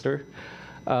Napster.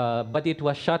 But it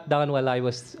was shut down while I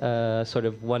was sort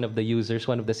of one of the users,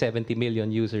 one of the 70 million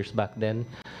users back then.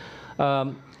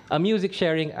 A music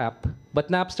sharing app, but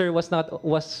Napster was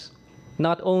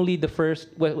not only the first,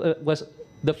 was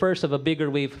the first of a bigger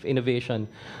wave of innovation,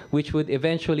 which would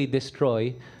eventually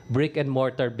destroy brick and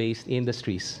mortar based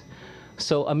industries.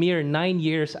 So a mere 9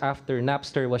 years after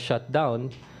Napster was shut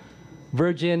down,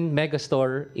 Virgin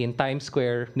Megastore in Times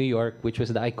Square, New York, which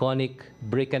was the iconic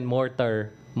brick and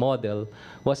mortar model,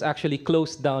 was actually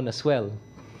closed down as well.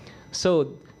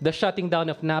 So the shutting down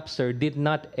of Napster did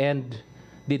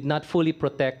not fully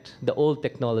protect the old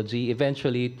technology.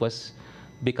 Eventually, it was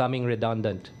becoming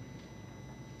redundant.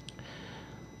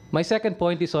 My second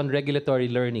point is on regulatory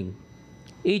learning.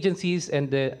 Agencies,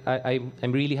 and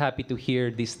I'm really happy to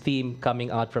hear this theme coming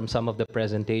out from some of the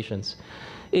presentations.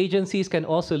 Agencies can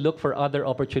also look for other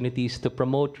opportunities to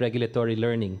promote regulatory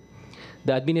learning.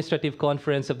 The Administrative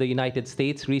Conference of the United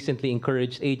States recently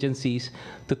encouraged agencies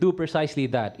to do precisely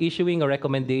that, issuing a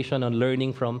recommendation on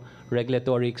learning from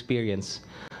regulatory experience.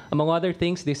 Among other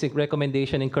things, this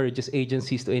recommendation encourages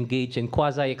agencies to engage in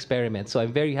quasi-experiments. So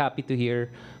I'm very happy to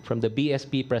hear from the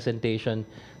BSP presentation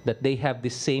that they have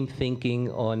this same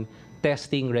thinking on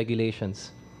testing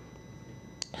regulations.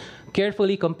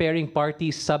 Carefully comparing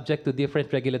parties subject to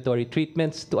different regulatory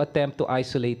treatments to attempt to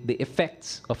isolate the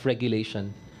effects of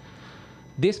regulation.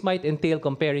 This might entail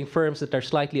comparing firms that are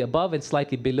slightly above and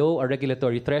slightly below a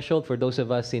regulatory threshold. For those of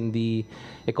us in the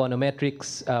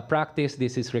econometrics practice,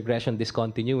 this is regression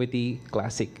discontinuity,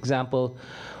 classic example,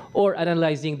 or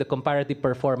analyzing the comparative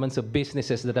performance of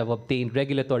businesses that have obtained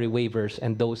regulatory waivers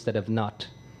and those that have not.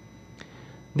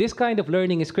 This kind of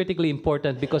learning is critically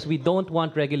important because we don't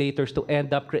want regulators to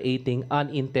end up creating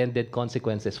unintended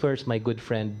consequences. First, my good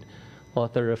friend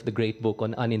author of the great book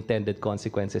on unintended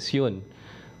consequences. Yun.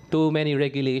 Too many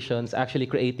regulations actually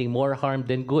creating more harm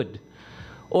than good,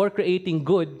 or creating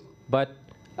good but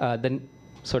the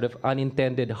sort of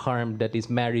unintended harm that is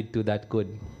married to that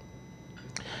good.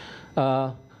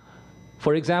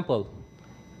 For example,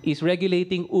 is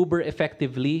regulating Uber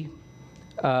effectively?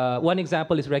 One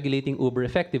example is regulating Uber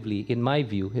effectively, in my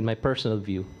view, in my personal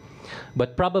view,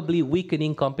 but probably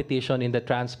weakening competition in the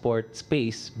transport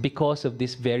space because of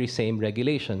this very same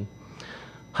regulation.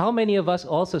 How many of us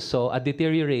also saw a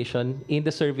deterioration in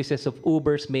the services of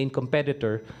Uber's main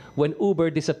competitor when Uber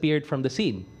disappeared from the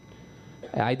scene?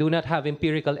 I do not have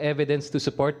empirical evidence to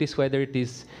support this, whether it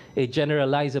is a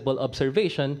generalizable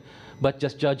observation, but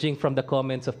just judging from the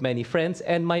comments of many friends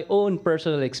and my own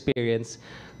personal experience,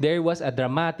 there was a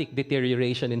dramatic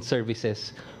deterioration in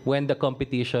services when the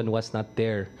competition was not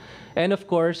there. And of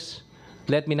course,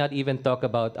 let me not even talk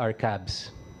about our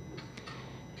cabs.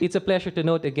 It's a pleasure to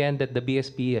note again that the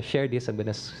BSP shared this. I'm going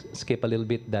to skip a little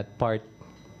bit that part.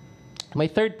 My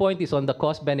third point is on the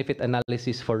cost-benefit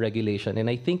analysis for regulation, and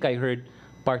I think I heard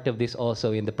part of this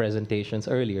also in the presentations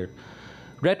earlier.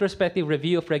 Retrospective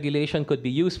review of regulation could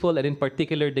be useful, and in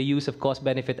particular, the use of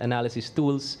cost-benefit analysis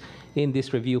tools in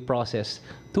this review process.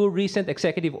 Two recent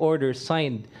executive orders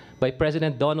signed by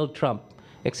President Donald Trump,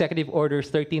 Executive Orders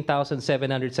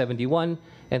 13,771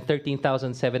 and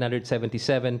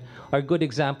 13,777, are good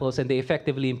examples, and they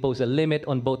effectively impose a limit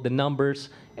on both the numbers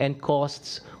and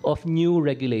costs of new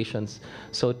regulations.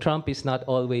 So Trump is not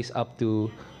always up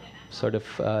to sort of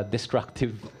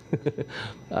destructive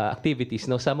activities.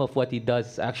 No, some of what he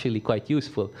does is actually quite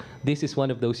useful. This is one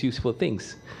of those useful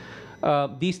things.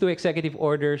 These two executive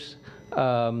orders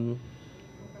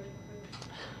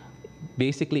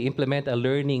basically implement a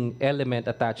learning element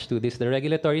attached to this. The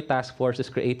regulatory task forces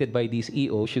created by these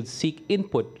EO should seek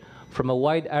input from a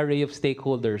wide array of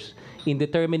stakeholders in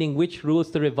determining which rules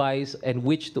to revise and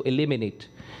which to eliminate.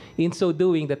 In so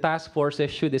doing, the task forces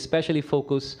should especially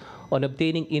focus on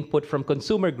obtaining input from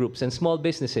consumer groups and small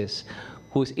businesses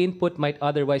whose input might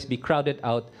otherwise be crowded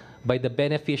out by the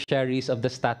beneficiaries of the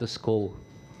status quo.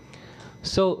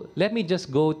 So let me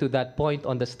just go to that point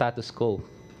on the status quo.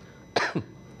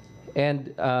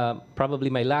 And probably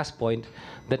my last point,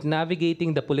 that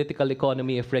navigating the political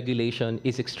economy of regulation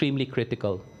is extremely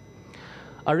critical.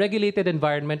 A regulated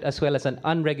environment as well as an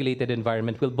unregulated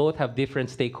environment will both have different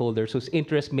stakeholders whose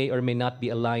interests may or may not be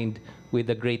aligned with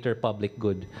the greater public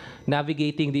good.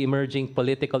 Navigating the emerging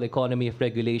political economy of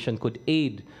regulation could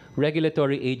aid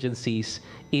regulatory agencies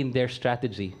in their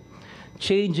strategy.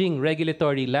 Changing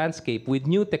regulatory landscape with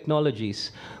new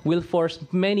technologies will force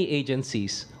many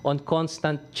agencies on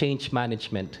constant change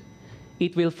management.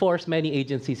 It will force many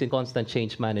agencies in constant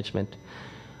change management.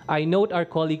 I note our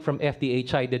colleague from FDA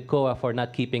chided COA for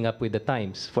not keeping up with the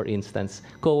times, for instance.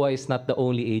 COA is not the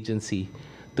only agency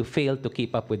to fail to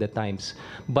keep up with the times.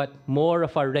 But more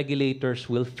of our regulators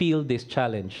will feel this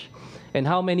challenge. And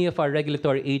how many of our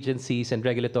regulatory agencies and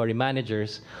regulatory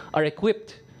managers are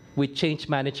equipped with change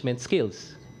management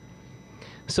skills?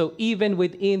 So even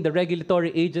within the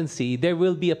regulatory agency, there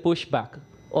will be a pushback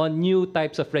on new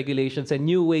types of regulations and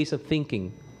new ways of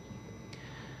thinking.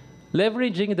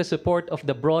 Leveraging the support of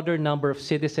the broader number of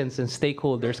citizens and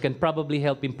stakeholders can probably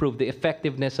help improve the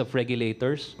effectiveness of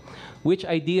regulators, which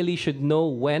ideally should know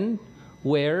when,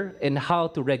 where, and how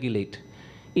to regulate.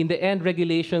 In the end,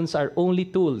 regulations are only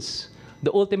tools.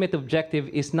 The ultimate objective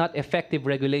is not effective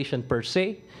regulation per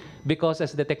se, because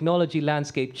as the technology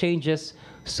landscape changes,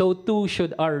 so too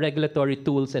should our regulatory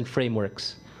tools and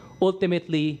frameworks.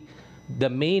 Ultimately, the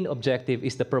main objective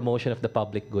is the promotion of the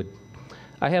public good.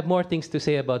 I have more things to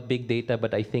say about big data,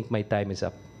 but I think my time is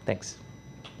up. Thanks.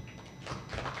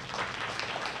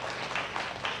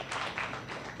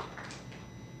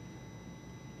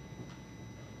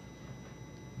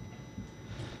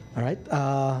 All right.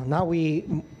 Now we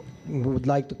would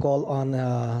like to call on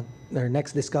our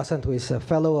next discussant, who is a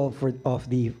fellow of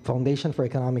the Foundation for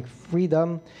Economic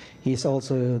Freedom. He's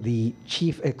also the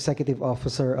Chief Executive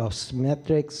Officer of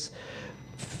Symmetrics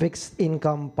Fixed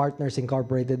Income Partners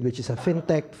Incorporated, which is a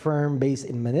fintech firm based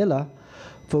in Manila,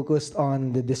 focused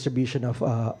on the distribution of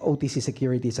OTC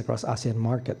securities across ASEAN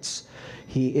markets.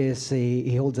 He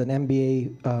holds an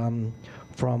MBA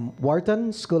from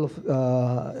Wharton School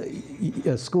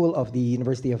of the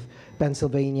University of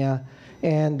Pennsylvania,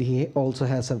 and he also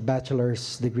has a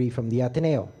bachelor's degree from the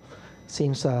Ateneo.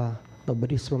 Seems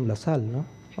nobody's from LaSalle, no?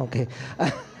 Okay.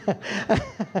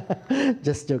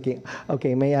 Just joking.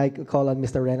 Okay, may I call on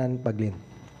Mr. Renan Paglin?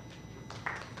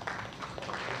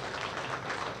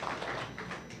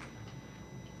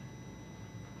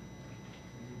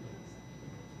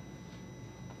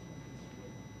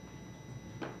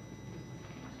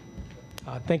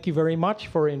 Thank you very much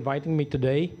for inviting me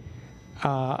today.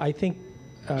 I think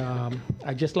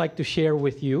I'd just like to share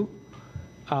with you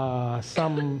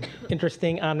some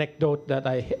interesting anecdote that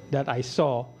I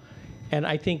saw, and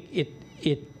I think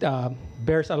it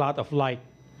bears a lot of light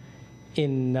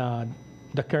in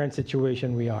the current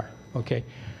situation we are. Okay,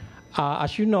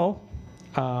 as you know,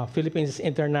 Philippines is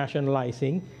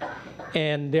internationalizing,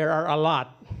 and there are a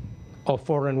lot of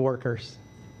foreign workers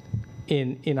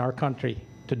in our country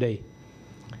today.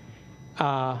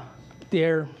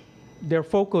 They're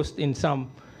focused in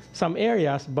some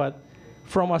areas, but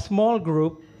from a small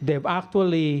group, the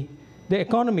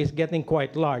economy is getting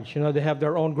quite large. You know, they have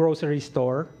their own grocery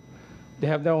store, they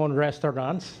have their own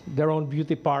restaurants, their own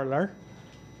beauty parlor,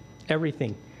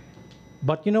 everything.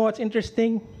 But you know what's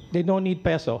interesting? They don't need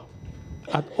peso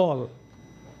at all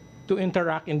to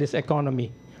interact in this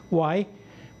economy. Why?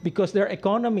 Because their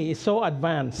economy is so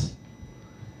advanced.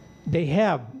 They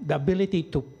have the ability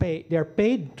to pay. They're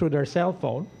paid through their cell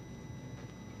phone.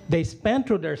 They spend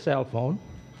through their cell phone.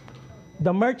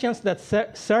 The merchants that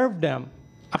serve them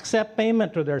accept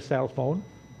payment through their cell phone.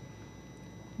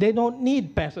 They don't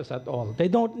need pesos at all. They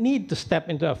don't need to step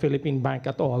into a Philippine bank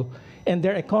at all. And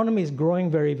their economy is growing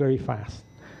very, very fast.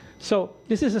 So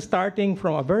this is starting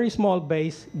from a very small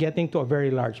base, getting to a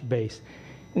very large base.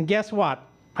 And guess what?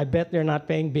 I bet they're not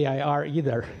paying BIR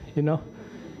either, you know?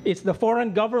 It's the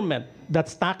foreign government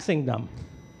that's taxing them,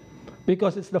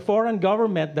 because it's the foreign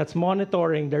government that's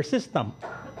monitoring their system,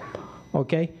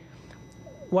 okay?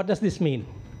 What does this mean?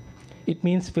 It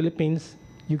means Philippines,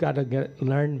 you gotta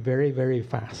learn very, very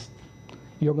fast.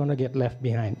 You're gonna get left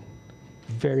behind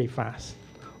very fast,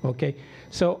 okay?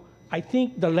 So I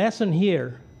think the lesson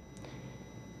here,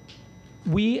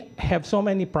 we have so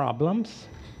many problems.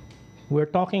 We're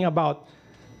talking about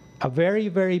a very,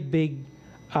 very big,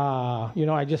 you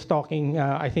know, I just talking,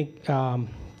 I think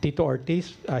Tito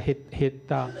Ortiz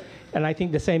hit, and I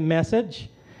think the same message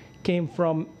came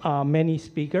from many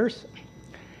speakers,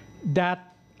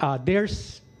 that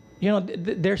there's, you know,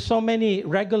 there's so many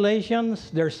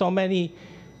regulations, there's so many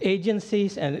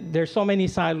agencies, and there's so many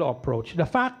silo approach. The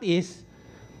fact is,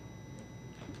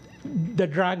 the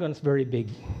dragon's very big.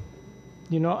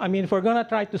 You know, I mean, if we're gonna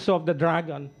try to solve the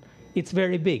dragon, it's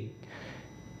very big.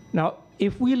 Now,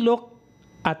 if we look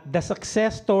at the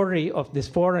success story of this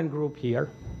foreign group here,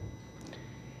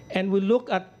 and we look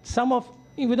at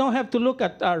we don't have to look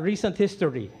at recent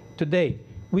history today.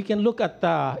 We can look at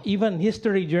even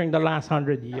history during the last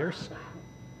 100 years.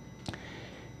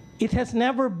 It has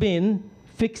never been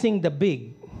fixing the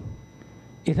big.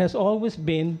 It has always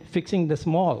been fixing the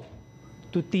small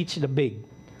to teach the big.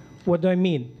 What do I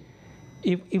mean?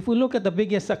 If we look at the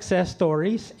biggest success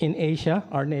stories in Asia,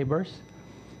 our neighbors,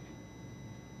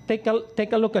 take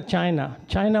a look at China.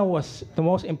 China was the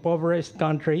most impoverished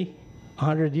country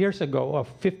 100 years ago, or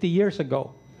 50 years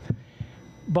ago.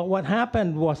 But what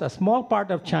happened was a small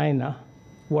part of China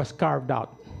was carved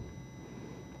out,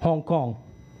 Hong Kong.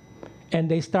 And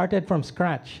they started from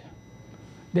scratch.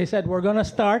 They said, we're gonna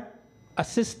start a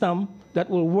system that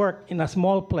will work in a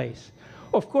small place.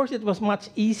 Of course, it was much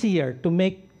easier to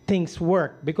make things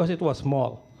work because it was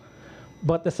small.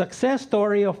 But the success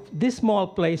story of this small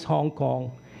place, Hong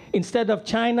Kong, instead of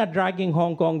China dragging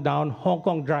Hong Kong down, Hong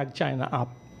Kong dragged China up.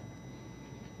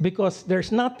 Because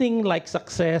there's nothing like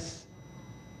success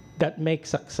that makes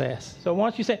success. So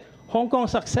once you say, Hong Kong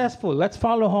successful, let's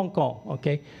follow Hong Kong,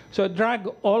 okay? So drag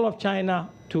all of China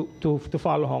to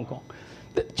follow Hong Kong.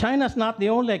 China's not the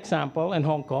only example in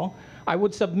Hong Kong. I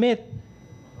would submit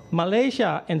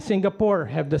Malaysia and Singapore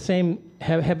have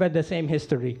had the same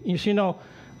history. You know,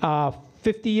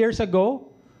 50 years ago,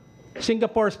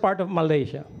 Singapore is part of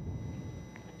Malaysia.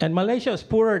 And Malaysia is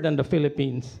poorer than the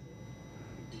Philippines.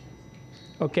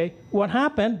 Okay, what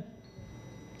happened?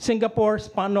 Singapore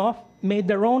spun off, made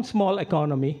their own small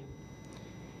economy,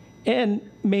 and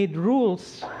made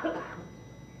rules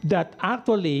that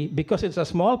actually, because it's a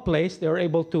small place, they were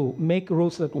able to make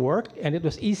rules that worked, and it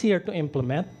was easier to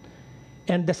implement.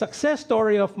 And the success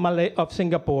story of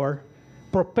Singapore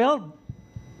propelled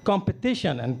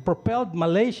competition and propelled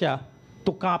Malaysia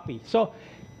to copy. So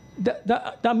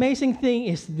the amazing thing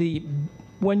is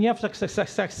when you have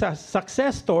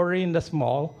success story in the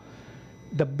small,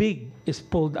 the big is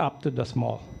pulled up to the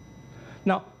small.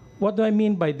 Now, what do I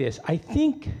mean by this? I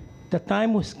think the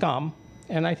time has come,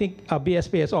 and I think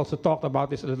BSP has also talked about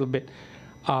this a little bit,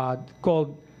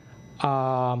 called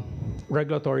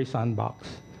regulatory sandbox.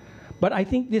 But I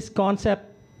think this concept,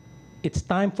 it's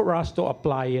time for us to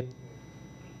apply it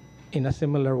in a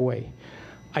similar way.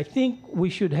 I think we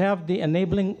should have the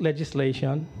enabling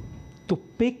legislation to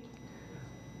pick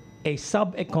a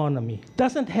sub-economy.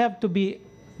 Doesn't have to be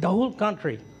the whole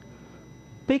country.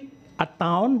 Pick a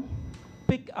town,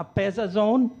 pick a PESA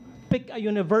zone, pick a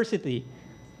university,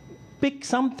 pick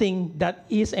something that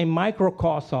is a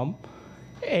microcosm,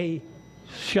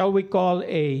 shall we call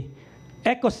a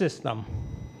ecosystem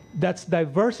that's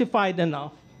diversified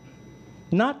enough,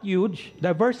 not huge,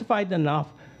 diversified enough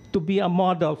to be a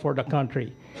model for the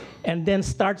country, and then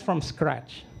start from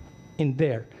scratch in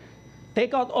there.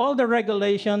 Take out all the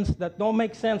regulations that don't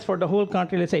make sense for the whole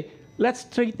country. Let's say, let's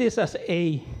treat this as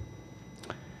a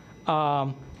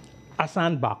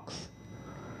sandbox.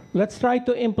 Let's try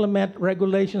to implement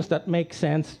regulations that make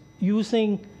sense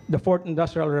using the fourth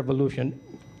industrial revolution,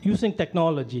 using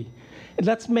technology. And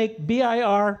let's make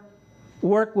BIR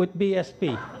work with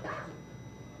BSP.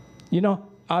 You know,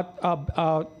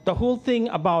 the whole thing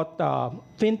about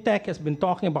fintech has been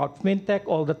talking about fintech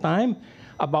all the time,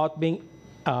 about being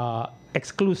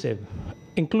exclusive,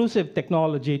 inclusive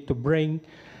technology to bring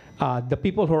the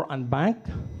people who are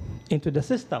unbanked into the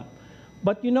system.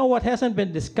 But you know what hasn't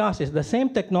been discussed is the same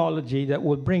technology that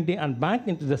will bring the unbanked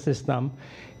into the system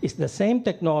is the same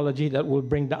technology that will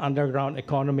bring the underground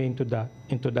economy into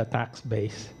the tax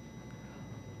base.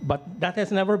 But that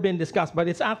has never been discussed, but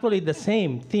it's actually the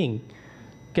same thing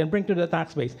can bring to the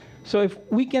tax base. So if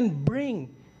we can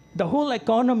bring the whole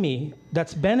economy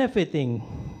that's benefiting,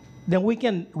 then we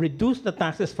can reduce the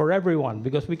taxes for everyone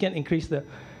because we can increase the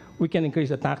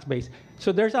tax base.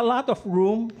 So there's a lot of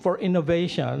room for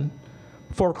innovation,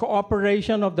 for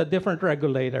cooperation of the different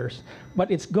regulators. But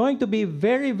it's going to be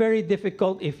very, very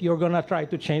difficult if you're going to try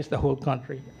to change the whole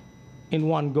country in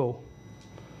one go.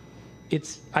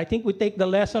 I think we take the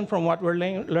lesson from what we're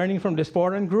learning from this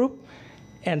foreign group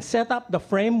and set up the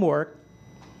framework,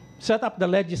 set up the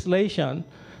legislation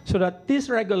so that these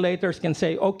regulators can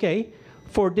say, okay,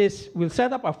 for this, we'll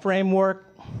set up a framework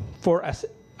for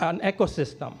an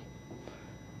ecosystem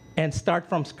and start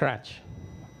from scratch.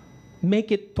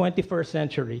 Make it 21st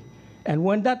century. And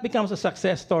when that becomes a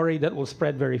success story, that will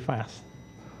spread very fast.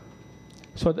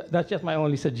 So that's just my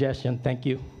only suggestion. Thank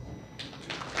you.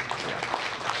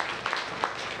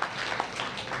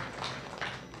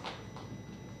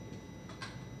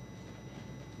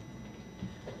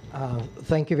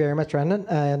 Thank you very much, Brandon.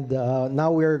 And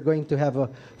now we're going to have a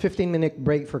 15-minute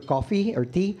break for coffee or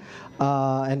tea.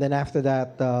 And then after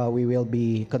that, we will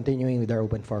be continuing with our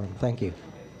open forum. Thank you.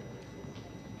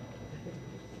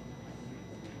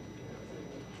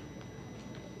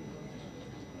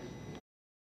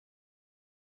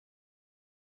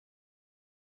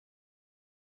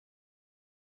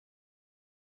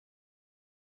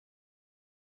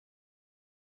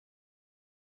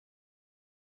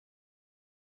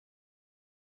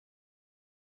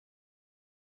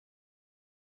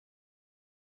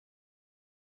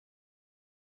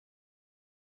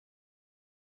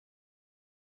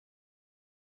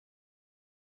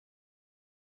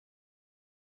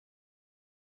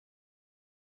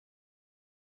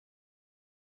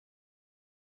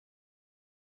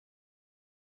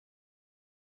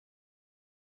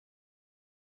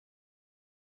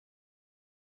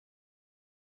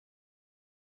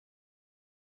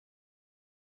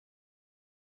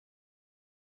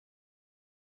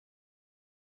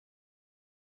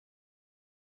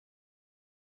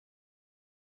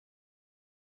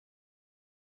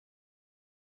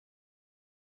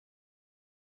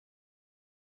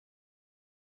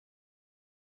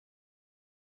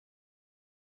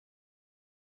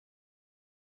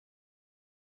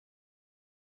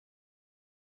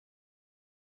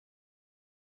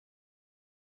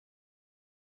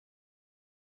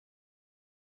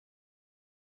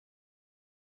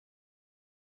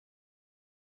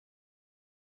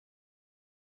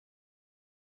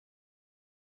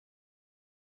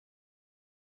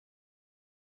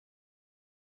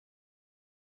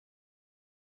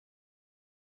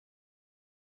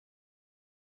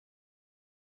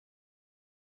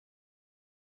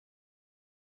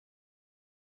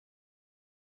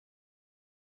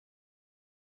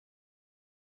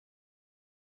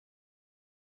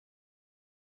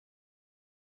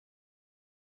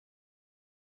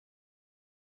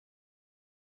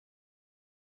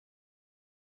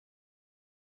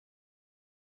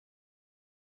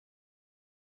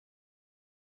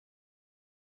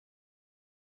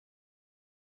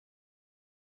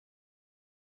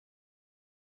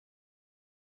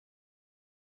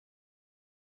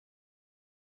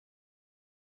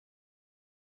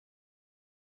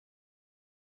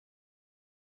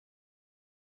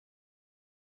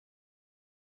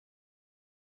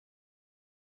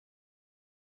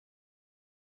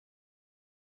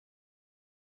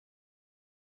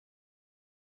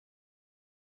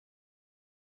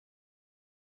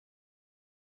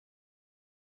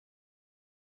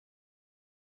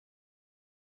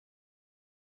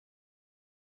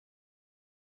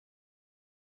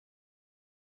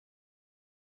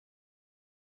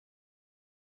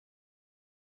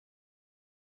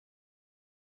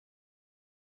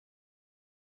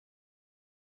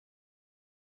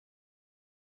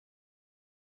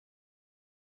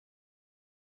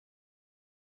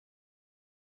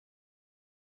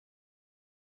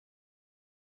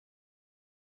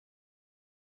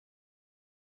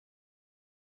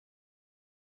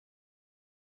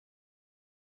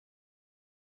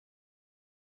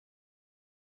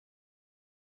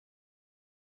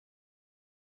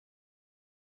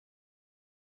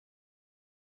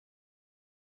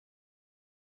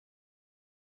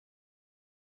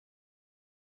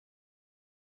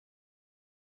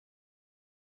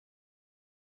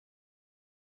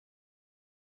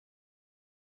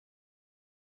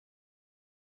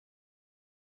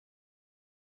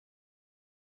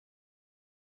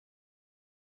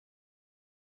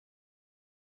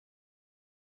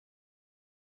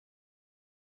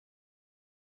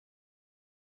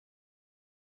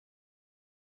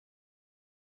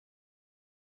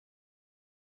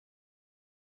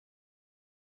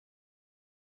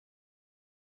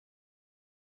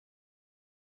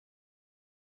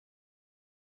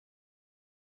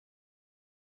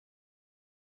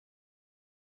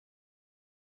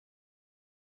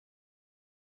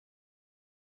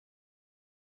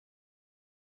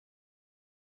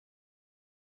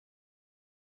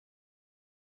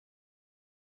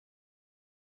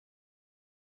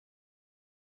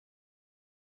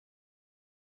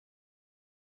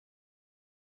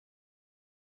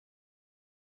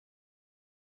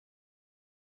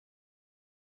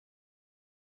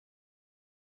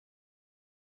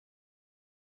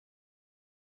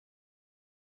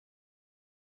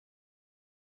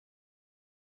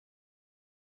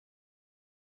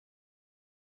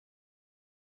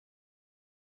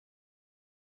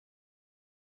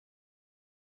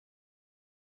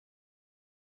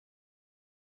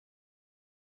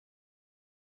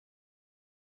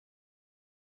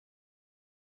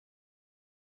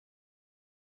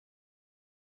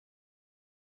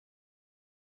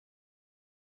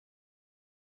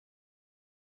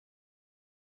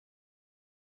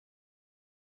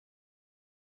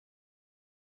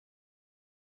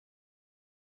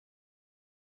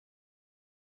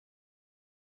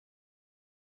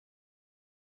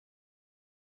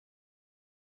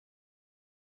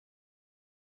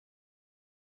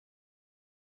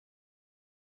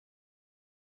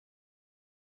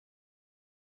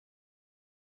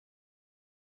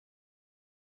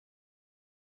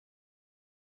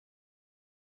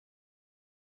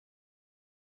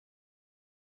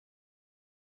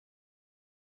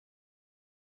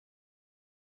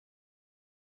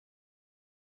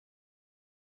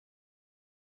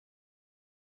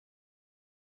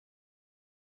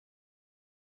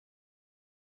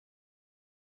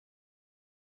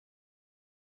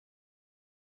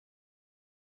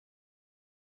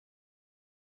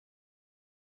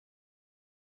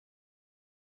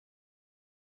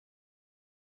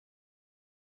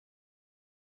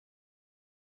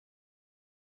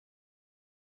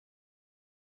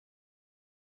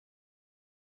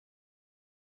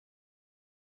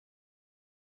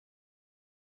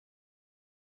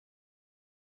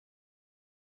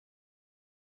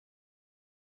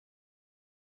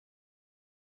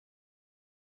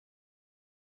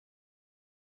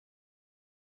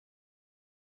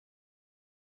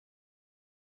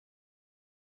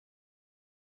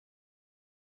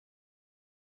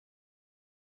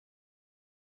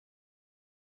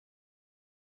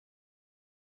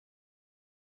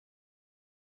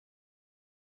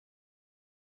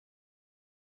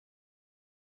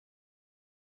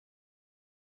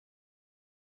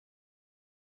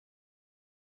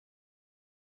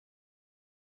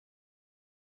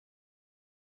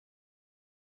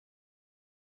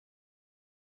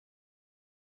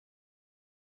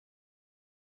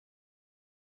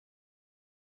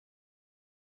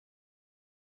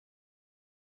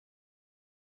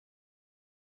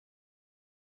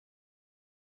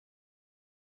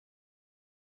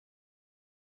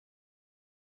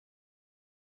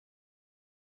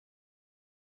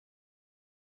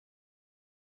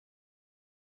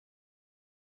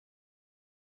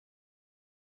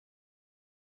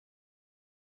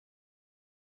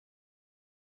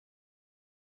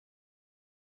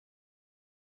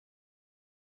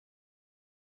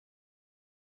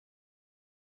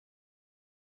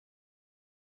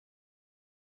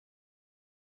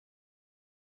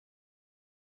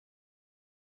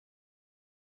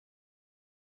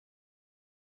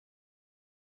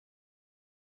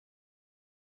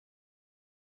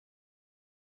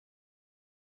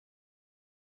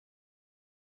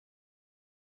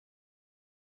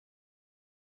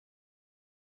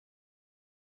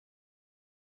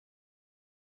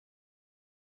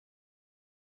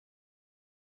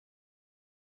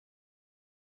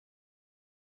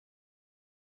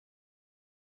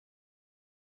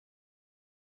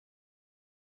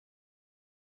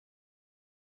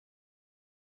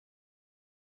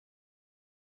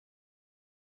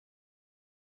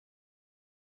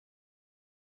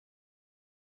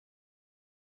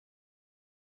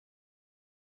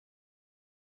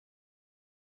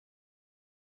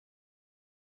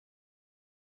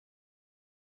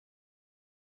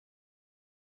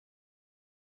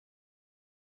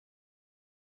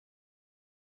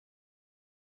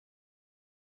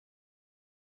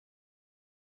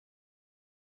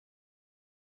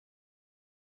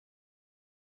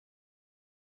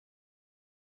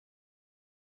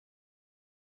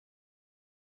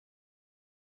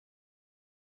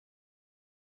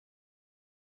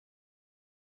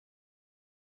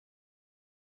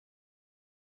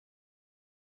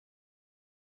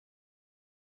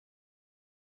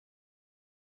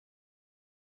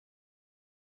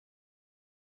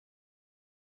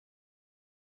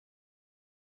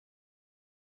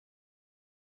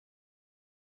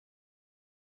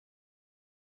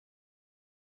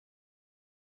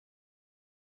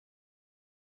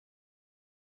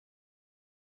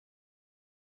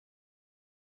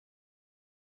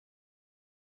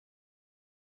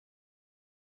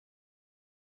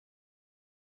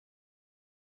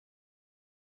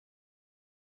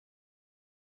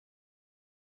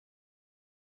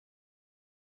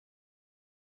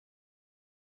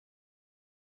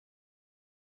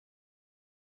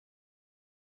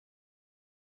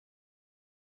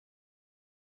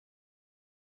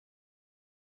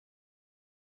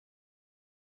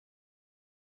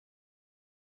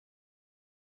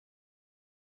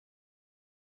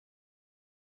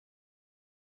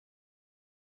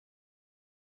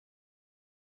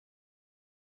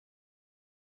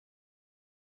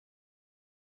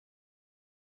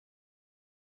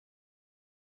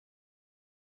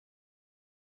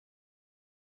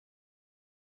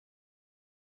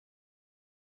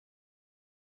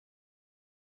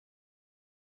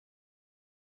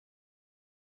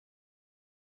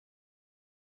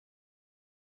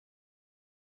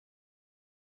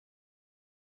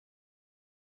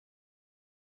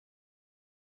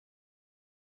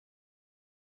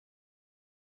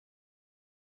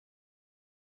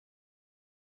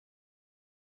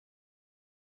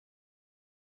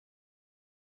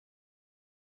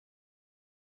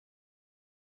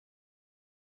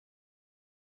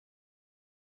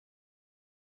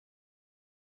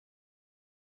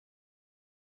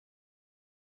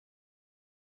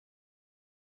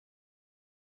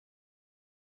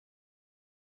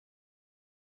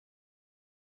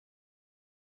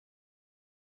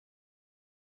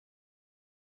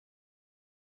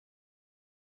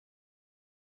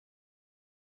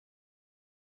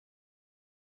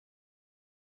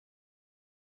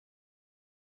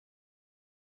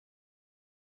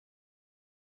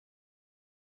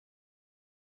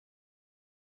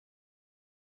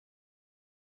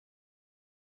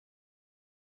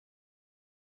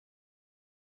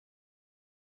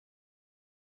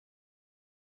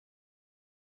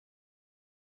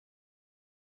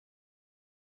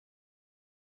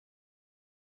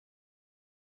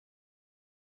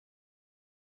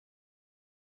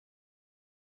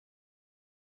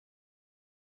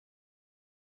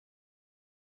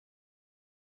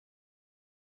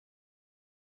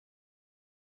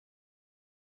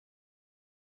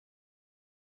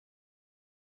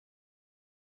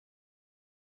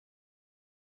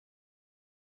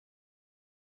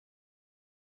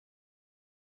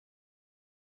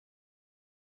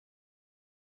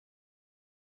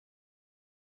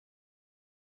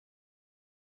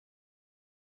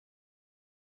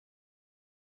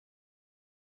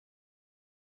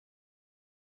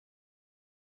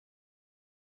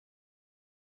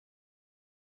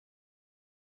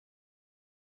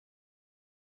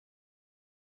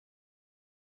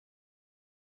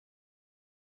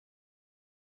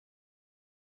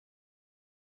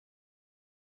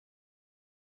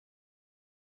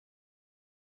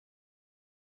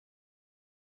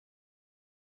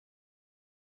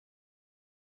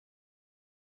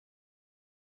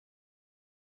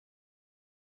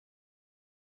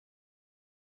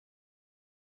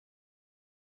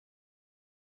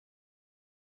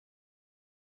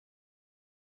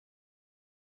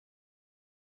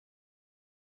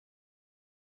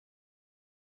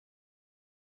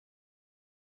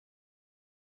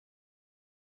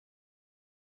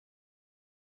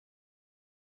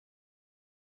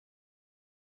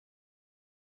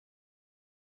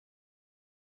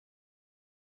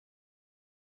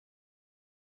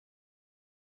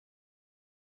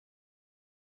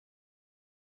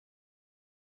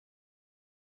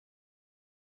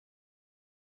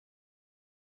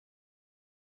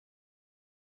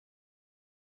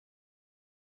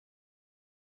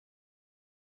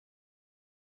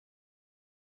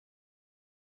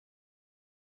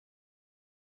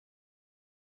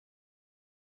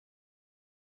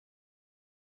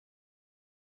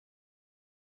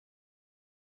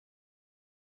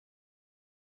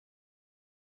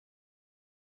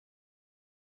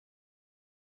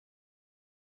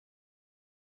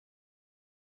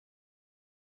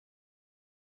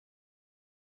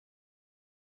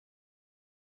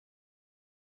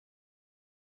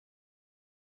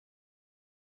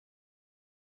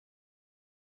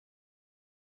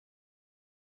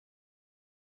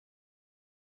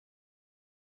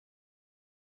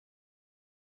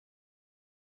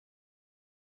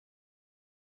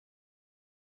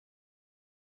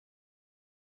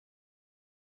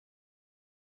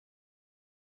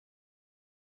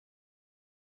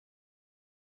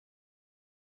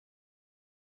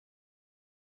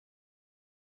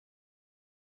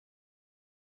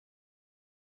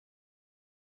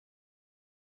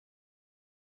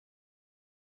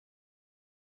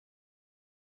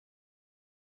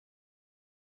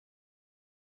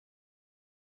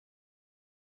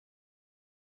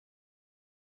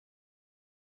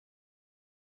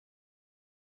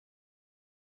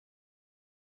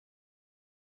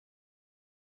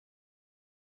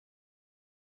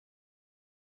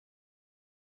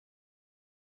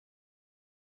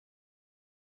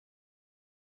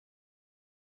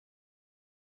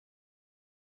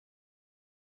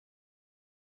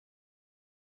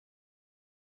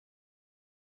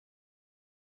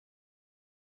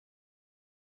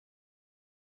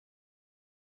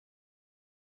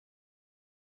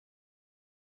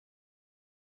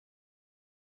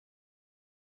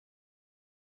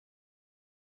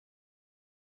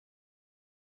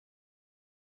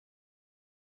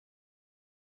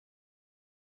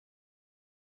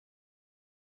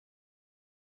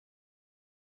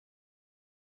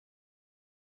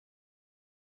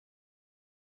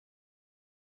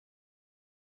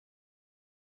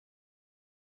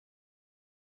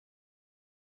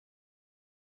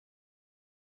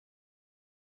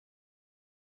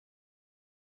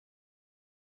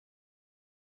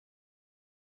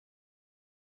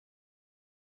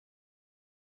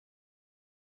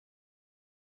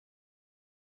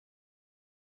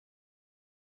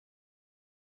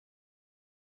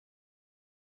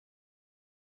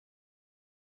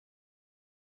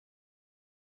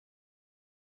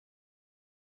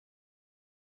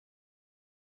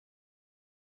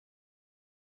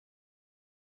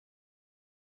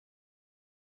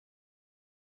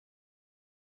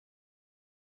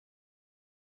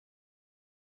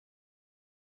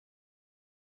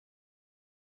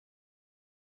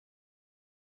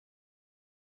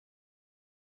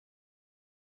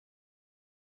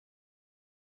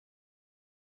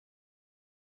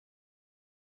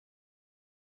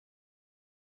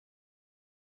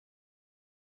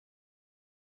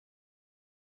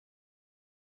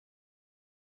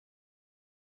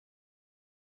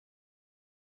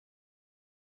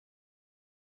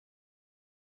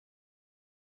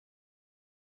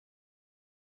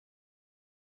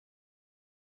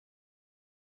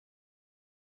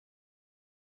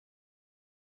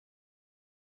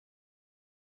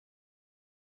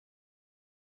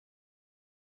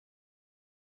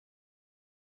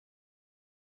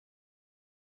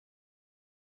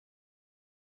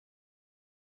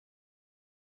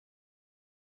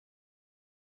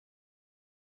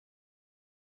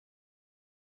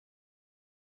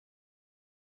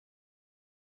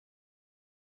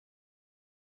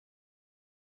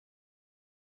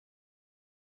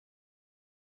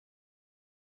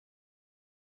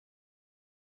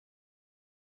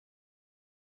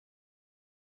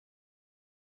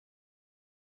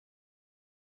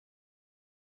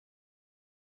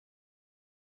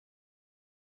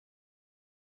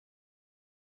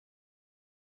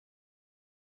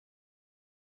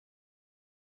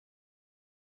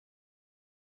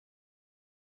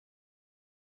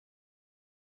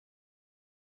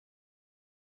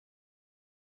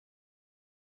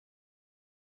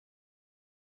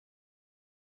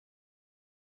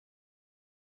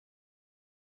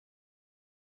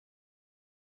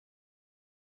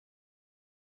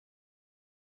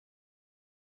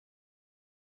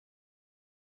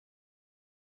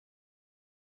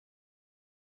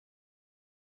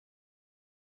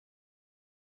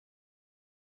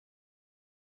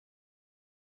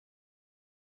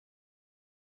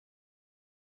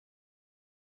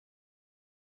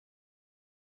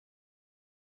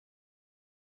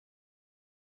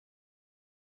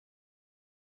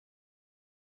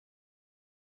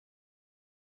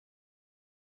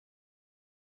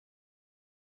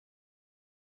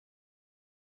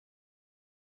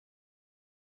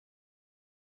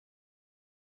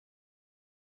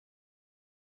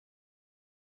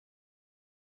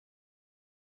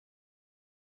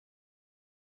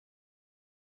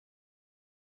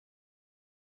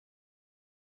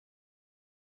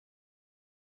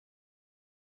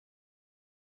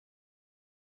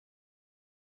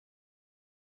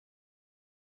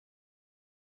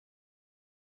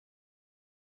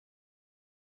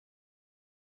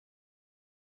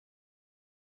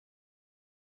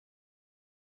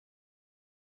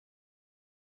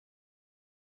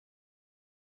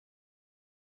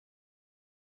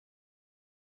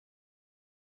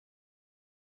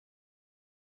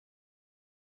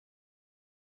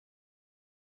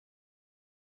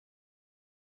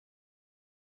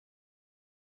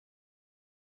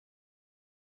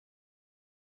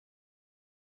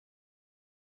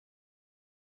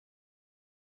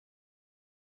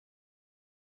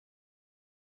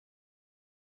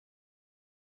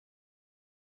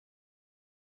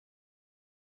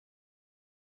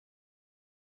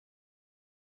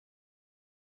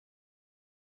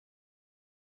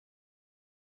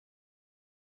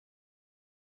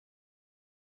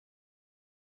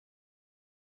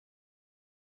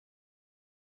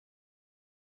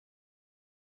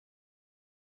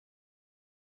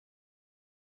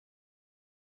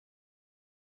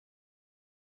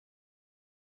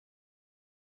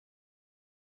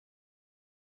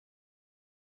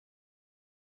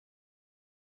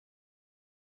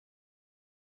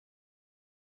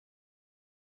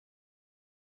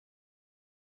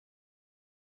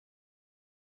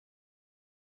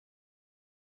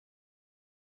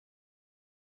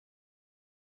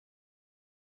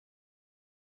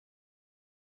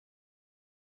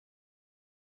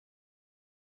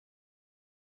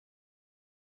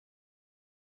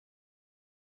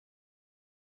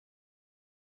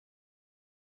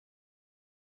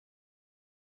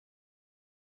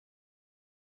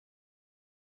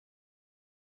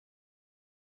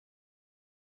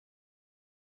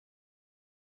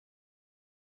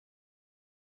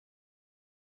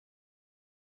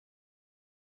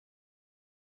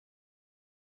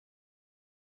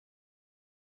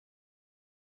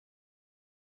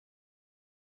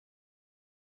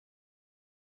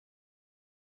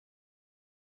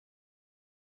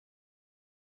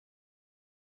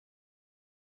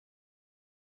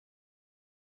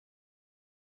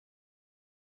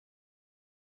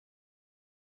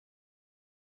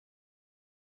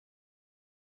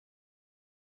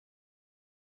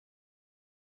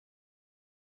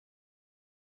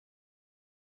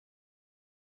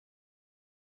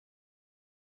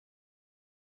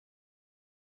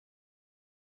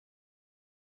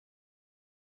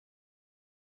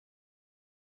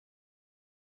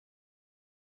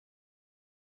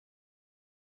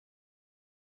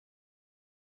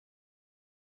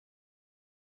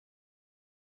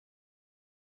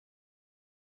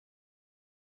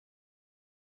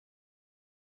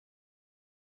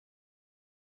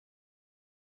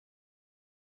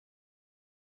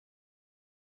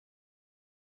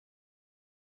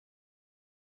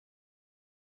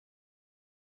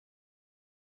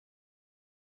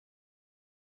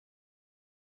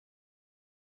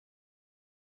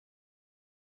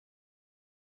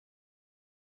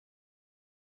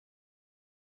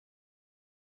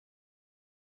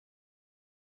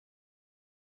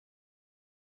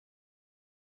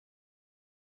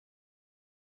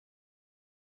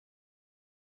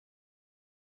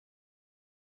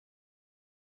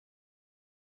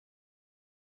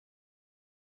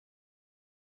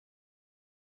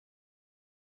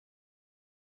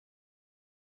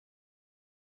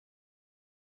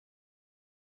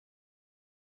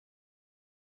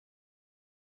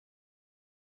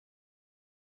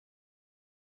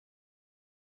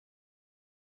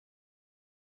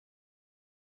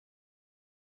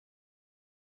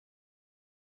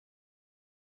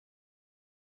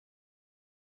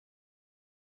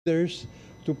 others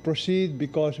to proceed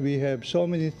because we have so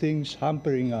many things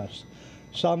hampering us.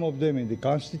 Some of them in the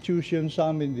Constitution,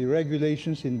 some in the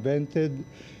regulations invented,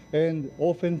 and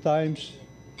oftentimes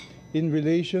in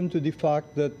relation to the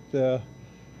fact that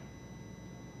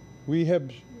we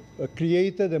have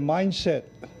created a mindset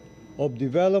of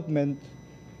development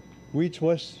which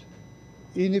was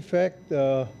in effect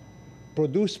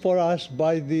produced for us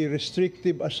by the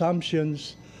restrictive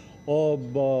assumptions of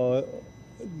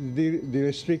the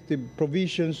restrictive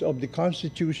provisions of the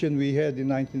Constitution we had in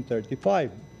 1935.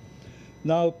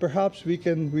 Now, perhaps we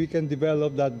can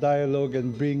develop that dialogue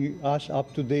and bring us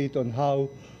up to date on how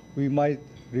we might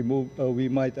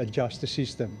adjust the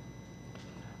system.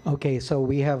 Okay, so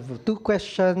we have two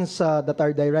questions that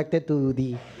are directed to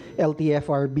the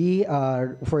LTFRB.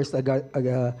 First,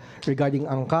 regarding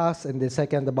ANCAS, and the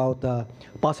second about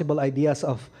possible ideas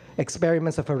of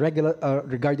experiments of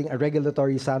regarding a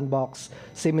regulatory sandbox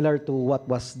similar to what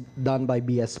was done by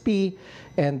BSP.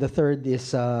 And the third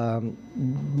is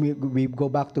we go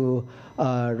back to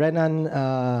Renan,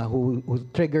 who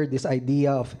triggered this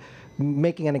idea of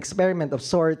making an experiment of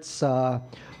sorts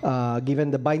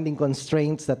given the binding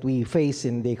constraints that we face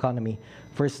in the economy.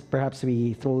 First, perhaps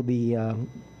we throw the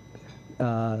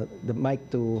mic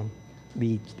to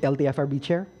the LTFRB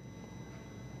chair.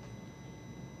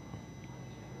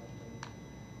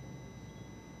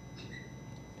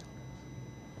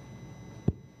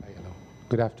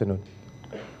 Good afternoon.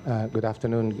 Good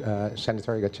afternoon,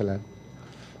 Senator Gatchalan.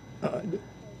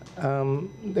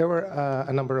 There were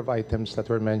a number of items that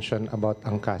were mentioned about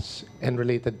ANCAS and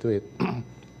related to it.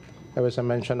 There was a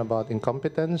mention about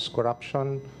incompetence,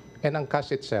 corruption, and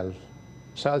ANCAS itself.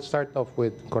 So I'll start off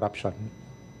with corruption.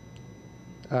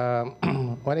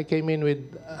 When I came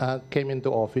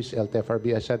into office,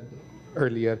 LTFRB, I said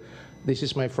earlier, this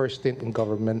is my first stint in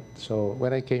government. So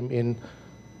when I came in,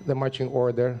 the marching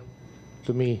order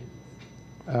to me,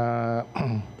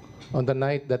 on the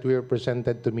night that we were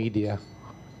presented to media,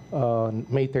 on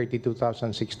May 30,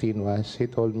 2016 was, he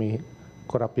told me,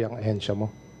 korap yung ahensya mo.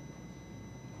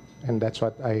 And that's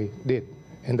what I did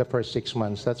in the first 6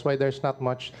 months. That's why there's not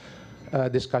much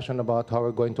discussion about how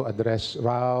we're going to address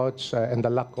routes and the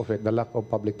lack of it, the lack of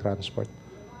public transport.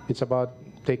 It's about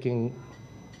taking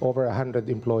over 100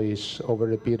 employees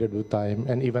over a period of time,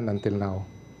 and even until now,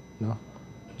 no?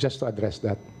 Just to address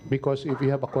that. Because if we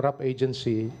have a corrupt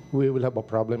agency, we will have a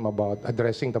problem about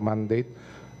addressing the mandate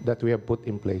that we have put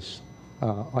in place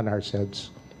on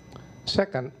ourselves.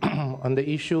 Second, on the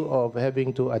issue of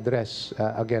having to address,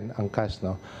 again, ANCAS,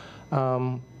 no?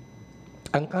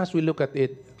 ANCAS,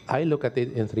 I look at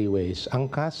it in three ways.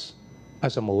 ANCAS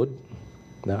as a mode,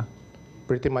 no?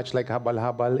 Pretty much like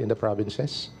habal-habal in the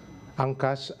provinces.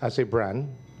 ANCAS as a brand,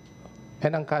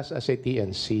 and ANCAS as a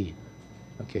TNC.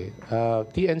 Okay,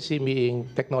 TNC being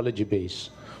technology-based.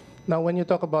 Now, when you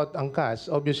talk about ANCAS,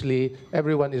 obviously,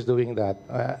 everyone is doing that.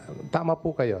 Tama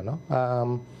po kayo, no?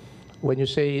 When you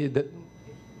say that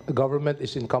the government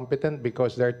is incompetent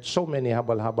because there are so many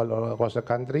habal-habal all across the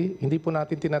country, hindi po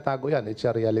natin tinatago yan. It's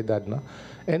a realidad, no?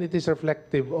 And it is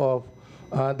reflective of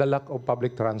the lack of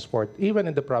public transport, even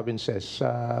in the provinces.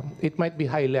 It might be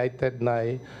highlighted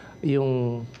na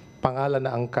yung pangalan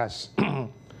na ANCAS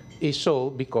is so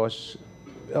because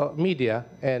media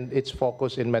and its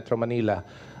focus in Metro Manila.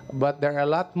 But there are a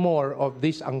lot more of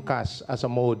these ANCAS as a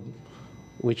mode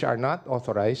which are not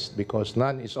authorized, because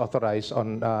none is authorized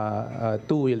on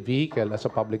two-wheel vehicle as a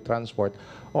public transport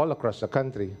all across the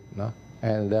country. No?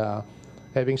 And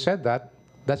having said that,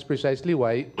 that's precisely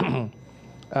why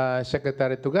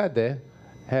Secretary Tugade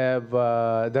have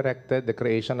directed the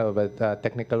creation of a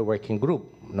technical working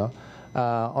group, no?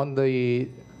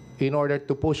 In order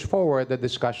to push forward the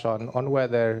discussion on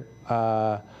whether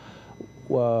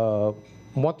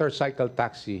motorcycle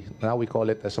taxi, now we call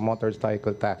it as a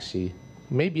motorcycle taxi,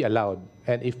 may be allowed,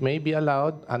 and if may be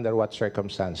allowed, under what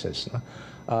circumstances.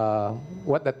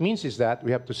 What that means is that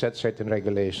we have to set certain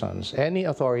regulations. Any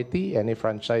authority, any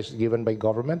franchise given by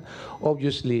government,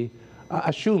 obviously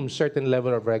assumes certain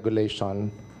level of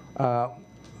regulation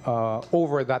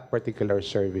over that particular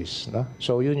service. No?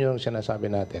 So yun yung sinasabi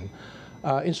natin.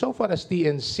 Insofar as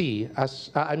TNC,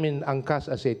 ANCAS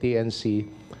as a TNC,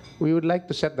 we would like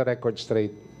to set the record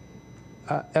straight.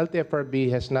 LTFRB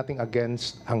has nothing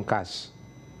against ANCAS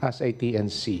as a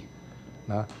TNC.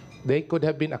 No? They could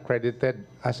have been accredited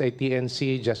as a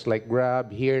TNC just like Grab,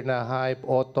 Hirna, Hype,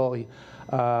 Auto,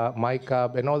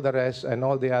 MyCab, and all the rest, and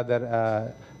all the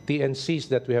other TNCs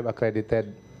that we have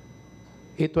accredited.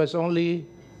 It was only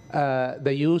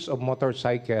the use of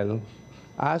motorcycle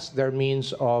as their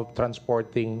means of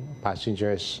transporting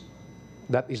passengers.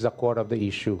 That is the core of the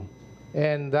issue.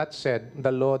 And that said,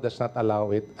 the law does not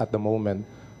allow it at the moment.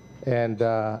 And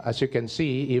as you can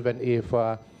see, even if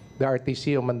the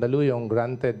RTC of Mandaluyong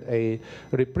granted a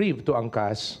reprieve to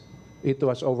Angkas, it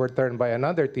was overturned by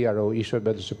another TRO issued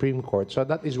by the Supreme Court. So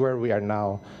that is where we are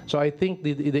now. So I think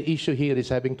the issue here is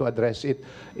having to address it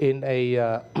in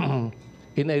a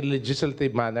in a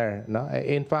legislative manner. No?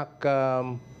 In fact,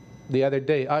 the other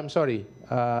day,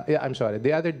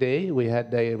 the other day we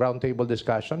had a roundtable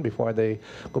discussion before the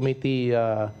Committee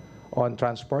on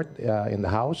Transport in the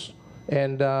House,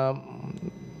 and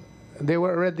there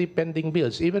were already pending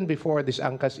bills even before this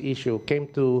Angkas issue came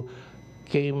to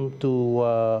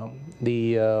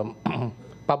the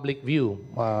public view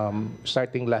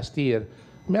starting last year.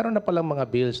 Meron na palang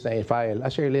mga bills na i-file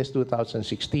as early as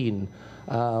 2016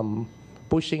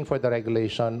 pushing for the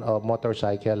regulation of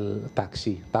motorcycle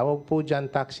taxi. Tawag po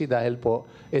dyan taxi dahil po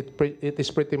it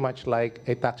is pretty much like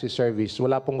a taxi service.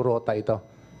 Wala pong rota ito.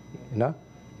 You know?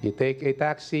 You take a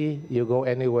taxi, you go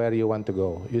anywhere you want to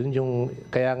go. Yun yung,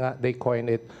 kaya nga they coin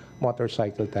it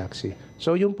motorcycle taxi.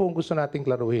 So yun po gusto nating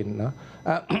klaruhin. No?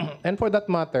 And for that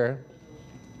matter,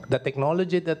 the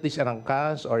technology that is in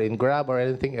Angkas or in Grab or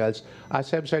anything else,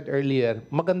 as I've said earlier,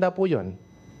 maganda po yun.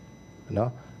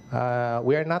 No?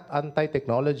 We are not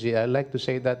anti-technology. I like to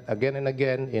say that again and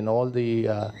again in all the,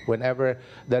 whenever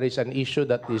there is an issue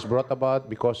that is brought about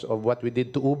because of what we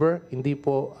did to Uber, hindi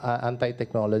po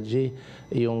anti-technology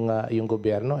yung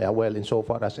gobyerno. Well,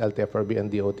 insofar as LTFRB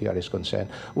and DOTR is concerned.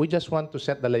 We just want to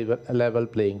set the level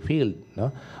playing field.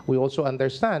 No? We also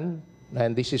understand,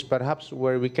 and this is perhaps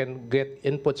where we can get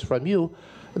inputs from you,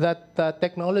 that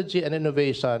technology and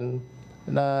innovation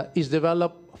is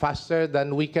developed faster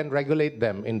than we can regulate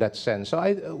them in that sense. So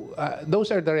those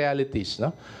are the realities.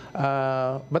 No?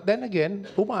 But then again,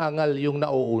 umaangal yung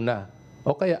nauuna.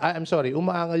 O kaya, I'm sorry,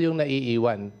 umaangal yung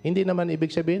naiiwan. Hindi naman ibig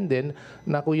sabihin din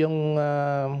na kung yung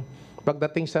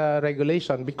pagdating sa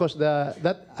regulation, because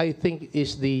that I think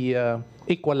is the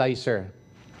equalizer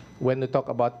when you talk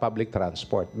about public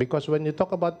transport. Because when you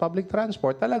talk about public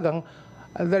transport, talagang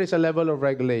there is a level of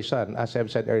regulation, as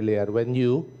I've said earlier, when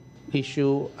you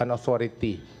issue an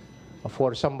authority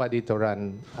for somebody to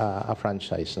run a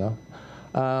franchise. No?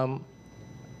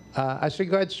 As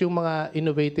regards yung mga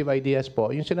innovative ideas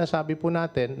po, yung sinasabi po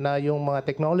natin na yung mga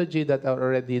technology that are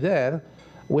already there,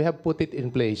 we have put it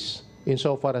in place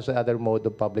insofar as the other mode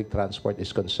of public transport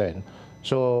is concerned.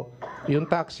 So, yung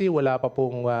taxi, wala pa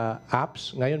pong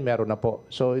apps. Ngayon, meron na po.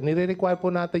 So, nire-require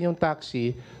po natin yung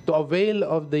taxi to avail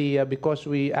of the, because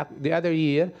the other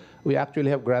year, we actually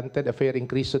have granted a fare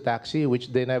increase to taxi, which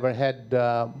they never had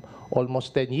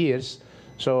almost 10 years.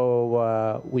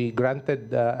 So, we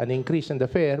granted an increase in the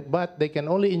fare, but they can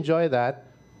only enjoy that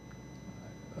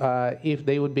if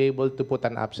they would be able to put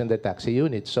an apps in the taxi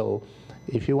unit. So,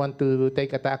 if you want to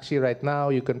take a taxi right now,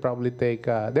 you can probably take,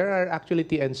 there are actually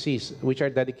TNCs which are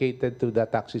dedicated to the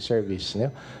taxi service. You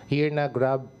know? Here na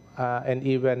Grab and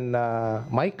even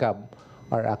MyCab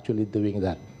are actually doing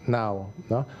that now.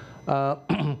 No?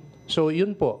 So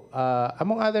yun po.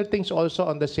 Among other things also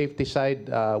on the safety side,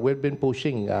 we've been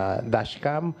pushing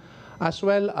dashcam as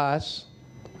well as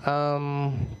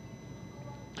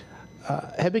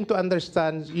having to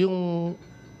understand yung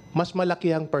mas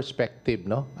malakihang perspective,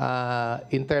 no?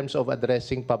 In terms of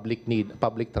addressing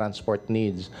public transport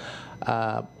needs.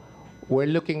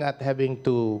 We're looking at having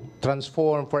to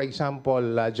transform, for example,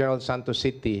 General Santos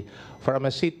City from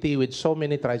a city with so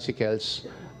many tricycles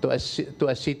to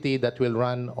a city that will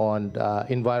run on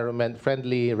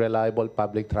environment-friendly, reliable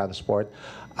public transport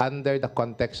under the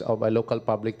context of a local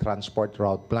public transport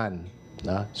route plan.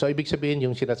 So, ibig sabihin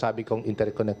yung sinasabi kong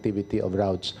interconnectivity of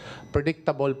routes.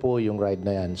 Predictable po yung ride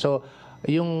na yan. So,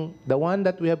 the one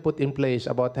that we have put in place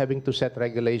about having to set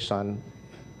regulation,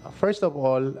 first of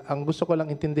all, ang gusto ko lang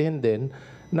intindihin din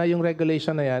na yung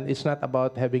regulation na yan, it's not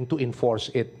about having to enforce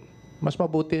it. Mas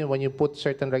mabuti when you put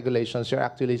certain regulations, you're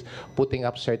actually putting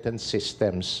up certain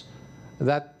systems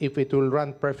that if it will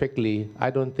run perfectly, I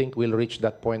don't think we'll reach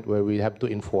that point where we have to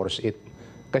enforce it.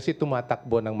 Kasi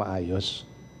tumatakbo ng maayos.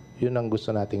 Yun ang gusto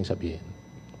nating sabihin.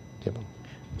 Diba?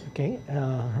 Okay,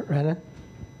 Rana?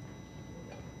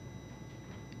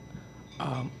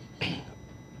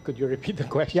 Could you repeat the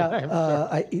question?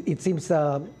 Yeah, it seems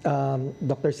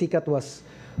Dr. Sikat was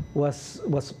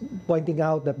pointing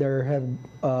out that there have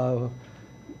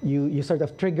you sort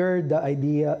of triggered the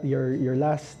idea, your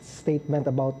last statement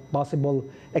about possible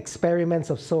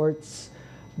experiments of sorts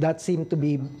that seem to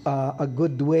be a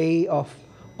good way of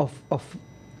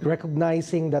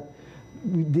recognizing that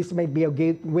this might be a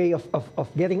way of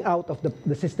getting out of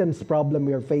the systems problem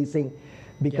we are facing,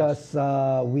 because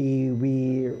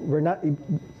we're not.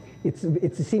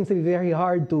 it seems to be very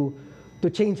hard to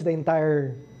change the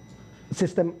entire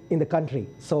system in the country.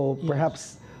 So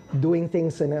perhaps doing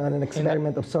things on an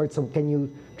experiment of sorts. So can you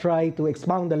try to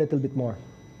expound a little bit more?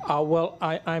 Well,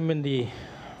 I'm in the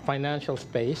financial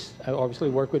space. I obviously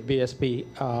work with BSP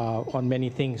on many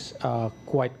things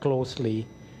quite closely.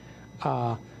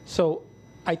 So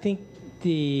I think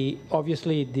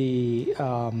obviously the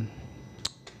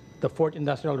fourth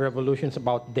industrial revolution is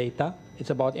about data. It's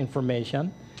about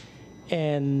information,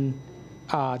 and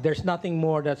there's nothing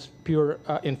more that's pure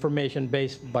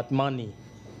information-based but money.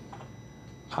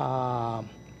 And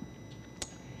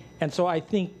so I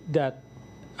think that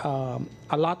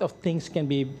a lot of things can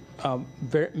be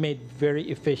made very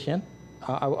efficient.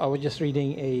 I was just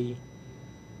reading a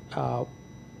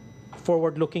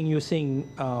forward-looking using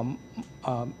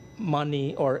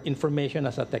money or information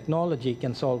as a technology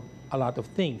can solve a lot of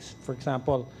things. For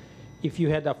example, if you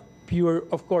had a pure,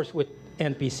 of course, with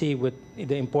NPC, with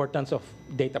the importance of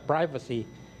data privacy,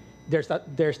 there's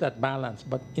that balance.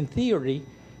 But in theory,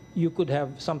 you could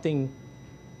have something,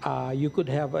 you could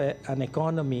have an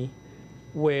economy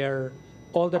where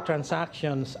all the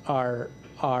transactions are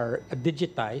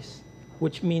digitized,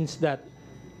 which means that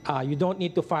you don't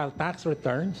need to file tax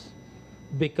returns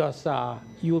because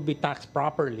you will be taxed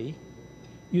properly.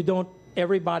 You don't,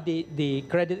 everybody, the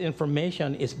credit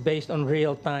information is based on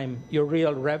real time, your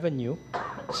real revenue.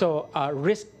 So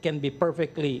risk can be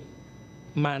perfectly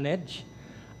managed.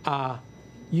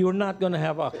 You're not going to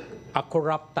have a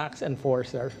corrupt tax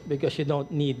enforcer because you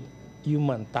don't need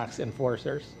human tax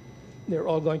enforcers. They're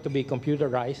all going to be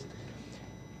computerized.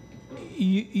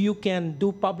 You can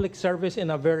do public service in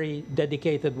a very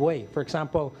dedicated way. For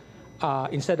example,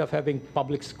 instead of having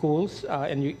public schools,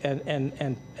 and you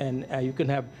can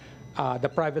have the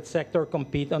private sector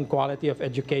compete on quality of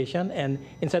education, and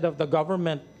instead of the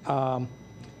government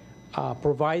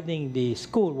providing the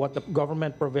school, what the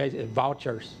government provides is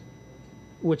vouchers,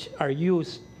 which are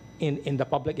used in the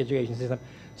public education system.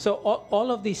 So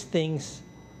all of these things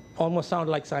almost sound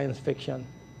like science fiction.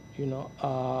 You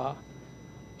know,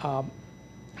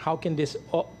 how can this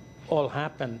all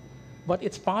happen? But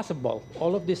it's possible.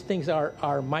 All of these things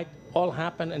might all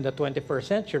happen in the 21st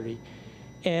century.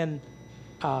 And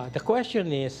the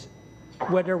question is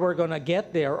whether we're going to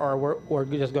get there or we're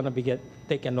just going to be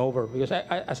taken over. Because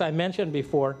as I mentioned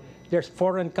before, there's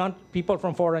people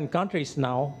from foreign countries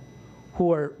now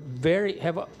who are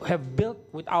have built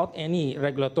without any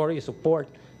regulatory support.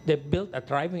 They've built a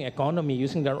thriving economy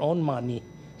using their own money,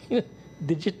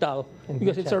 digital,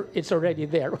 because it's already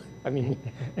there. I mean,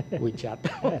 WeChat.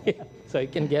 So you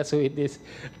can guess who it is.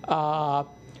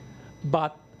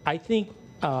 But I think,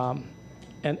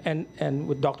 and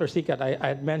with Dr. Sikat, I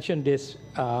had mentioned this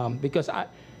because,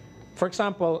 for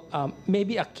example,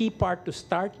 maybe a key part to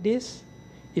start this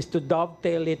is to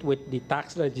dovetail it with the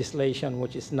tax legislation,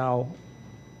 which is now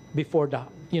before the,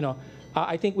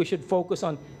 I think we should focus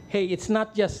on, hey, it's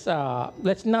not just,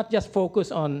 let's not just focus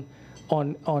on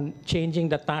changing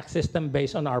the tax system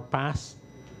based on our past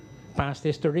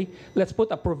history. Let's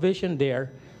put a provision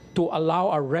there to allow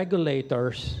our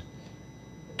regulators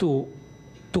to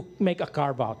make a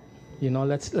carve out.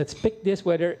 Let's pick this,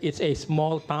 whether it's a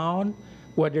small town,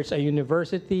 whether it's a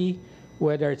university,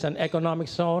 whether it's an economic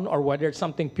zone, or whether it's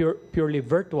something purely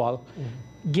virtual.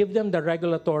 Give them the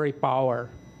regulatory power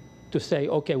to say,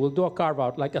 okay, we'll do a carve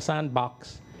out like a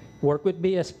sandbox. Work with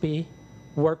BSP,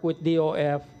 work with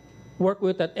DOF, work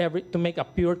with to make a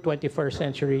pure 21st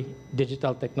century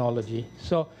digital technology.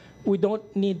 So we don't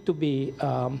need to be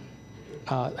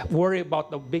worry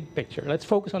about the big picture. Let's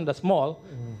focus on the small,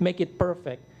 make it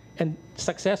perfect, and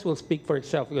success will speak for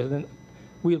itself, because then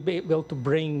we'll be able to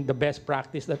bring the best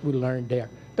practice that we learned there.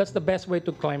 That's the best way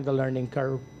to climb the learning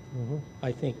curve,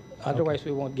 I think. Otherwise,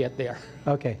 we won't get there.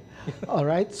 Okay. All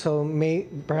right. So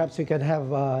perhaps we can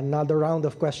have another round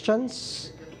of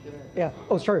questions. Yeah.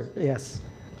 Oh, sure. Yes.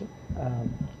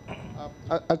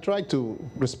 I'll try to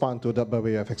respond to that by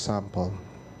way of example.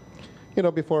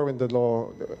 Before when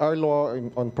our law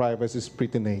on privacy is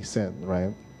pretty nascent,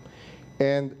 right?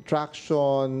 And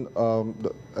traction,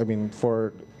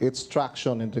 for its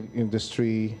traction in the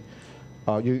industry,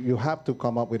 you have to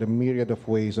come up with a myriad of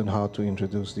ways on how to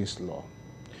introduce this law.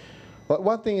 But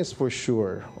one thing is for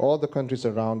sure, all the countries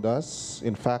around us,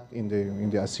 in fact, in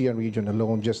the ASEAN region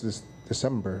alone, just this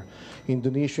December,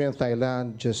 Indonesia and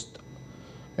Thailand just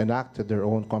enacted their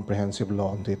own comprehensive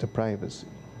law on data privacy.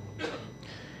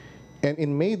 And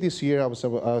in May this year, I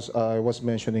was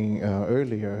mentioning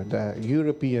earlier, the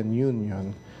European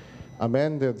Union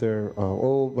amended their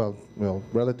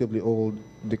relatively old,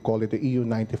 they call it the EU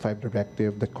 95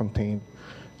 directive that contained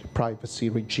the privacy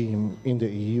regime in the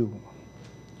EU.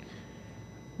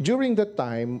 During that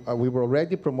time, we were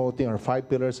already promoting our 5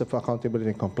 pillars of accountability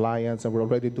and compliance, and we're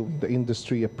already doing the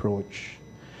industry approach.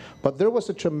 But there was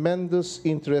a tremendous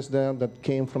interest then that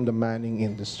came from the mining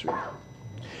industry.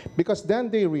 Because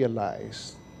then they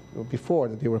realized, before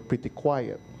that they were pretty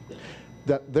quiet,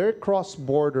 that their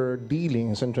cross-border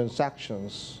dealings and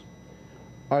transactions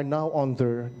are now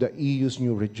under the EU's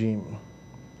new regime.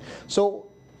 So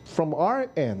from our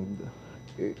end,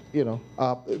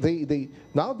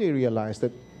 now they realize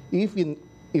that if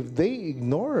they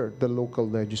ignore the local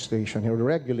legislation or the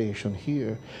regulation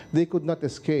here, they could not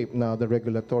escape now the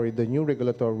new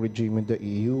regulatory regime in the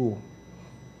EU.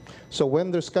 So when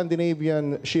the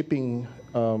Scandinavian shipping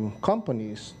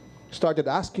companies started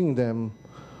asking them,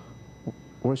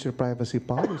 where's your privacy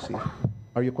policy?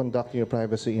 Are you conducting your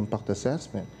privacy impact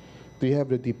assessment? Do you have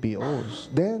the DPOs?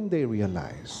 Then they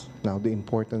realize now the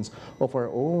importance of our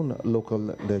own local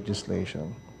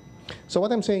legislation. So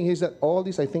what I'm saying is that all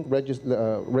these, I think,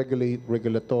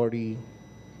 regulatory,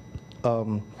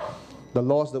 the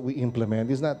laws that we implement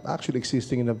is not actually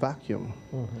existing in a vacuum.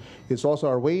 It's also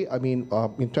our way. I mean,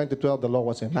 in 2012, the law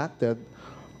was enacted.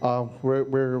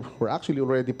 We're actually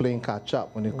already playing catch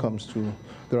up when it comes to,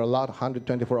 there are a lot,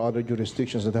 124 other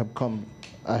jurisdictions that have come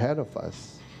ahead of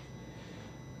us.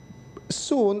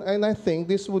 Soon, and I think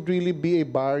this would really be a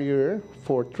barrier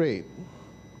for trade.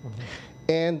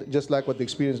 And just like what the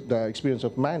experience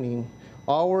of mining,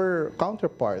 our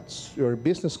counterparts, your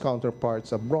business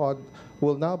counterparts abroad,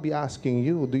 will now be asking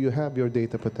you, do you have your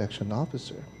data protection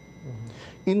officer?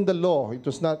 In the law, it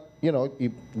was not,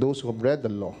 those who have read the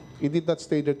law, it did not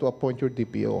state there to appoint your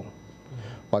DPO.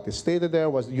 What is stated there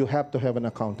was you have to have an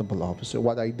accountable officer.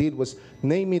 What I did was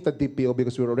name it a DPO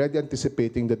because we were already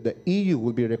anticipating that the EU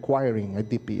will be requiring a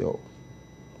DPO.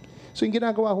 So yung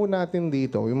ginagawa ho natin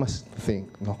dito, you must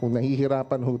think, kung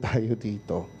nahihirapan ho tayo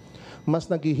dito, mas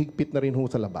naghihigpit na rin ho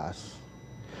sa labas.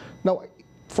 Now,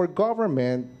 for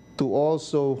government to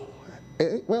also,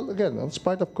 well, again, it's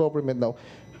part of government now,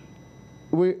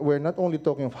 we're not only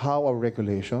talking of how our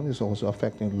regulation is also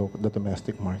affecting the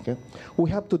domestic market, we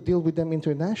have to deal with them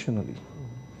internationally.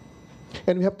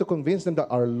 And we have to convince them that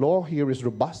our law here is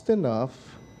robust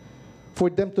enough for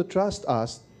them to trust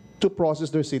us to process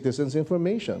their citizens'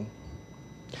 information.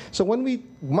 So when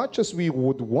much as we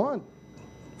would want,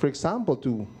 for example,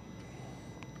 to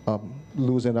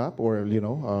loosen up or,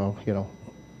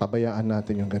 pabayaan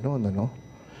natin yung gano'n,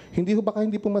 baka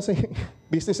hindi pumasa yung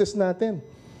businesses natin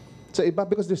sa iba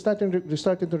because they're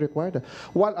starting to require that.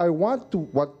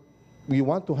 What we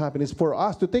want to happen is for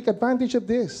us to take advantage of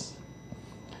this.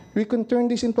 We can turn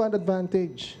this into an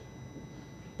advantage.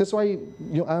 That's why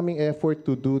yung aming effort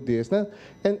to do this.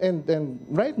 And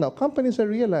right now, companies are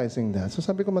realizing that. So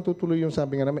sabi ko matutuloy yung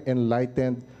sabi nga namin,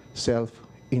 enlightened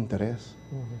self-interest.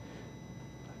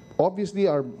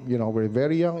 Obviously, we're a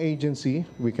very young agency.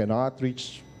 We cannot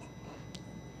reach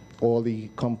all the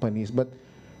companies, but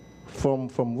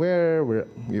from where we're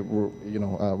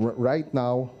right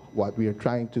now, what we are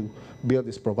trying to build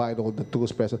is provide all the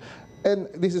tools present. And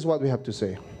this is what we have to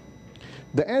say.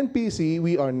 The NPC,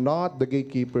 we are not the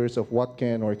gatekeepers of what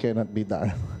can or cannot be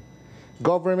done.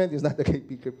 Government is not the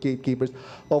gatekeepers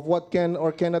of what can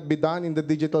or cannot be done in the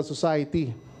digital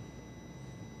society.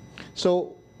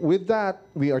 So with that,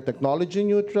 we are technology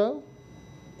neutral.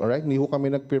 All right? Hindi ho kami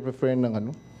nag-prefer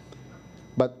ng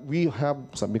But we have,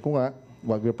 sabi ko nga,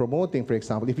 what we're promoting, for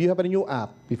example, if you have a new app,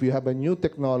 if you have a new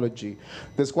technology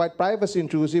that's quite privacy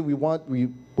intrusive, we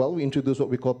introduce what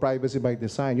we call privacy by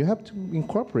design. You have to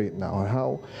incorporate now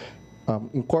how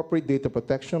incorporate data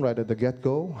protection right at the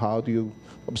get-go. How do you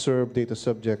observe data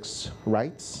subjects'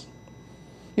 rights?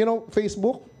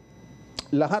 Facebook,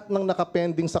 lahat ng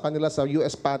nakapending sa kanila sa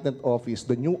US Patent Office,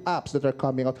 the new apps that are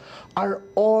coming out, are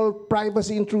all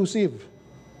privacy intrusive.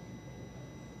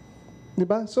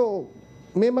 Diba? So,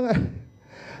 may mga...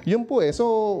 Yun po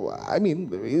So, I mean,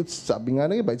 sabi nga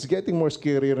ng iba, it's getting more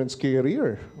scarier and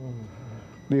scarier.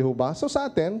 Di ho ba? So sa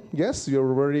atin, yes, you're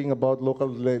worrying about local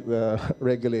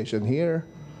regulation here,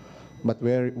 but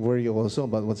worry also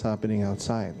about what's happening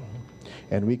outside.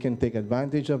 And we can take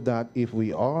advantage of that if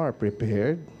we are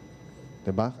prepared.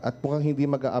 Diba? At mukhang hindi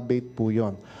mag-a-abate po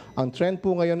yun. Ang trend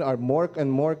po ngayon are more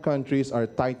and more countries are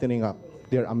tightening up.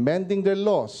 They're amending their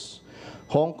laws.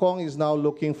 Hong Kong is now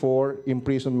looking for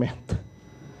imprisonment.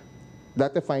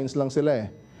 Dati fines lang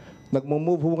sila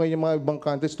Nagmo-move ho ngayon yung mga ibang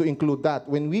countries to include that.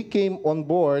 When we came on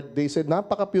board, they said,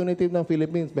 napaka-punitive ng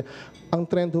Philippines. Ang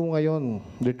trend ho ngayon,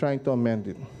 they're trying to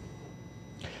amend it.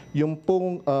 Yung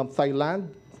pong Thailand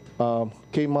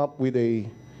came up with a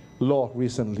law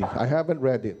recently. I haven't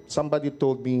read it. Somebody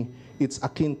told me it's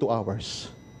akin to ours.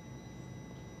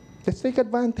 Let's take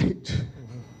advantage.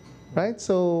 Right?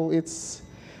 So it's,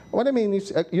 what I mean is,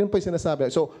 yun po yung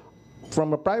sinasabi. So,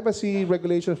 from a privacy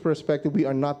regulations perspective, we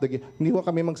are not hindi ko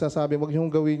kami magsasabi, wag yung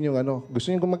gawin yung ano,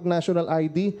 gusto nyo mag-national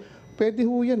ID, pwede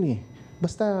ho yan eh.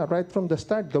 Basta right from the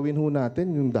start, gawin ho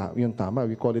natin yung tama.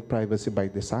 We call it privacy by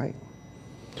design.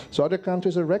 So other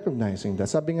countries are recognizing that.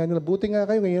 Sabi nga nila, buti nga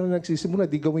kayo, ngayon na nagsisimula,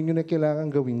 di gawin nyo na kailangan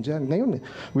gawin dyan. Ngayon,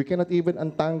 we cannot even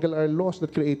untangle our laws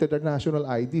that created our national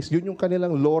IDs. Yun yung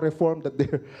kanilang law reform that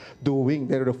they're doing.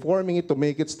 They're reforming it to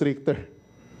make it stricter.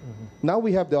 Now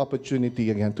we have the opportunity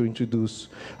again to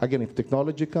introduce, again, if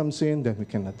technology comes in, then we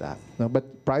can adapt. No,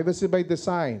 but privacy by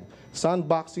design,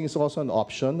 sandboxing is also an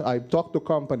option. I've talked to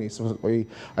companies,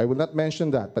 I will not mention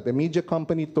that, but a media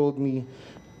company told me,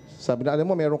 sabi na, alam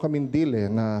mo, meron kaming deal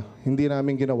na hindi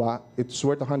namin ginawa. It's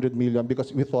worth 100 million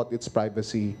because we thought it's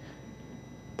privacy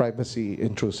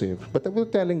intrusive. But I will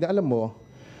telling na, alam mo,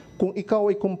 kung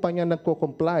ikaw ay kumpanya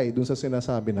nagko-comply dun sa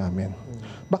sinasabi namin,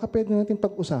 baka pwede natin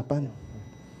pag-usapan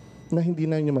na hindi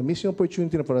na nyo ma-miss yung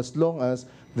opportunity na for as long as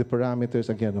the parameters,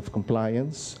 again, of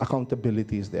compliance,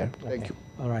 accountability is there. Thank you.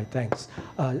 All right, thanks.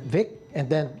 Vic, and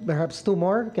then perhaps two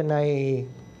more. Can I...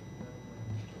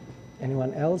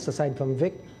 Anyone else aside from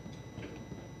Vic?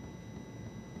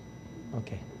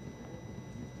 Okay.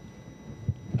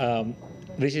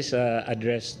 This is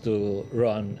addressed to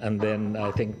Ron, and then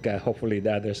I think hopefully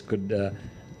the others could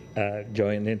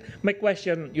join in. My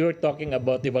question, you were talking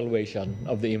about evaluation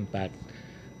of the impact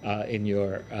in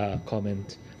your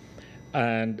comment.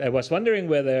 And I was wondering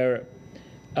whether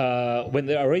when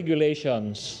there are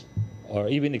regulations or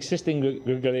even existing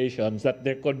regulations, that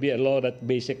there could be a law that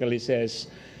basically says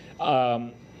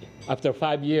after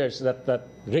 5 years that that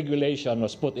regulation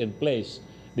was put in place,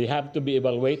 they have to be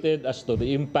evaluated as to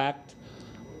the impact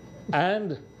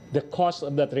and the cost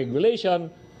of that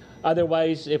regulation.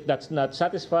 Otherwise, if that's not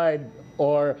satisfied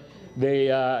or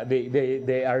they are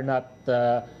not,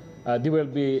 they will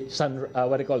be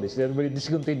what do you call this? They will be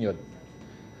discontinued.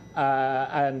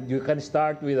 And you can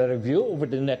start with a review over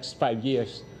the next 5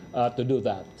 years to do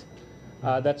that.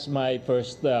 That's my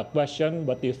first question.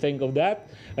 What do you think of that?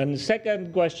 And the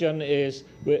second question is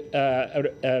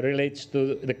relates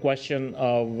to the question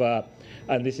of,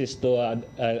 and this is to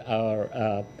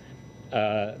our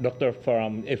doctor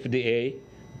from FDA,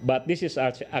 but this is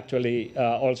actually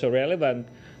also relevant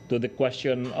to the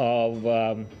question of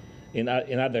in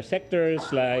other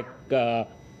sectors like the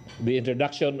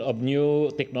introduction of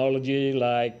new technology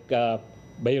like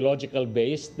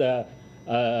biological-based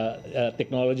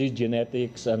technology,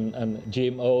 genetics, and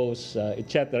GMOs,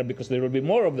 etc., because there will be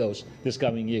more of those this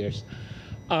coming years.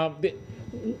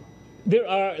 There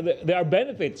are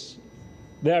benefits,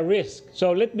 there are risks.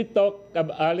 So let me talk.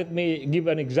 Let me give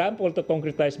an example to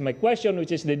concretize my question,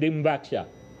 which is the Dimbaksha.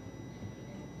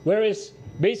 Whereas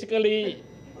basically,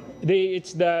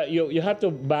 you have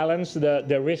to balance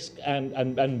the risk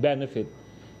and benefit,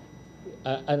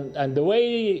 and the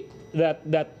way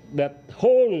that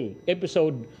whole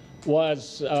episode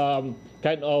was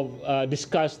kind of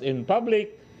discussed in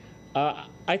public,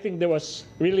 I think there was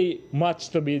really much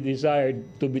to be desired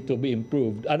to be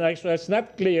improved. And actually, it's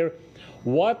not clear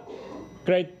what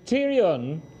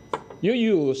criterion you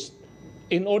used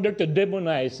in order to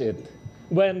demonize it,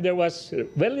 when there was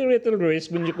very little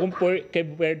risk when you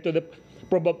compared to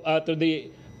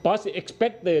the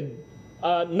expected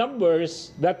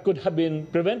numbers that could have been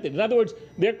prevented. In other words,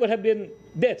 there could have been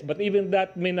deaths, but even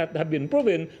that may not have been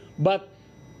proven. But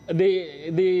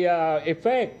the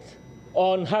effect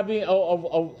on having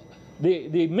of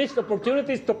the missed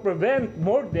opportunities to prevent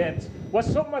more deaths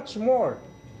was so much more.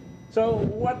 So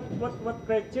what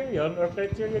criterion or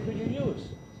criteria do you use?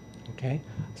 Okay.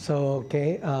 So,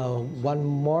 okay, one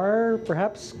more,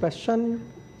 perhaps, question?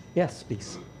 Yes,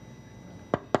 please.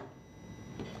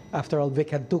 After all, Vic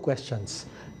had two questions.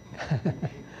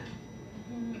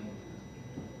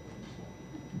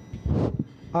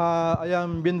 I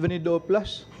am Bienvenido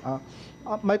Plus.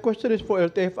 My question is for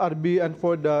LTFRB and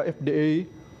for the FDA.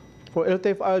 For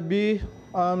LTFRB,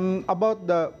 about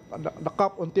the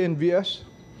cap on TNVS,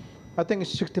 I think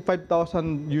it's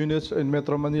 65,000 units in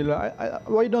Metro Manila.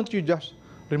 Why don't you just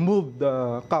remove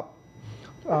the cap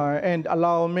and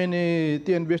allow many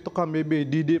TNVS to come, maybe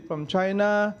DD from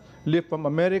China, live from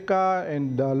America,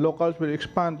 and the locals will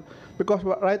expand? Because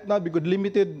right now, with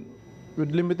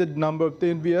limited number of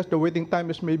TNVS, the waiting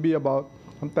time is maybe about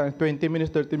sometimes 20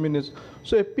 minutes, 30 minutes.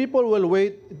 So if people will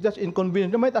wait, it's just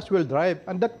inconvenient. They might as well drive,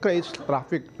 and that creates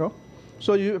traffic, no?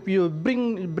 So if you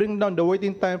bring down the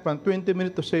waiting time from 20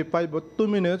 minutes to say 5 or 2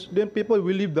 minutes, then people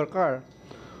will leave their car.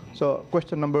 So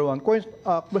question number one.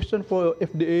 Question for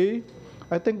FDA.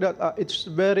 I think that it's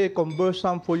very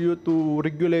cumbersome for you to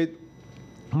regulate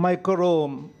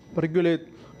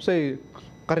say,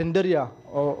 carinderia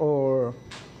or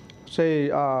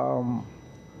say,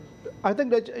 I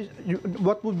think that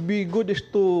what would be good is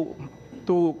to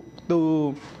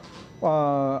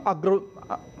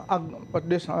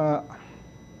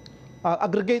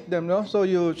aggregate them, no? So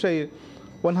you say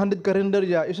 100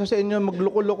 karinderya, isa sa inyo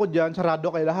magloko-loko diyan,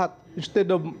 sarado kay lahat.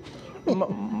 Instead of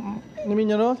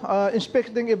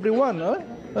inspecting everyone,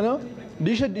 ano?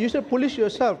 You should police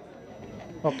yourself.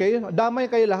 Okay? Damay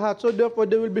kayo lahat. So therefore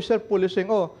they will be self-policing.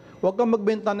 Oh, wag kang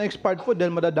magbenta ng expired food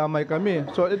dahil madadamay kami.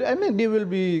 So I mean they will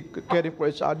be caring for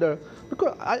each other.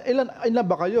 Because ilan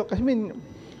ba kayo? Kasi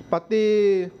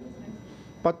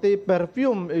pati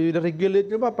perfume, i-regulate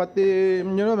nyo ba? Pati,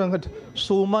 mga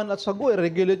suman at sago,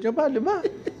 i-regulate nyo ba? Di ba?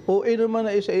 O naman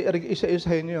na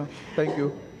isa-isahin nyo. Thank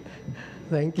you.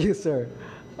 Thank you, sir.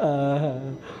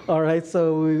 All right,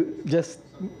 so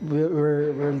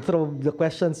we'll throw the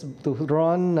questions to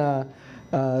Ron.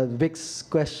 Vic's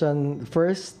question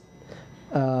first,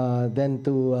 then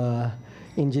to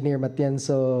Engineer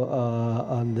Matienzo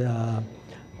on the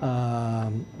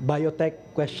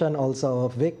biotech question also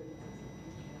of Vic.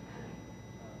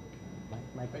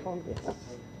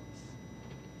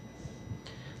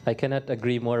 I cannot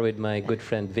agree more with my good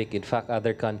friend Vic. In fact,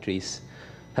 other countries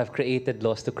have created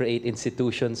laws to create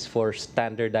institutions for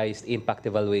standardized impact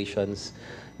evaluations,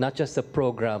 not just the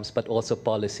programs, but also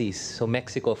policies. So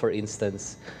Mexico, for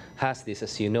instance, has this,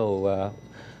 as you know.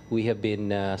 We have been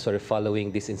sort of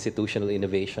following this institutional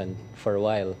innovation for a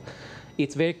while.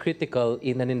 It's very critical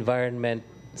in an environment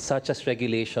such as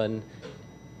regulation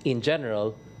in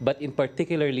general, but in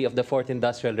particularly of the fourth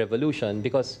industrial revolution,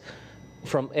 because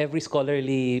from every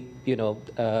scholarly,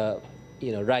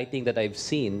 writing that I've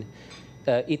seen,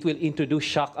 it will introduce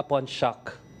shock upon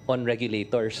shock on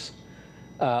regulators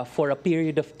for a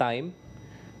period of time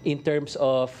in terms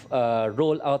of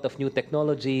rollout of new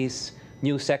technologies,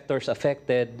 new sectors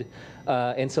affected.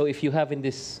 And so if you have in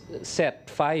this set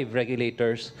 5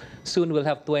 regulators, soon we'll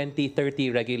have 20,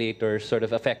 30 regulators sort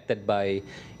of affected by,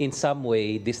 in some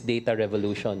way, this data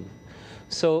revolution.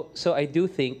 So I do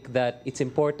think that it's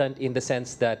important in the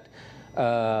sense that,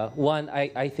 one,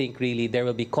 I think really there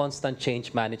will be constant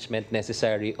change management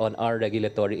necessary on our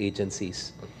regulatory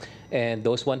agencies. And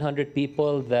those 100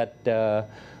 people that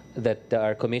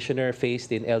our commissioner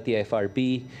faced in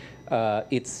LTFRB,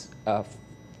 it's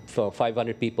so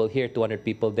 500 people here, 200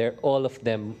 people there, all of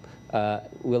them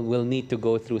will need to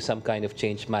go through some kind of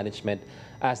change management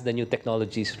as the new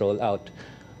technologies roll out.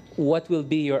 What will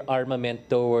be your armament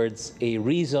towards a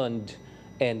reasoned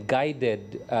and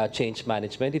guided change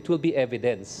management? It will be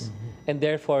evidence, and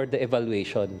therefore the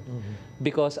evaluation.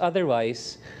 Because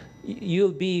otherwise,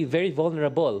 you'll be very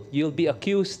vulnerable. You'll be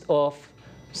accused of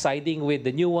siding with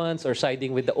the new ones or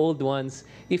siding with the old ones.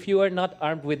 If you are not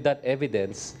armed with that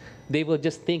evidence, they will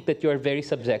just think that you are very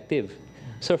subjective.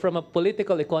 So from a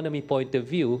political economy point of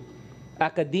view,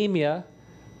 academia,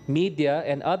 media,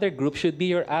 and other groups should be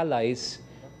your allies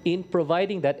in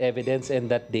providing that evidence and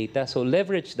that data. So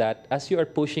leverage that as you are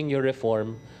pushing your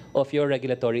reform of your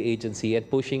regulatory agency and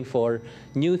pushing for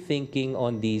new thinking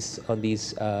on these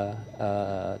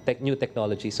new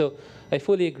technologies. So I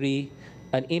fully agree.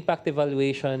 An impact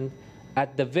evaluation,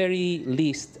 at the very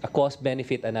least, a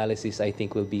cost-benefit analysis, I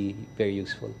think, will be very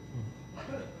useful.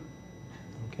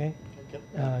 Okay.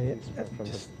 Okay.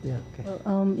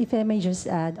 If I may just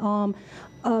add,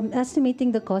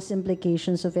 estimating the cost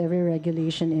implications of every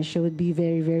regulation issue would be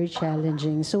very, very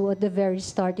challenging. So at the very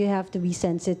start, you have to be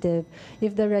sensitive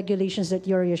if the regulations that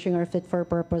you're issuing are fit for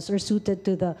purpose or suited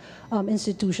to the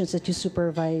institutions that you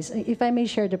supervise. If I may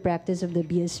share the practice of the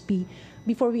BSP,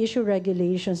 before we issue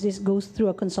regulations, this goes through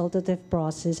a consultative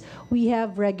process. We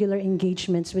have regular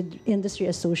engagements with industry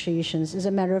associations. As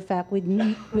a matter of fact, we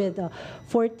meet with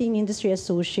 14 industry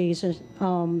associations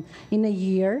in a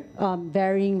year,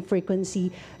 varying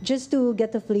frequency, just to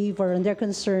get a flavor on their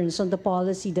concerns on the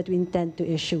policy that we intend to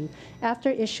issue.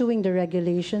 After issuing the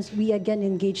regulations, we again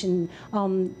engage in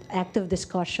active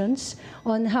discussions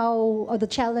on how the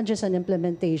challenges and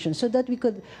implementation, so that we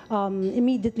could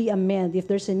immediately amend if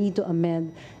there's a need to amend,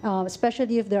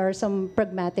 especially if there are some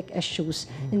pragmatic issues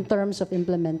in terms of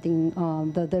implementing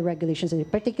the regulations.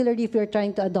 Particularly if you're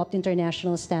trying to adopt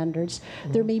international standards,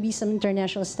 there may be some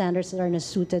international standards that are not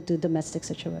suited to domestic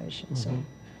situations. So.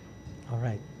 All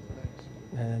right.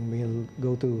 And we'll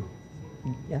go to,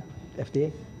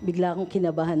 FDA? Bigla akong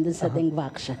kinabahan dun sa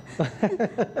Dengvaksha.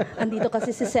 Andito kasi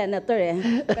si Senator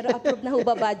Pero approve na ho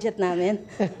ba budget namin?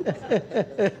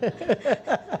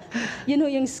 Yun ho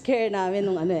yung scare namin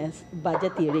nung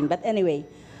budget hearing. But anyway,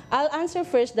 I'll answer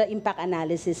first the impact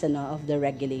analysis of the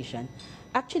regulation.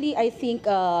 Actually, I think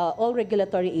all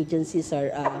regulatory agencies are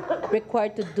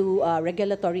required to do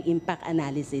regulatory impact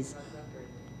analysis.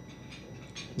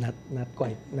 Not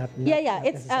quite. Yeah.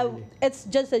 It's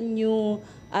just a new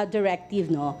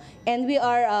directive, no? And we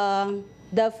are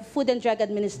the Food and Drug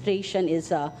Administration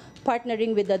is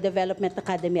partnering with the Development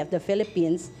Academy of the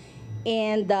Philippines,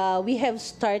 and we have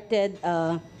started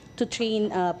to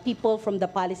train people from the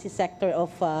policy sector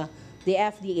of the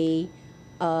FDA.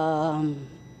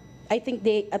 I think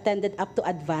they attended up to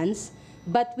advance,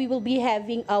 but we will be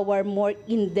having our more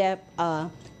in-depth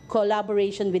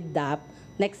collaboration with DAP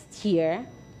next year.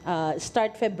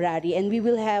 Start February, and we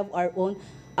will have our own.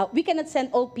 We cannot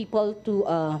send all people to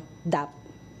DAP,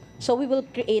 so we will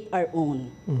create our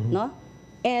own, no?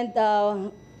 And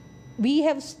we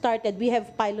have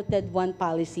piloted one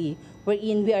policy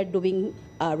wherein we are doing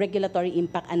regulatory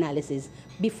impact analysis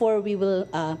before we will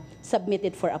submit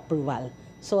it for approval.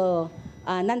 So,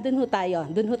 nandun ho tayo,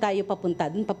 dun ho tayo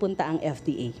papunta, dun papunta ang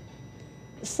FDA.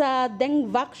 Sa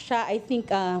Dengvaksha, I think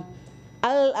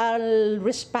I'll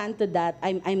respond to that.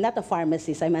 I'm not a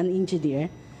pharmacist, I'm an engineer.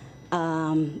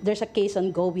 There's a case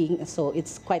ongoing, so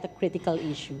it's quite a critical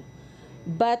issue.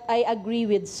 But I agree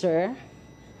with Sir,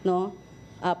 no?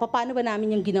 Paano ba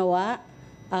namin yung ginawa?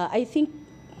 I think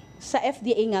sa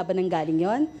FDA nga ba nanggaling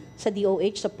yon? Sa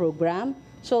DOH, sa program.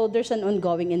 So there's an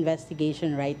ongoing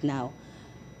investigation right now.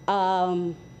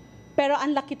 Pero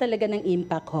ang laki talaga ng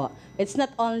impact ho. It's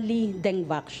not only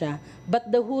Dengvaksha, but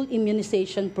the whole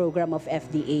immunization program of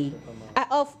FDA,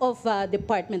 of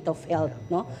Department of Health,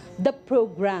 no? The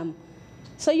program.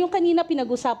 So yung kanina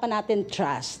pinag-usapan natin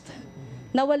trust.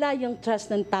 Nawala yung trust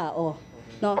ng tao,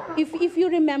 no? If you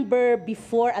remember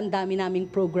before, ang dami naming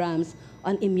programs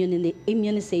on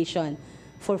immunization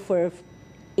for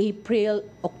April,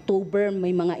 October,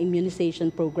 may mga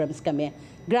immunization programs kami.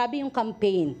 Grabe yung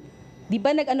campaign. Di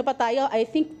ba nag-ano pa tayo? I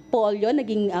think polio,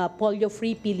 naging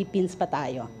polio-free Philippines pa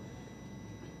tayo.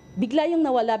 Bigla yung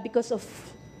nawala because of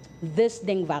this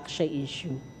Dengvaksha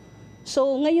issue. So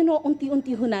ngayon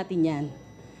unti-unti ho natin yan.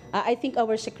 I think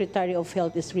our Secretary of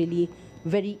Health is really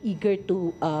very eager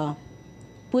to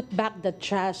put back the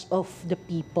trust of the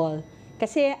people.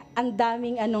 Kasi ang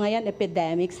daming ngayon,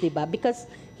 epidemics, di ba?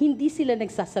 Because hindi sila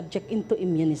nagsasubject into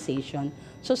immunization.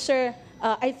 So sir,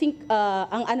 I think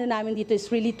ang namin dito is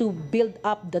really to build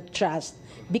up the trust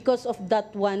because of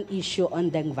that one issue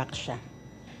on Dengvaksha.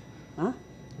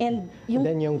 And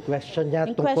then yung question niya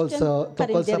yung tungkol sa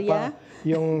karinderya,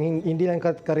 yung hindi lang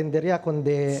karinderya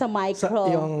kundi sa micro.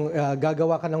 Yung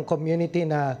gagawa ka ng community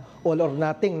na all or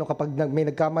nothing, no, kapag may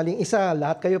nagkamaling isa,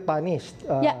 lahat kayo punished.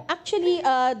 Yeah, actually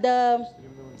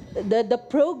the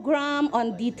program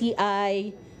on DTI,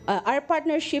 our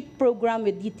partnership program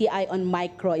with DTI on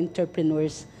micro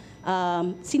entrepreneurs,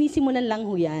 sinisimulan lang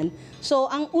ho yan. So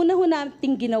ang una ho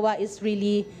nating ginawa is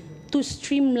really to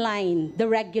streamline the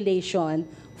regulation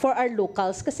for our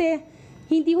locals. Kasi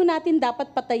hindi ho natin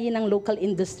dapat patayin ang local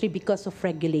industry because of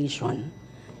regulation.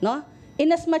 No?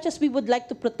 In as much as we would like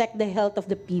to protect the health of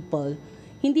the people,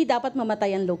 hindi dapat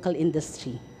mamatay ang local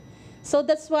industry. So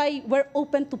that's why we're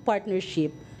open to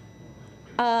partnership.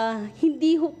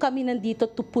 Hindi ho kami nandito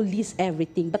to police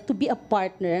everything, but to be a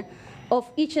partner of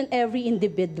each and every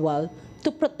individual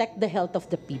to protect the health of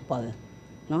the people.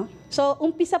 No? So,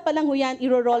 umpisa pa lang ho yan,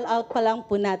 i-roll out pa lang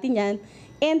po natin yan.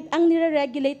 And ang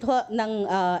nire-regulate ho ng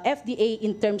FDA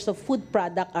in terms of food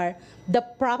product are the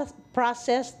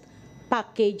processed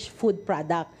packaged food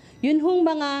product. Yun hong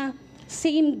mga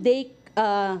same day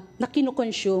na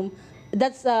kinukonsume,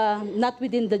 that's not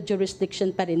within the jurisdiction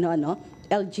pa rin, no?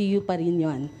 LGU pa rin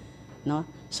yun. No?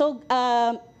 So,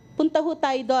 punta ho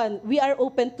tayo doon. We are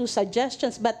open to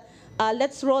suggestions, but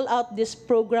let's roll out this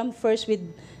program first with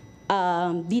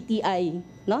DTI,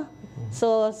 no?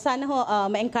 So sana ho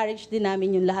ma-encourage din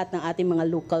namin yung lahat ng ating mga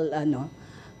local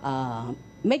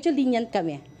medyo lenient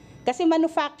kami. Kasi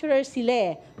manufacturers sila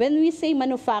eh. When we say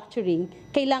manufacturing,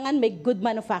 kailangan may good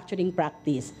manufacturing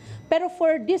practice. Pero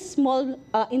for these small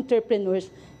entrepreneurs,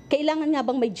 kailangan nga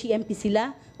bang may GMP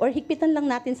sila or higpitan lang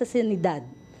natin sa sanidad?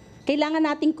 Kailangan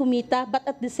nating kumita but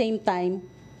at the same time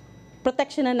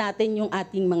protection na natin yung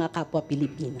ating mga kapwa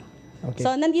Pilipino. Okay.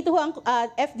 So nandito ho ang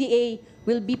FDA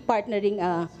will be partnering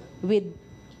with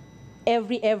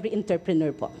every entrepreneur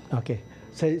po. Okay.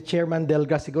 So Chairman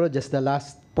Delga, siguro just the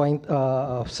last point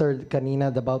of Sir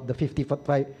kanina about the 55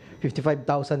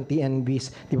 55,000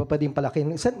 TNVs. Di ba pwedeng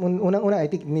palakin? Unang-una, I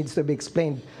think it needs to be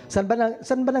explained. Saan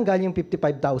ba nanggaling yung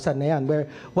 55,000 na yan?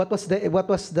 What was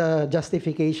the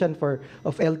justification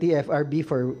of LTFRB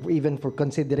for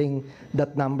considering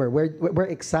that number? Where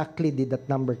exactly did that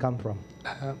number come from?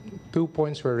 2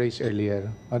 points were raised earlier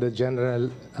on the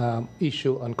general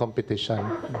issue on competition,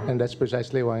 and that's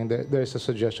precisely why there's a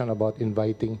suggestion about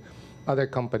inviting other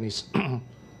companies.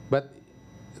 But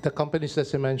the companies that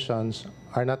she mentions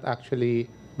are not actually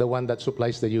the one that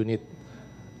supplies the unit.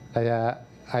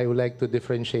 I would like to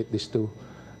differentiate these two.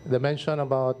 The mention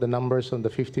about the numbers on the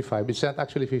 55, it's not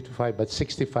actually 55, but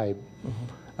 65.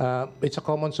 It's a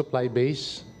common supply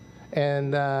base,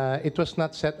 and it was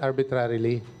not set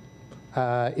arbitrarily.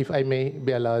 If I may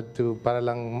be allowed to, para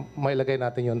lang mailagay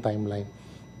natin yung timeline.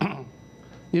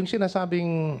 Yung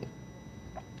sinasabing,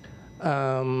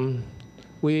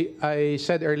 I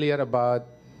said earlier about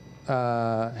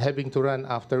having to run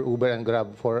after Uber and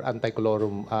Grab for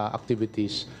anti-colorum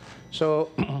activities.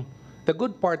 So the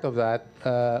good part of that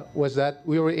was that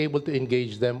we were able to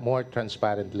engage them more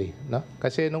transparently. No?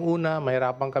 Kasi nung una,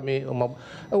 mahirapan kami.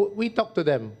 We talked to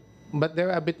them, but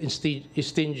they're a bit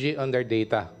stingy on their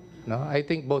data. No, I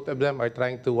think both of them are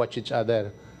trying to watch each other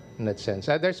in that sense.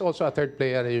 There's also a third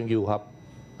player, yung UHAP,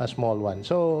 a small one.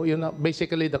 So,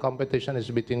 basically the competition is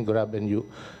between Grab and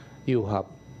UHAP.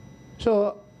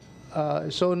 So,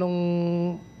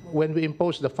 when we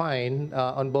imposed the fine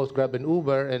on both Grab and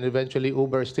Uber, and eventually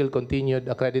Uber still continued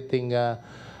accrediting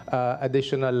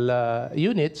additional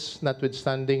units,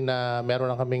 notwithstanding na meron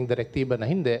na kaming direktiba na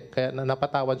hindi, kaya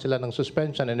napatawan sila ng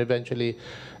suspension, and eventually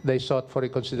they sought for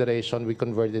reconsideration. We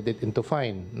converted it into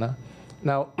fine.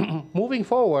 Now, moving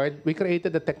forward, we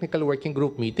created a technical working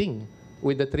group meeting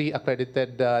with the 3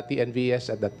 accredited TNCs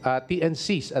at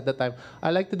the time.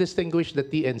 I like to distinguish the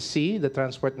TNC, the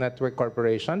Transport Network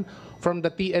Corporation, from the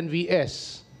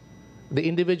TNVS, the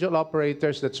individual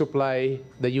operators that supply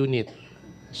the unit.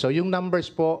 So yung numbers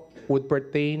po would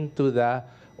pertain to the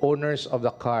owners of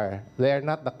the car. They are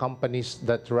not the companies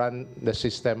that run the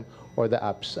system or the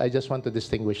apps. I just want to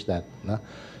distinguish that. No?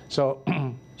 So,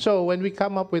 so when we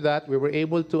come up with that, we were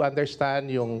able to understand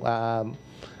yung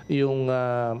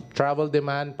travel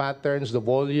demand patterns, the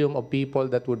volume of people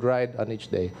that would ride on each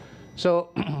day. So,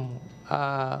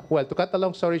 well, to cut a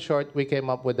long story short, we came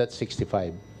up with that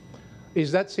 65.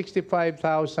 Is that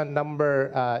 65,000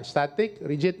 number static,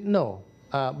 rigid? No.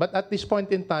 But at this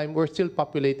point in time, we're still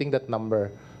populating that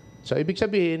number. So, ibig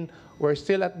sabihin, we're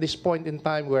still at this point in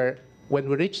time where when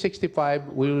we reach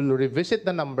 65, we will revisit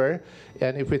the number,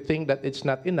 and if we think that it's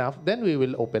not enough, then we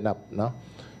will open up. No?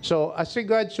 So, as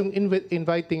regards yung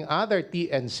inviting other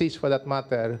TNCs for that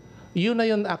matter, yun na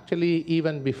yun actually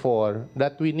even before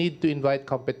that we need to invite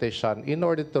competition in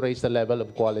order to raise the level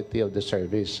of quality of the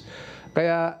service.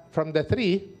 Kaya from the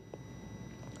 3,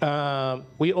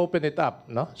 we open it up.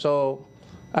 No? So,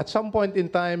 at some point in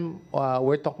time,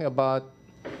 we're talking about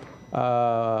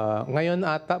ngayon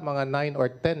ata mga 9 or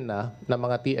 10 na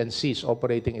mga TNCs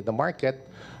operating in the market.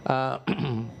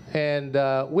 And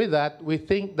with that, we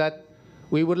think that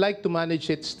we would like to manage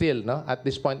it still, no, at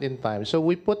this point in time. So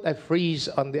we put a freeze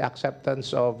on the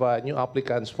acceptance of new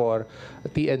applicants for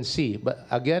TNC. But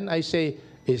again, I say,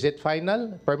 is it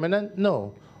final, permanent?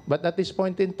 No. But at this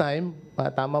point in time,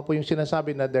 tama po yung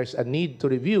sinasabi na there's a need to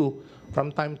review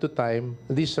from time to time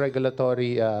these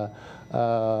regulatory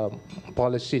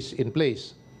policies in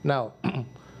place. Now,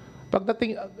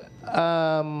 pagdating,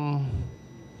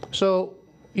 so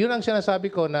yun ang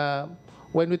sinasabi ko na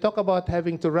when we talk about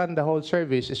having to run the whole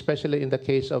service, especially in the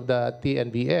case of the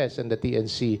TNVS and the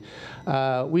TNC,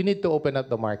 we need to open up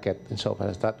the market insofar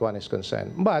as that one is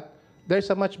concerned. But there's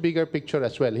a much bigger picture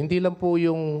as well. Hindi lang po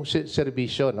yung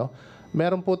serbisyo, no?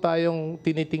 Meron po tayong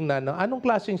tinitingnan na anong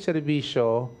klaseng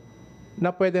serbisyo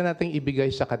na pwede nating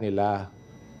ibigay sa kanila.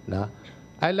 Na?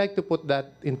 I like to put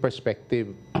that in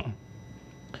perspective.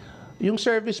 Yung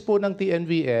service po ng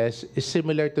TNVS is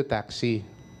similar to taxi.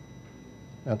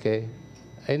 Okay?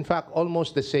 In fact,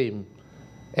 almost the same.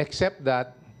 Except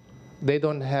that they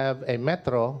don't have a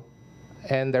metro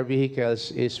and their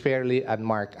vehicles is fairly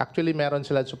unmarked. Actually, meron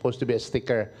sila supposed to be a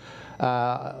sticker.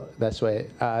 That's why,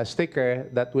 a sticker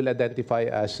that will identify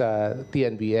as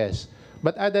TNVS.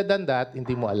 But other than that,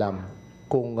 hindi mo alam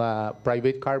kung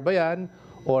private car ba yan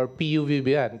or PUV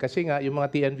ba yan. Kasi nga, yung mga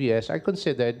TNVS are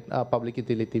considered public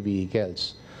utility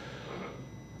vehicles.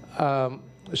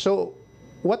 So,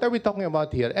 what are we talking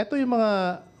about here? Ito yung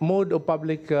mga mode of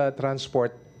public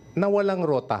transport na walang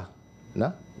rota.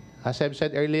 Na? As I've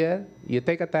said earlier, you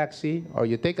take a taxi or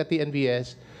you take a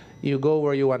TNVS, you go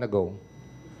where you want to go.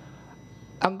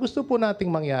 Ang gusto po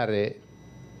nating mangyari,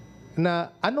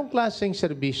 na anong klaseng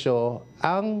serbisyo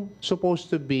ang supposed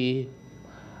to be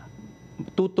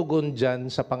tutugon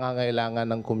dyan sa pangangailangan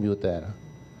ng commuter.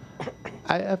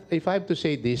 If I have to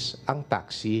say this, ang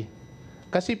taxi.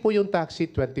 Kasi po yung taxi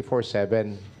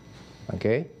 24/7.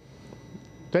 Okay?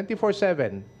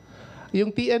 24/7.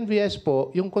 Yung TNVS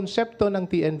po, yung konsepto ng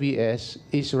TNVS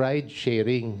is ride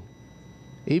sharing.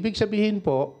 Ibig sabihin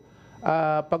po,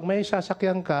 pag may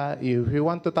sasakyan ka, if you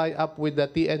want to tie up with the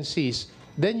TNCs,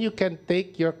 then you can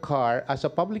take your car as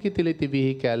a public utility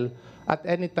vehicle at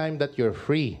any time that you're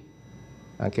free.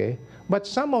 Okay? But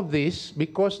some of these,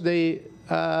 because they're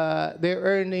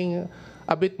earning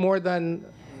a bit more than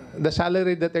the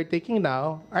salary that they're taking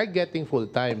now, are getting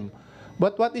full-time.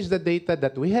 But what is the data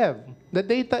that we have? The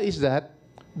data is that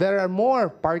there are more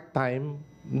part-time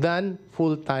than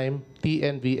full-time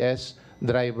TNVS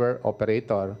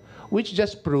driver-operator, which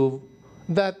just prove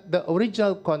that the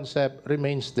original concept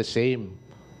remains the same.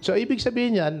 So, ibig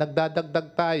sabihin yan,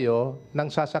 nagdadagdag tayo ng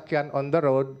sasakyan on the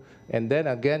road, and then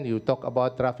again, you talk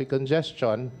about traffic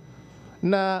congestion,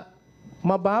 na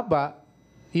mababa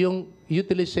yung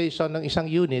utilization ng isang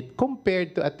unit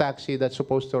compared to a taxi that's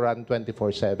supposed to run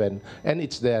 24/7, and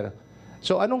it's there.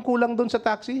 So, anong kulang doon sa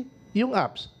taxi? Yung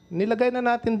apps. Nilagay na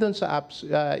natin doon sa apps,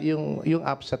 yung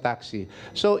apps sa taxi.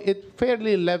 So, it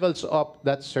fairly levels up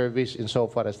that service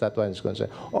insofar as that one is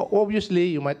concerned.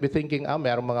 Obviously, you might be thinking,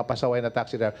 mayroong mga pasaway na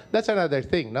taxi driver. That's another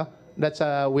thing, no? That's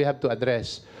we have to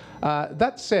address.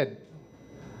 That said,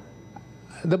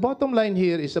 the bottom line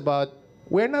here is about,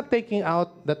 we're not taking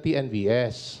out the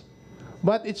TNVS,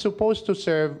 but it's supposed to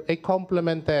serve a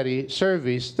complementary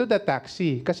service to the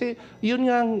taxi. Kasi yun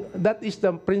nga, that is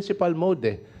the principal mode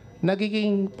eh.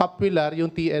 Nagiging popular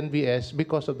yung TNVS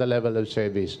because of the level of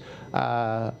service.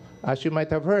 As you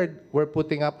might have heard, we're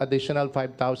putting up additional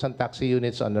 5,000 taxi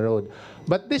units on the road.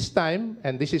 But this time,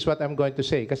 and this is what I'm going to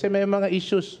say, kasi may mga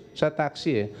issues sa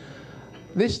taxi eh.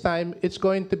 This time, it's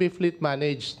going to be fleet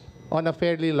managed on a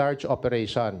fairly large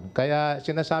operation. Kaya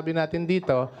sinasabi natin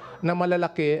dito na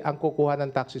malalaki ang kukuha ng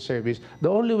taxi service.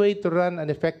 The only way to run an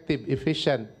effective,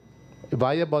 efficient,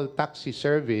 viable taxi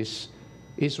service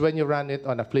is when you run it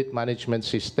on a fleet management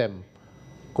system.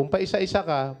 Kung paisa-isa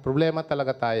ka, problema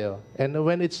talaga tayo. And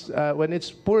when it's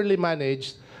poorly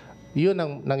managed, yun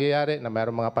ang nangyayari na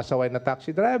mayroong mga pasaway na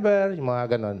taxi driver, yung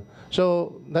mga ganon.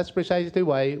 So that's precisely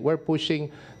why we're pushing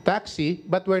taxi,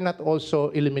 but we're not also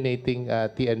eliminating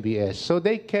TNVS. So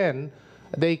they can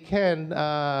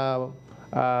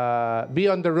be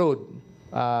on the road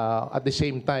at the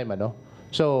same time, ano?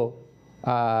 So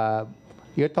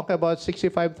you're talking about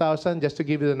 65,000, just to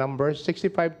give you the numbers.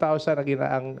 65,000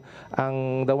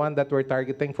 ang the one that we're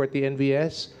targeting for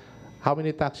TNVS. How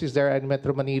many taxis there are in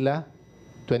Metro Manila?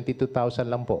 22,000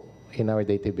 lang po in our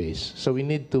database. So we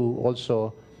need to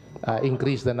also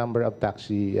increase the number of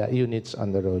taxi units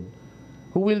on the road.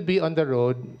 Who will be on the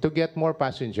road to get more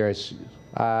passengers,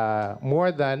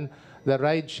 more than the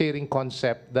ride-sharing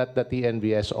concept that the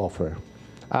TNVS offer.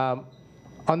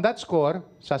 On that score,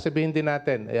 sasabihin din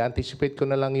natin, anticipate ko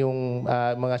na lang yung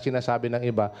mga sinasabi ng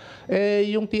iba.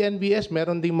 Yung TNVS,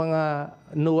 meron ding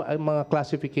mga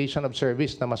classification of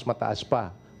service na mas mataas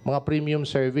pa. Mga premium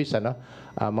service, ano?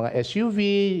 Mga SUV,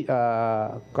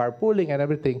 carpooling and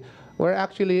everything. We're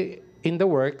actually in the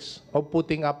works of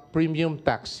putting up premium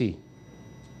taxi.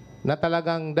 Na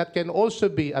talagang that can also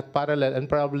be at parallel and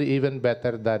probably even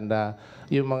better than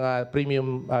yung mga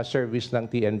premium service ng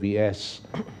TNVS.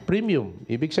 Premium,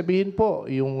 ibig sabihin po,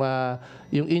 yung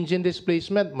engine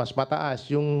displacement mas mataas,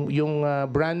 yung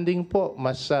branding po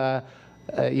mas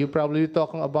you probably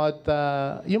talking about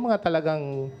yung mga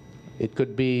talagang it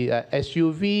could be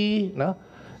SUV, no?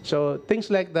 So things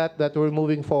like that we're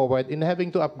moving forward in having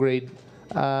to upgrade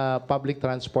public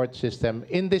transport system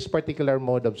in this particular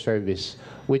mode of service,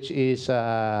 which is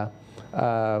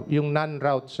yung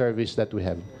non-route service that we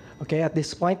have. Okay, at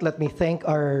this point, let me thank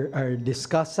our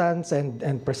discussants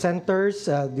and presenters.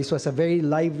 This was a very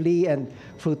lively and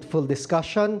fruitful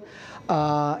discussion.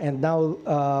 And now,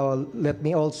 let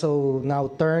me also now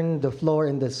turn the floor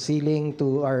and the ceiling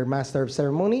to our Master of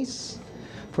Ceremonies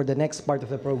for the next part of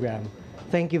the program.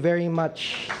 Thank you very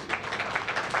much.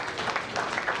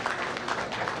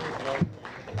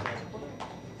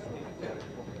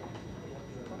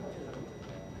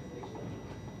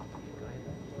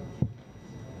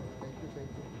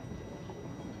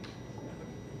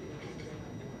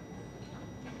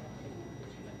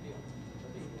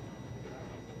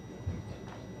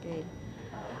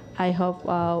 I hope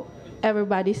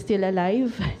everybody's still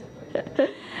alive.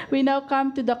 We now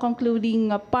come to the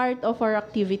concluding part of our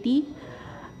activity.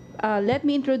 Let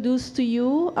me introduce to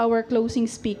you our closing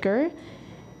speaker.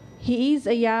 He is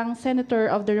a young senator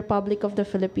of the Republic of the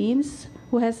Philippines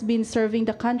who has been serving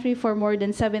the country for more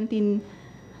than 17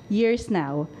 years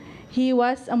now. He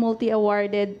was a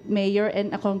multi-awarded mayor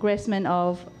and a congressman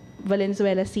of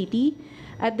Valenzuela City.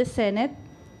 At the Senate,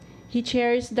 he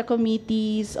chairs the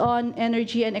committees on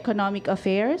energy and economic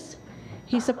affairs.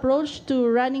 His approach to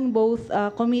running both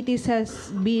committees has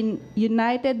been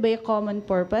united by a common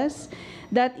purpose,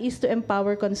 that is to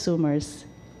empower consumers.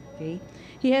 Okay.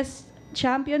 He has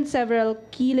championed several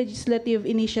key legislative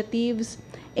initiatives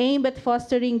aimed at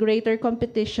fostering greater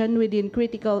competition within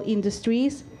critical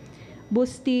industries,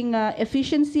 boosting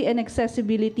efficiency and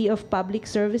accessibility of public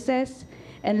services,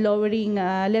 and lowering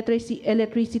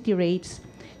electricity rates.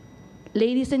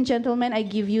 Ladies and gentlemen, I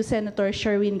give you Senator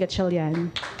Sherwin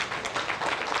Gatchalian.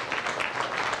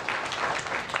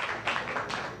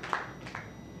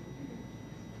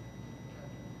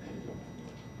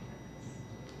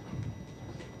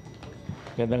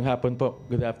 Magandang hapon po.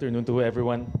 Good afternoon to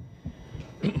everyone.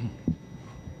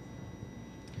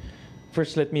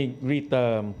 First, let me greet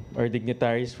our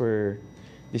dignitaries for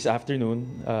this afternoon.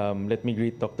 Let me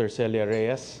greet Dr. Celia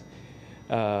Reyes,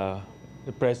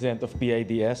 the president of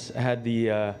PIDS. I had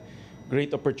the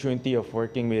great opportunity of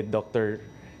working with Dr.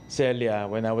 Celia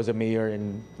when I was a mayor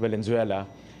in Valenzuela.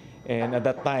 And at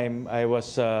that time, I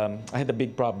had a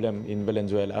big problem in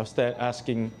Valenzuela. I was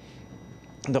asking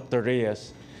Dr.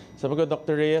 Reyes, sabi ko,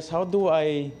 Dr. Reyes, how do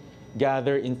I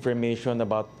gather information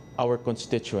about our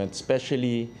constituents,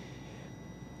 especially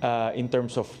in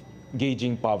terms of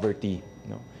gauging poverty?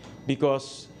 You know?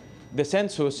 Because the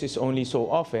census is only so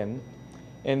often,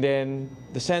 and then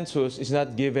the census is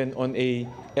not given on a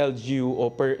LGU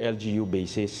or per LGU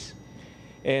basis.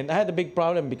 And I had a big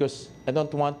problem because I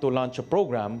don't want to launch a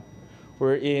program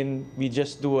wherein we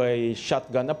just do a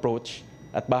shotgun approach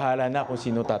at bahala na kung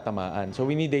sino tatamaan. So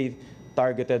we need a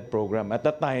targeted program. At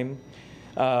that time,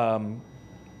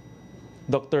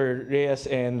 Dr. Reyes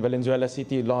and Valenzuela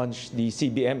City launched the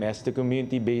CBMS, the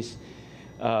Community-Based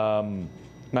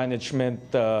Management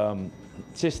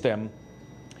System,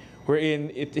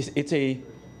 wherein it's a,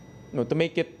 to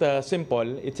make it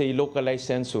simple, it's a localized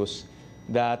census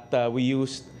that we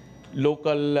used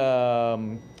local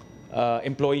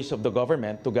employees of the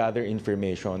government to gather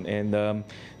information. And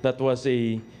that was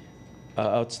a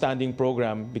outstanding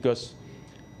program because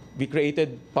we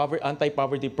created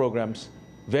anti-poverty programs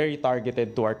very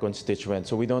targeted to our constituents,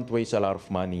 so we don't waste a lot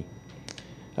of money.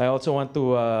 I also want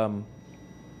to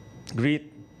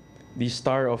greet the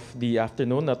star of the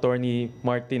afternoon, Attorney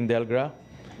Martin Delgra.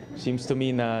 Seems to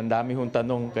me na ang dami hong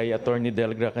tanong kay Attorney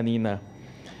Delgra kanina.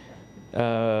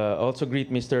 Also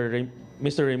greet Mr.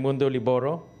 Raimundo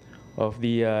Liboro of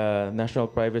the National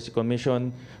Privacy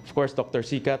Commission. Of course, Dr.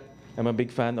 Sikat. I'm a big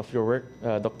fan of your work,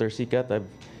 Dr. Sikat. I've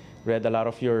read a lot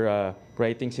of your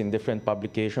writings in different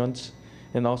publications.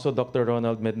 And also Dr.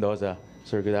 Ronald Mendoza.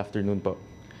 Sir, good afternoon po.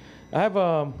 I have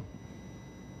a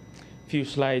few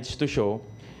slides to show.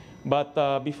 But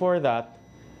before that,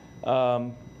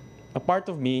 a part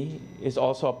of me is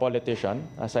also a politician,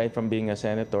 aside from being a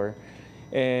senator.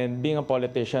 And being a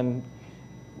politician,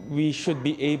 we should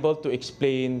be able to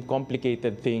explain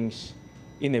complicated things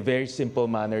in a very simple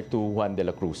manner to Juan de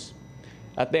la Cruz.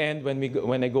 At the end,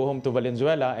 when I go home to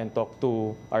Valenzuela and talk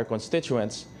to our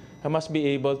constituents, I must be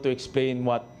able to explain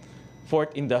what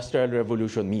Fourth Industrial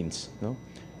Revolution means. No?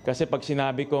 Kasi pag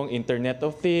sinabi kong Internet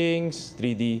of Things,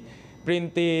 3D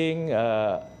printing,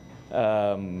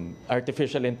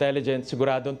 artificial intelligence,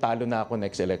 siguradong talo na ako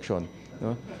next election.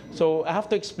 No? So I have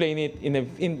to explain it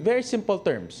in very simple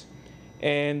terms.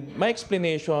 And my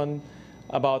explanation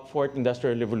about Fourth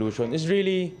Industrial Revolution is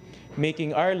really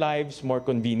making our lives more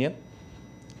convenient,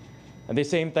 at the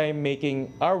same time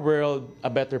making our world a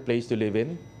better place to live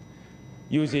in,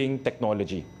 using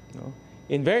technology. No?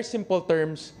 In very simple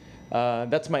terms,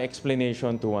 that's my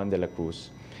explanation to Juan de la Cruz.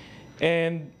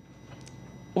 And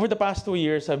over the past 2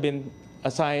 years, I've been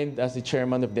assigned as the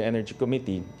chairman of the Energy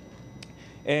Committee.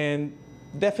 And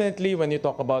definitely when you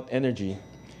talk about energy,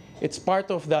 it's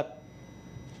part of that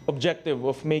objective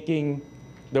of making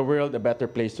the world a better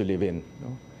place to live in.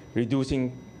 No?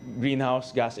 Reducing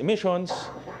greenhouse gas emissions,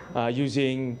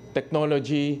 using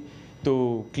technology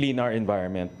to clean our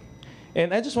environment.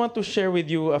 And I just want to share with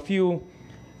you a few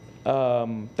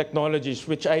technologies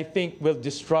which I think will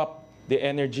disrupt the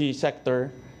energy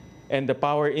sector and the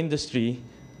power industry,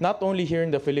 not only here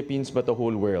in the Philippines, but the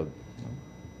whole world.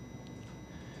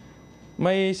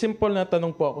 May simple na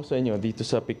tanong po ako sa inyo dito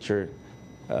sa picture.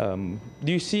 Do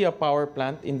you see a power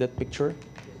plant in that picture?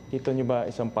 Kita nyo ba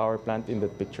isang power plant in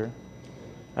that picture?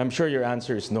 I'm sure your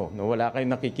answer is no. No, wala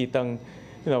kayong nakikitang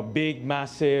big,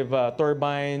 massive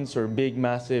turbines or big,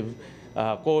 massive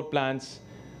coal plants.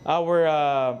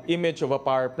 Our image of a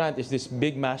power plant is this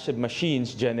big, massive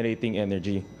machines generating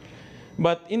energy.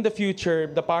 But in the future,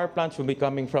 the power plants will be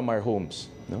coming from our homes.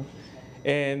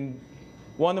 And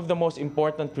one of the most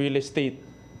important real estate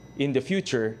in the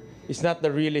future is not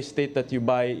the real estate that you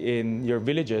buy in your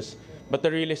villages, but the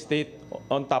real estate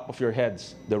on top of your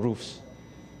heads, the roofs.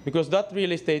 Because that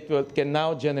real estate can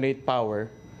now generate power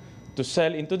to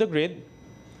sell into the grid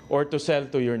or to sell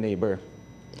to your neighbor.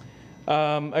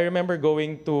 I remember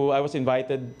I was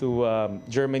invited to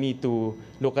Germany to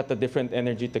look at the different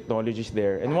energy technologies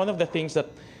there. And one of the things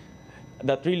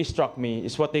that really struck me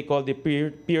is what they call the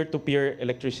peer-to-peer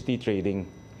electricity trading.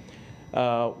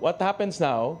 What happens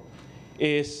now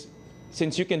is,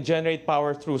 since you can generate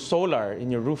power through solar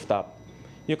in your rooftop,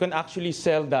 you can actually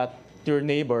sell that to your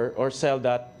neighbor or sell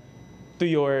that to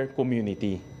your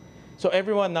community. So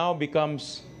everyone now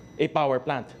becomes a power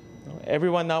plant.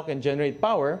 Everyone now can generate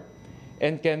power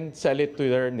and can sell it to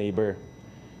their neighbor.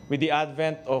 With the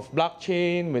advent of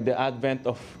blockchain, with the advent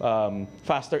of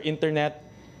faster internet,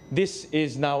 this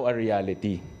is now a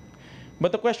reality.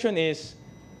 But the question is,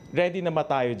 ready na ba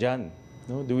tayo dyan?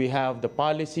 Do we have the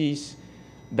policies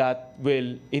that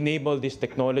will enable this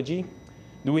technology?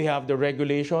 Do we have the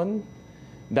regulation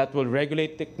that will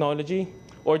regulate technology?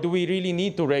 Or do we really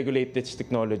need to regulate this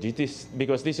technology?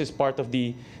 Because this is part of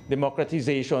the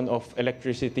democratization of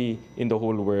electricity in the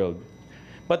whole world.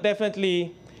 But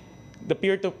definitely, the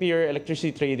peer-to-peer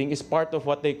electricity trading is part of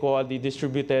what they call the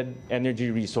distributed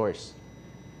energy resource.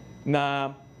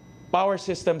 Na power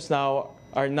systems now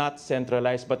are not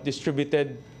centralized, but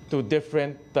distributed to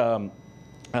different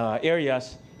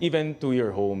areas, even to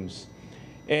your homes.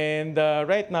 And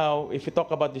right now, if you talk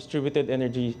about distributed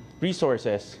energy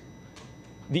resources,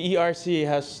 the ERC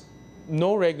has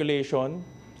no regulation.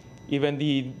 Even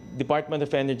the Department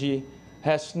of Energy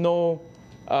has no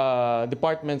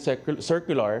department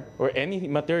circular or any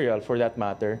material, for that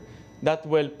matter, that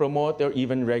will promote or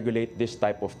even regulate this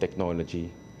type of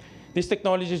technology. This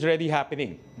technology is already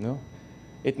happening.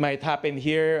 It might happen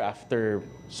here after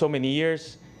so many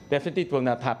years. Definitely it will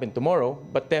not happen tomorrow,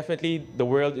 but definitely the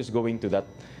world is going to that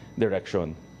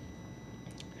direction.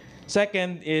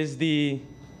 Second is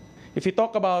if you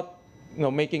talk about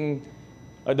making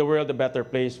the world a better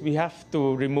place, we have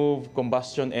to remove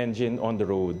combustion engine on the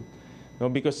road.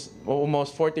 Because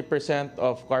almost 40%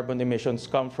 of carbon emissions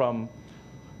come from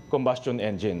combustion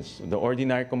engines. The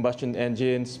ordinary combustion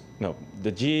engines,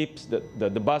 the jeeps, the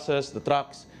buses, the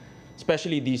trucks,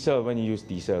 especially diesel when you use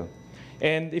diesel.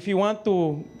 And if you want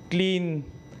to clean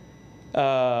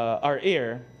our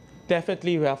air,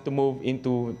 definitely we have to move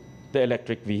into the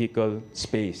electric vehicle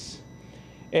space.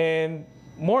 And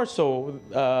more so,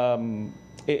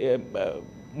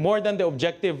 more than the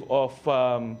objective of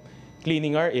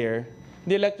cleaning our air,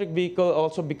 the electric vehicle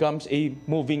also becomes a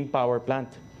moving power plant.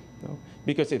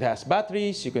 Because it has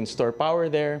batteries, you can store power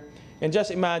there. And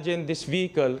just imagine this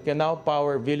vehicle can now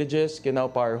power villages, can now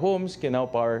power homes, can now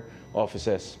power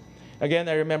offices. Again,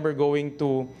 I remember going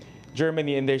to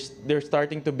Germany, and they're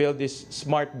starting to build these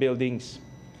smart buildings,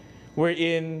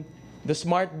 wherein the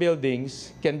smart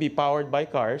buildings can be powered by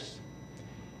cars,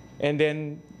 and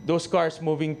then those cars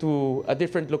moving to a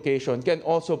different location can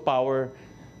also power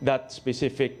that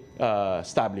specific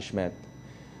establishment.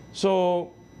 So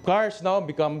cars now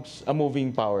becomes a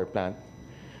moving power plant.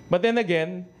 But then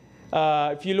again,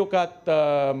 if you look at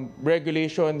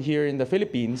regulation here in the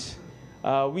Philippines,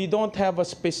 we don't have a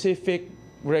specific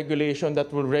regulation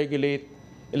that will regulate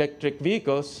electric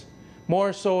vehicles,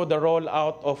 more so the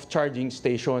rollout of charging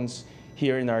stations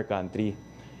here in our country.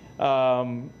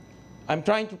 I'm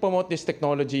trying to promote this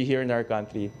technology here in our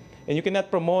country, and you cannot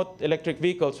promote electric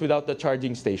vehicles without the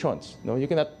charging stations. You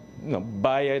cannot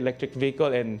buy an electric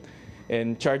vehicle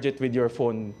and charge it with your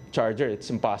phone charger. It's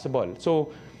impossible.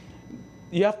 So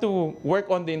you have to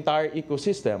work on the entire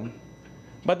ecosystem.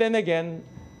 But then again,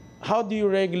 how do you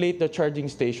regulate the charging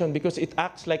station? Because it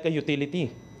acts like a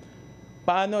utility.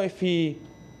 Paano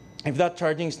if that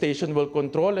charging station will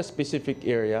control a specific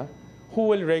area, who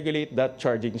will regulate that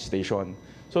charging station?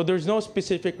 So there's no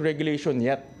specific regulation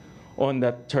yet on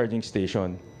that charging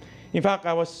station. In fact,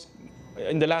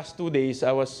 in the last 2 days,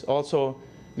 I was also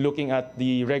looking at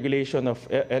the regulation of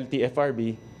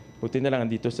LTFRB. Buti na lang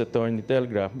andito sa Attorney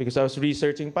Telegraph, because I was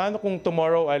researching paano kung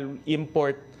tomorrow I'll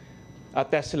import a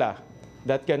Tesla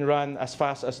that can run as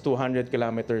fast as 200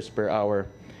 kilometers per hour.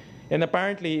 And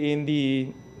apparently in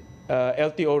the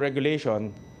LTO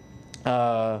regulation,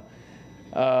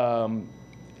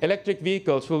 electric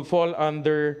vehicles will fall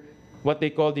under what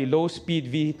they call the low-speed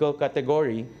vehicle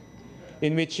category,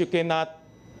 in which you cannot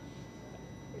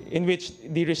in which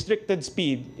the restricted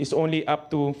speed is only up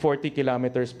to 40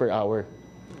 kilometers per hour.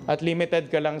 At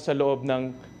limited ka lang sa loob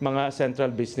ng mga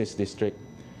central business district.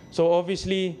 So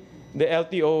obviously, the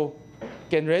LTO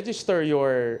can register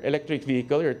your electric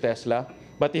vehicle, your Tesla,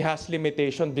 but it has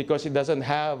limitation because it doesn't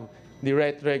have the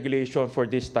right regulation for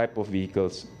this type of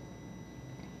vehicles.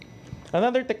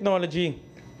 Another technology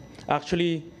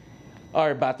actually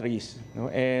are batteries.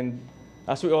 And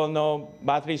as we all know,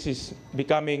 batteries is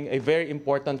becoming a very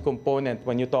important component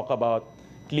when you talk about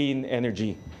clean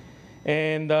energy.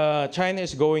 And China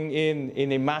is going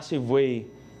in a massive way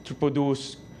to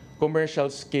produce commercial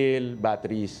scale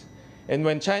batteries. And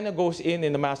when China goes in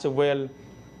a massive way,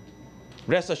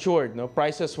 rest assured,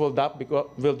 prices will drop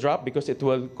because it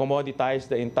will commoditize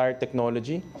the entire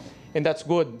technology. And that's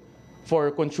good for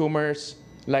consumers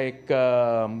like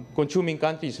consuming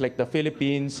countries like the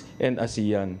Philippines and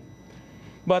ASEAN.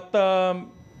 But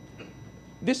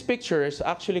this picture is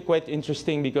actually quite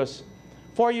interesting because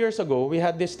 4 years ago, we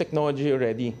had this technology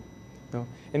already.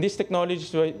 And this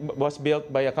technology was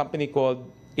built by a company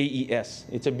called AES.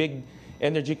 It's a big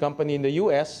energy company in the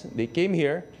US. They came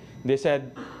here. They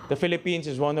said the Philippines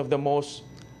is one of the most,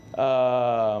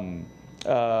 has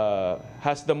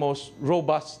the most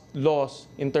robust laws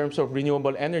in terms of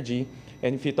renewable energy.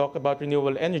 And if you talk about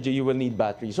renewable energy, you will need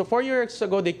batteries. So 4 years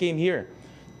ago, they came here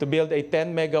to build a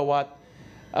 10 megawatt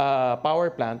power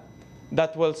plant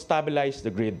that will stabilize the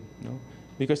grid.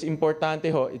 Because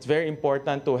it's very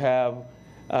important to have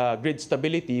grid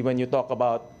stability when you talk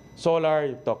about solar,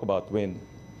 you talk about wind.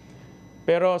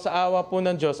 Pero sa awa po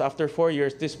ng Diyos, after 4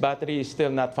 years, this battery is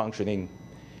still not functioning.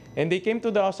 And they came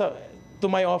to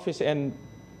my office and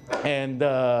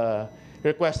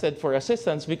requested for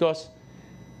assistance because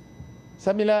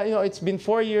sabi nila, it's been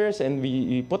 4 years and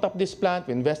we put up this plant,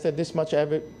 we invested this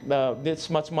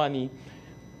much money,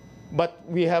 but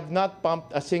we have not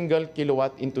pumped a single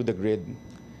kilowatt into the grid.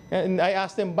 And I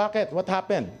asked them, bakit? What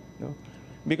happened?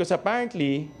 Because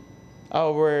apparently,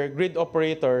 our grid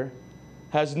operator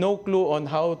has no clue on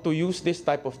how to use this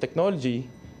type of technology.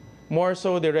 More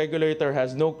so, the regulator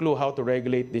has no clue how to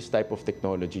regulate this type of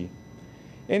technology.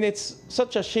 And it's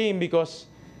such a shame because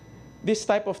this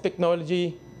type of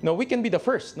technology, we can be the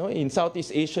first in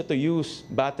Southeast Asia to use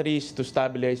batteries to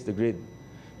stabilize the grid.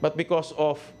 But because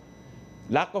of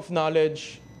lack of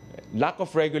knowledge, lack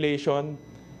of regulation,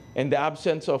 and the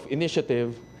absence of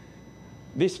initiative,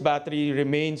 this battery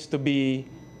remains to be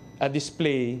a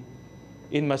display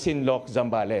in Masinloc,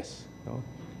 Zambales.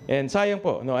 And sayang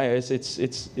po,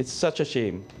 it's such a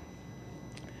shame.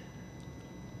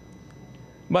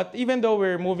 But even though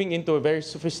we're moving into a very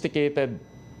sophisticated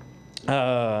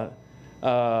power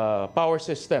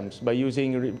systems by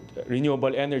using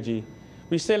renewable energy,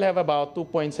 we still have about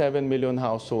 2.7 million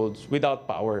households without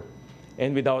power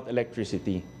and without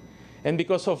electricity. And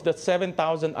because of the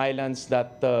 7,000 islands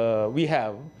that we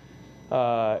have,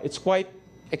 it's quite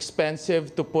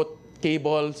expensive to put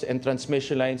cables and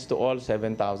transmission lines to all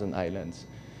 7,000 islands.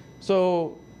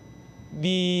 So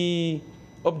the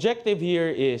objective here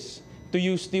is to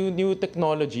use new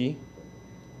technology,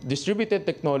 distributed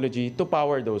technology, to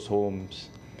power those homes.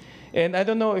 And I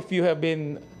don't know if you have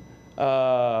been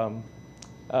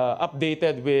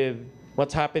updated with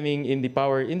what's happening in the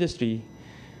power industry,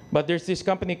 but there's this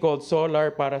company called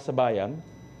Solar Para sa Bayan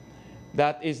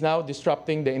that is now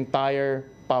disrupting the entire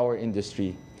power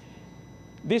industry.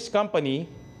 This company,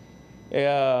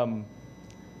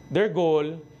 their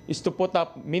goal is to put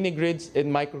up mini-grids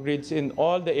and microgrids in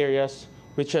all the areas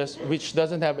which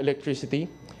doesn't have electricity,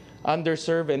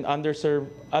 underserved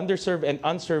and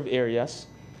unserved areas,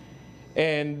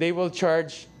 and they will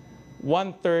charge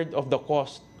 1/3 of the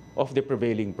cost of the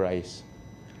prevailing price.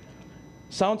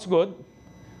 Sounds good,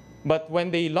 but when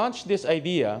they launched this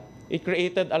idea, it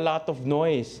created a lot of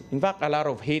noise. In fact, a lot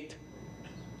of hate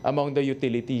among the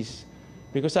utilities.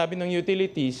 Because sabi ng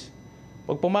utilities,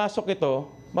 pag pumasok ito,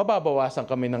 mababawasan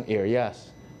kami ng areas.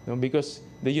 Because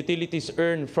the utilities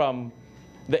earn from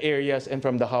the areas and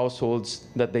from the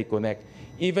households that they connect,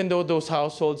 even though those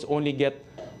households only get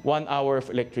 1 hour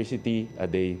of electricity a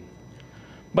day.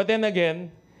 But then again,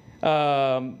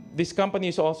 this company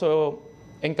is also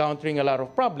encountering a lot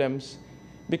of problems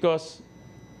because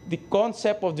the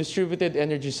concept of distributed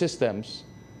energy systems,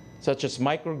 such as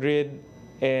microgrid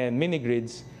and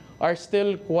mini-grids, are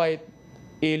still quite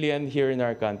alien here in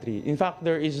our country. In fact,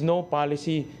 there is no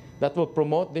policy that will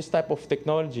promote this type of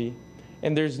technology,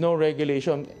 and there's no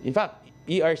regulation. In fact,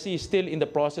 ERC is still in the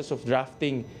process of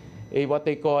drafting what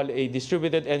they call a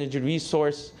distributed energy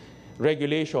resource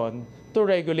regulation to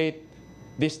regulate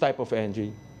this type of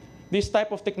energy. This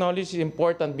type of technology is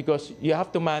important because you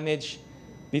have to manage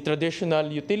the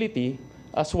traditional utility,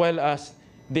 as well as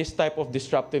this type of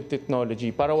disruptive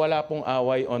technology para wala pong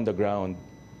away on the ground.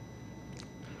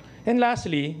 And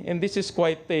lastly, and this is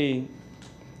quite an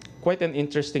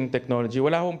interesting technology.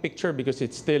 Wala akong picture because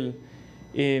it's still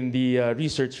in the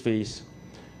research phase.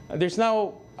 There's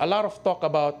now a lot of talk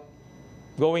about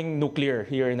going nuclear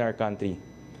here in our country.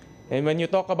 And when you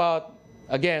talk about,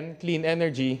 again, clean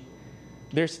energy,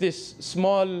 there's this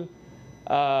small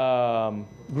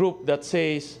group that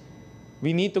says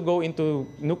we need to go into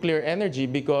nuclear energy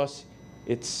because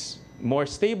it's more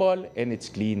stable and it's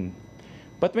clean.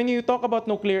 But when you talk about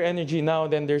nuclear energy now,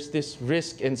 then there's this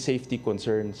risk and safety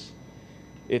concerns.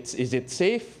 Is it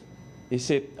safe? Is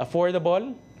it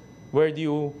affordable? Where do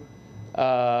you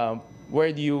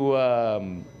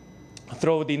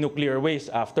throw the nuclear waste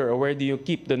after, or where do you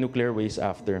keep the nuclear waste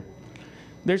after?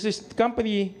 There's this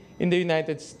company in the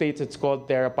United States, it's called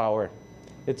TerraPower.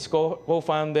 It's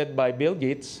co-founded by Bill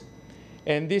Gates,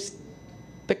 and this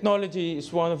technology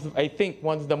is I think,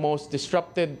 one of the most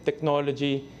disruptive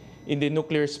technology in the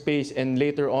nuclear space and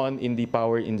later on in the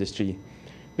power industry.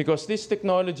 Because this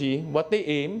technology, what they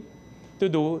aim to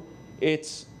do,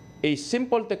 it's a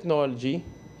simple technology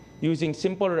using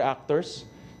simple reactors,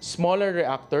 smaller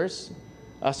reactors,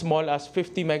 as small as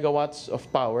 50 megawatts of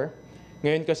power.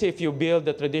 Ngayon kasi if you build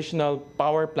a traditional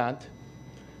power plant,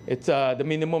 it's the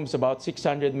minimum is about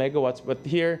 600 megawatts, but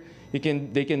here they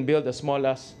can build as small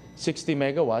as 60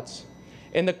 megawatts.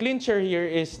 And the clincher here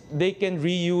is they can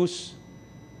reuse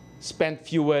spent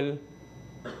fuel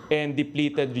and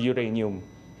depleted uranium.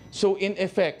 So in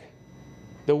effect,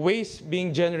 the waste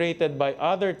being generated by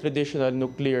other traditional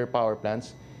nuclear power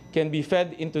plants can be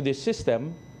fed into this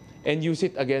system and use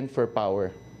it again for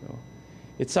power.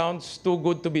 It sounds too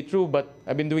good to be true, but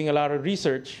I've been doing a lot of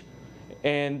research,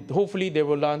 and hopefully they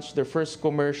will launch their first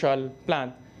commercial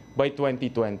plant by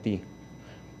 2020.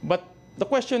 But the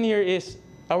question here is,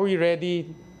 are we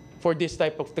ready for this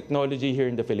type of technology here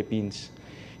in the Philippines?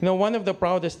 You know, one of the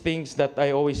proudest things that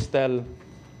I always tell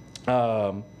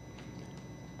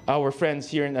our friends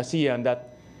here in ASEAN,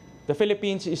 that the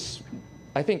Philippines is,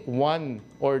 I think, one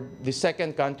or the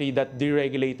second country that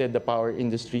deregulated the power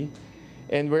industry.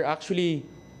 And we're actually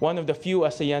one of the few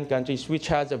ASEAN countries which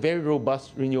has a very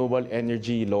robust renewable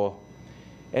energy law.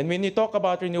 And when you talk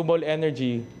about renewable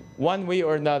energy, one way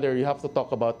or another, you have to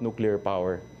talk about nuclear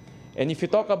power. And if you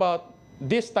talk about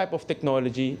this type of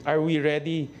technology, are we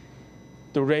ready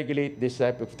to regulate this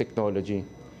type of technology?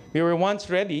 We were once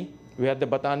ready. We had the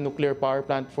Bataan nuclear power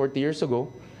plant 40 years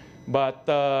ago, but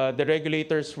the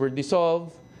regulators were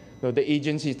dissolved. The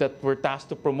agencies that were tasked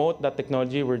to promote that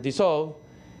technology were dissolved,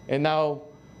 and now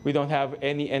we don't have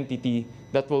any entity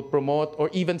that will promote or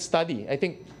even study. I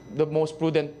think the most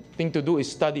prudent thing to do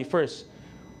is study first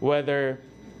whether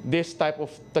this type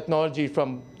of technology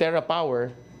from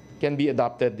TerraPower can be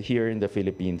adopted here in the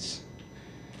Philippines.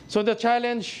 So the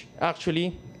challenge,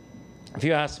 actually, if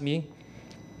you ask me,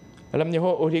 alam niyo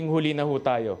ho, huling-huli na ho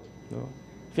tayo. No?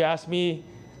 If you ask me,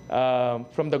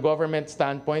 from the government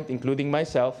standpoint, including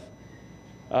myself,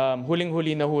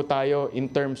 huling-huli na ho tayo in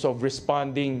terms of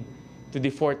responding to the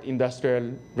fourth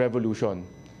industrial revolution.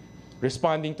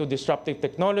 Responding to disruptive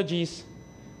technologies,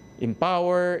 in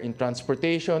power, in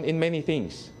transportation, in many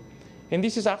things. And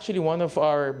this is actually one of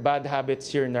our bad habits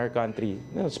here in our country,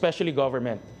 especially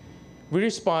government. We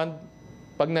respond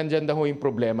pag nandyan na ho yung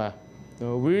problema.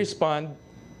 We respond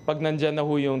pag nandyan na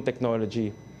ho yung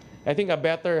technology. I think a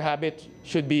better habit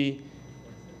should be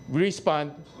we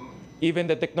respond even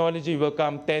the technology will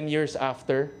come 10 years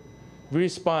after. We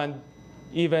respond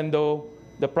even though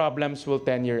the problems will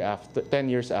 10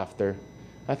 years after.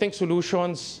 I think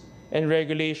solutions and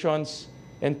regulations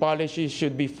and policies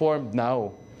should be formed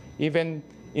now, even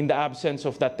in the absence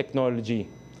of that technology.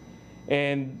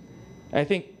 And I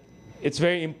think it's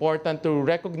very important to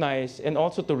recognize and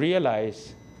also to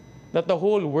realize that the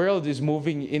whole world is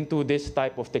moving into this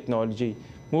type of technology,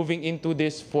 moving into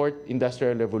this fourth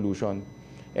industrial revolution.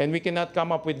 And we cannot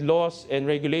come up with laws and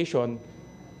regulation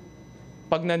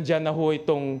pag nandyan na ho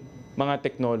itong mga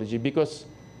technology. Because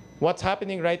what's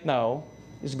happening right now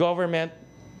is government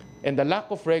and the lack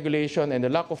of regulation and the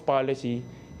lack of policy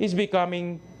is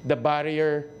becoming the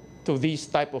barrier to this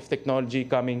type of technology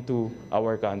coming to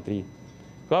our country.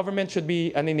 Government should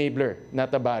be an enabler,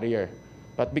 not a barrier.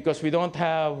 But because we don't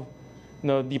have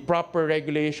the proper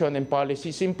regulation and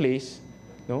policies in place,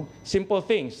 simple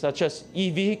things such as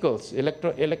e-vehicles,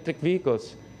 electric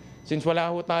vehicles. Since wala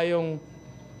ho tayong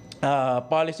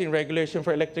policy and regulation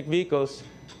for electric vehicles,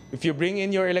 if you bring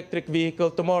in your electric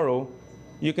vehicle tomorrow,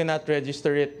 you cannot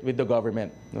register it with the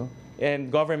government.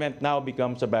 And government now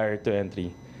becomes a barrier to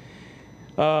entry.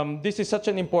 This is such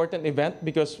an important event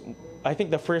because I think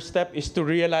the first step is to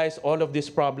realize all of these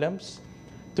problems,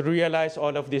 to realize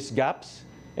all of these gaps,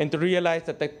 and to realize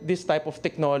that this type of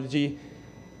technology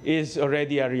is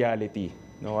already a reality.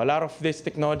 A lot of this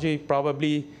technology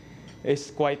probably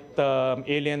is quite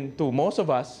alien to most of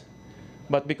us,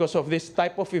 but because of this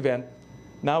type of event,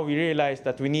 now we realize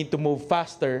that we need to move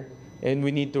faster and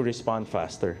we need to respond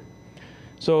faster.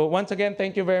 So once again,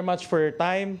 thank you very much for your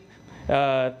time.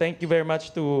 Thank you very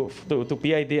much to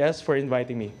PIDS for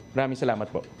inviting me. Maraming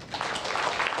salamat po.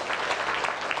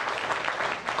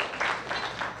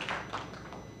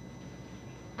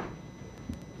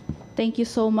 Thank you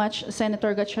so much,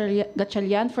 Senator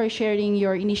Gatchalian, for sharing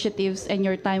your initiatives and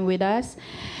your time with us.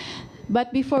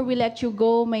 But before we let you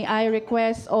go, may I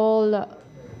request all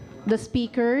the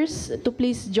speakers to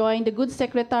please join the good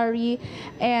secretary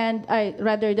and,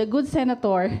 rather, the good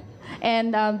senator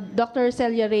and Dr.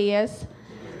 Celia Reyes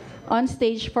on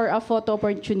stage for a photo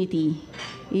opportunity.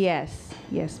 Yes,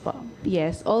 yes, po.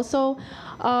 Yes. Also,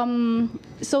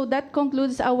 so that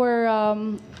concludes our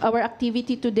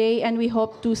activity today, and we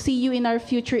hope to see you in our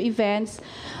future events.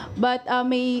 But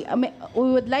we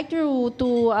would like to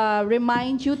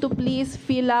remind you to please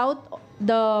fill out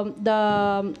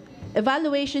the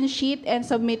evaluation sheet and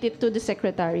submit it to the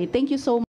secretary. Thank you so much.